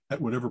 12 at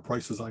whatever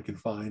prices I can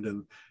find.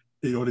 And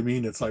you know what I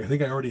mean? It's like, I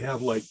think I already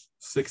have like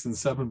 6 and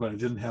 7, but I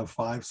didn't have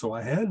 5. So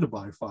I had to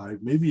buy 5,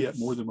 maybe at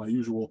more than my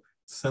usual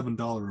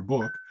 $7 a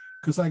book,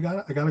 because I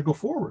got to go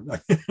forward.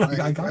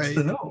 I got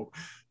to know.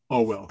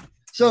 Oh, well.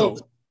 So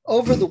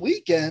over the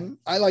weekend,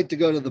 I like to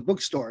go to the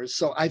bookstores.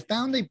 So I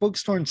found a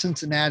bookstore in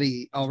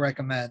Cincinnati I'll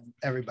recommend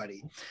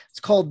everybody.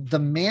 It's called the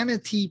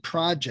Manatee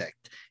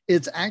Project.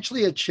 It's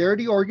actually a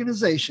charity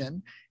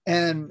organization,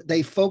 and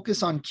they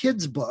focus on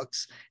kids'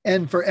 books.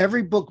 And for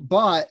every book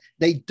bought,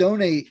 they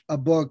donate a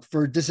book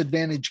for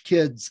disadvantaged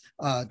kids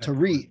to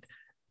read.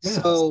 Yes.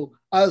 So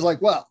I was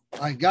like, well,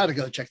 I got to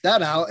go check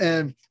that out.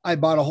 And I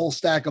bought a whole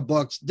stack of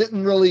books.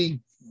 Didn't really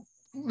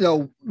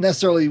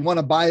necessarily want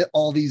to buy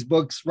all these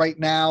books right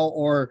now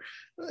or,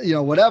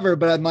 whatever.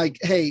 But I'm like,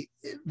 hey,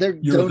 they're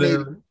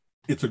donating. There.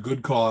 It's a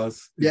good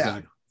cause. Yeah.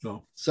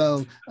 Exactly.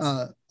 So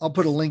I'll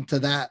put a link to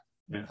that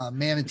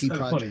Manatee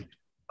Project. Funny.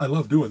 I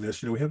love doing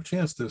this. We have a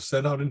chance to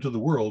send out into the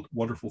world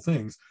wonderful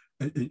things.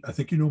 I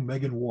think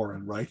Megan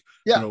Warren, right?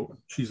 Yeah.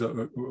 She's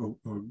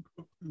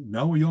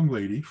now a young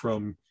lady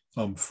from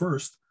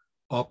First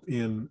up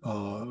in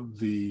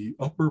the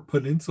Upper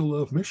Peninsula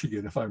of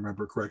Michigan, if I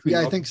remember correctly.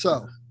 Yeah, I think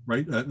so.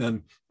 Right,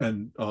 and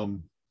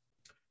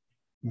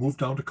moved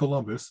down to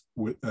Columbus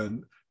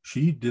and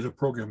she did a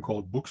program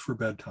called Books for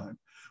Bedtime,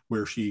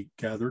 where she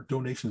gathered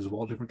donations of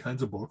all different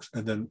kinds of books,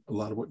 and then a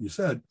lot of what you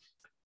said,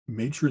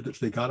 made sure that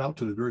they got out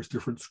to the various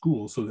different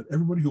schools so that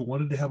everybody who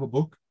wanted to have a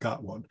book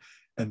got one.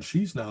 And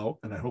she's now,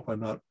 and I hope I'm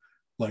not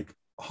like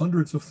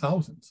hundreds of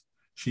thousands,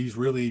 she's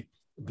really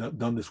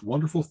done this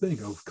wonderful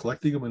thing of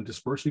collecting them and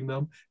dispersing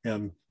them,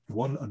 and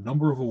won a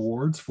number of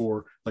awards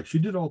for, like, she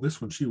did all this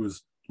when she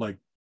was like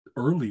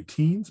early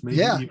teens, maybe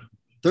even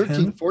 13,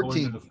 10,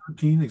 14.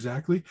 13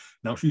 exactly.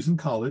 Now she's in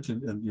college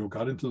and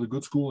got into the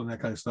good school and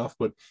that kind of stuff.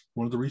 But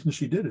one of the reasons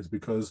she did is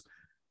because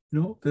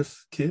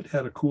this kid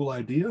had a cool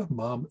idea.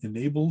 Mom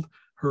enabled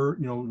her.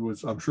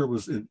 I'm sure it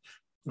was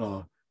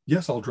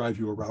yes, I'll drive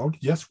you around.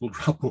 Yes, we'll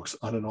drop books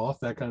on and off,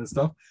 that kind of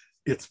stuff.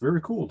 It's very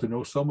cool to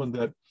know someone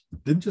that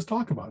didn't just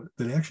talk about it,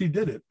 that actually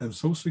did it, and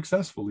so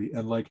successfully,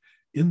 and like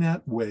in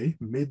that way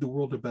made the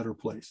world a better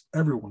place.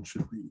 Everyone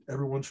should read.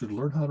 Everyone should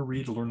learn how to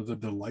read, learn the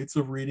delights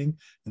of reading.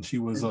 And she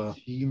was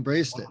she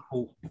embraced it.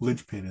 Whole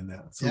linchpin in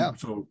that.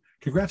 So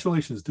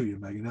congratulations to you,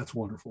 Megan. That's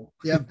wonderful.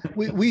 Yeah,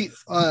 we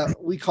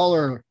call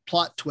her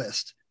Plot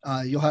Twist.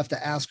 You'll have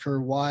to ask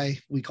her why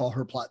we call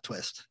her Plot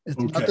Twist. It's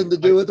nothing to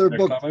do with her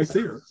book. I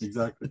see her.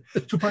 Exactly.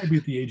 She'll probably be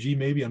at the AG,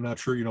 maybe. I'm not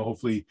sure.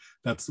 Hopefully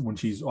that's when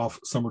she's off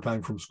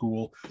summertime from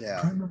school. Yeah.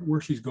 I can't remember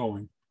where she's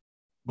going,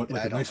 but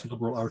like a nice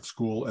liberal arts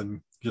school,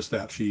 and just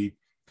that she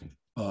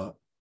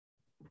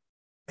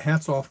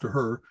hats off to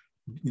her.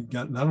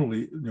 Got not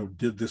only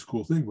did this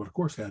cool thing, but of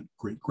course had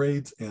great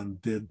grades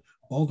and did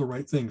all the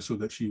right things so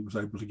that she was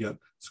able to get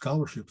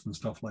scholarships and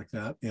stuff like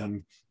that.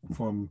 And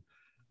from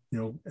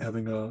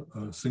having a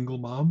single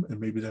mom,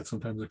 and maybe that's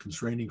sometimes a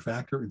constraining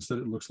factor, instead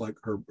it looks like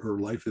her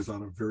life is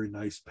on a very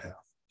nice path.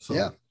 So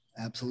yeah,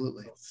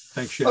 absolutely.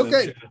 Thanks, Shannon.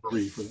 Okay.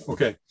 Marie, for that.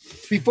 Okay.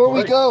 Before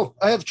we go,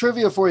 I have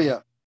trivia for you.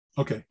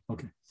 Okay.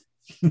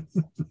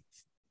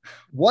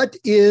 What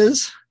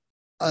is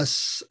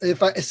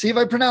if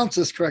I pronounce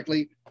this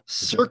correctly,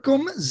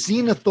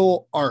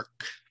 circumzenithal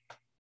arc?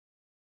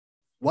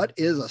 What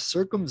is a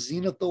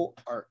circumzenithal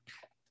arc?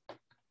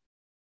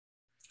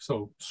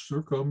 So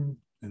circum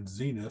and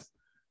zenith,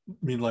 I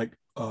mean like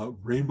a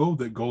rainbow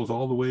that goes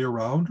all the way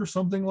around or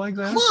something like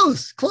that?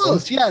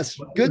 Close. Yes.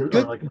 Good.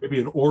 Like maybe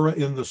an aura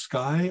in the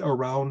sky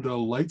around a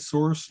light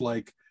source,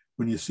 like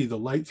when you see the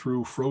light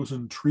through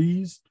frozen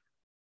trees.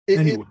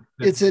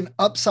 It's an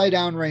upside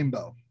down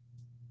rainbow.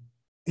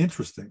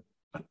 Interesting.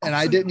 And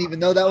I didn't even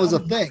know that was a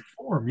thing.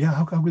 Yeah,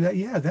 how come that?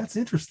 Yeah, that's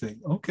interesting.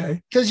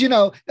 Okay. Because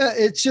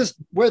it's just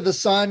where the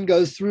sun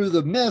goes through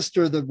the mist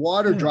or the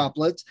water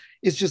droplets.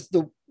 It's just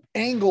the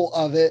angle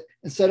of it,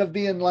 instead of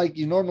being like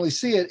you normally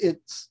see it,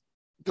 it's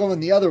going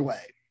the other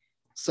way.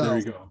 So there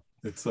you go.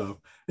 It's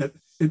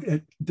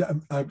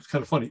it's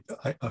kind of funny.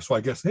 So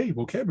I guess, hey,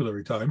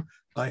 vocabulary time.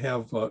 I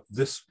have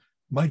this.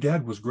 My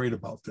dad was great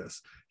about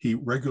this. He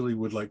regularly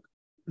would like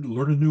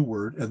learn a new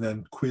word and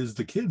then quiz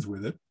the kids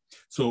with it.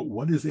 So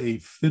what is a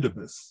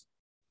fidibus?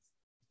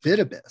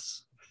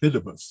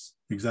 Fidibus,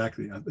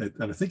 exactly. And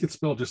I think it's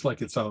spelled just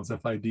like it sounds,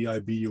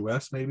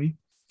 Fidibus, maybe.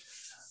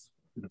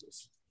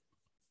 Fidibus.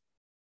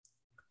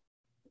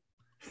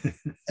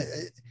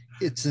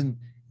 It's an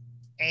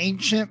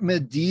ancient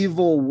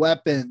medieval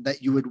weapon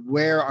that you would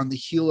wear on the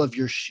heel of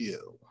your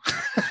shoe.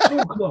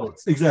 So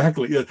close,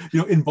 exactly.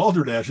 Yeah. In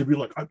Balderdash, it'd be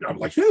like, I'm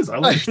like his. I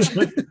like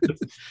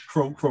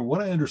from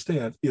what I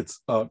understand,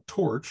 it's a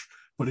torch,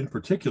 but in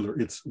particular,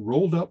 it's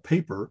rolled up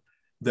paper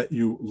that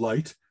you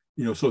light,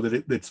 so that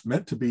it's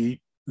meant to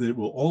be that it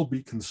will all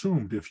be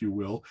consumed, if you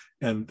will,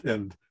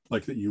 and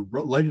like that you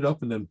light it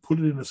up and then put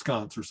it in a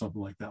sconce or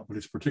something like that. But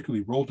it's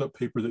particularly rolled up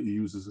paper that you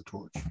use as a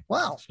torch.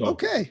 Wow. So,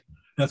 okay.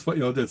 That's what,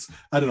 that's,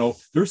 I don't know.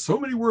 There's so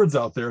many words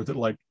out there that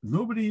like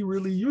nobody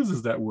really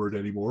uses that word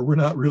anymore. We're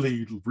not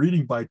really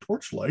reading by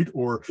torchlight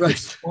or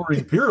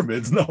exploring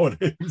pyramids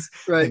nowadays.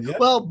 Right. Yet,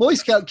 well, Boy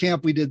Scout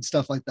camp, we did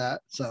stuff like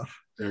that. So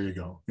there you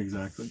go.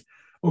 Exactly.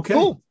 Okay.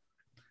 Cool.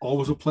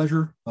 Always a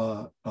pleasure.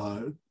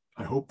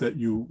 I hope that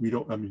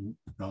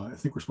I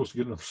think we're supposed to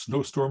get enough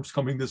snowstorms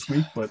coming this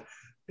week, but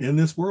in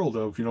this world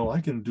of,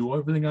 I can do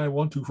everything I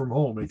want to from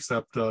home,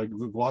 except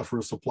go out for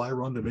a supply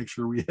run to make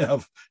sure we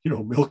have,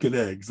 milk and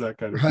eggs, that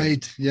kind of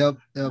thing. Yep.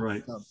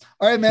 Right. All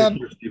right, man.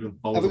 Care,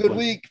 have a good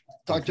week.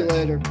 Talk to you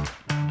later.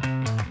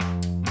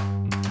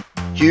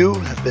 You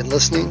have been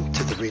listening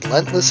to the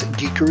Relentless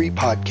Geekery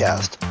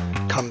Podcast.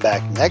 Come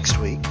back next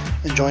week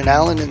and join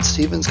Alan and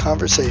Steven's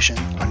conversation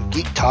on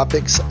geek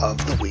topics of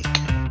the week.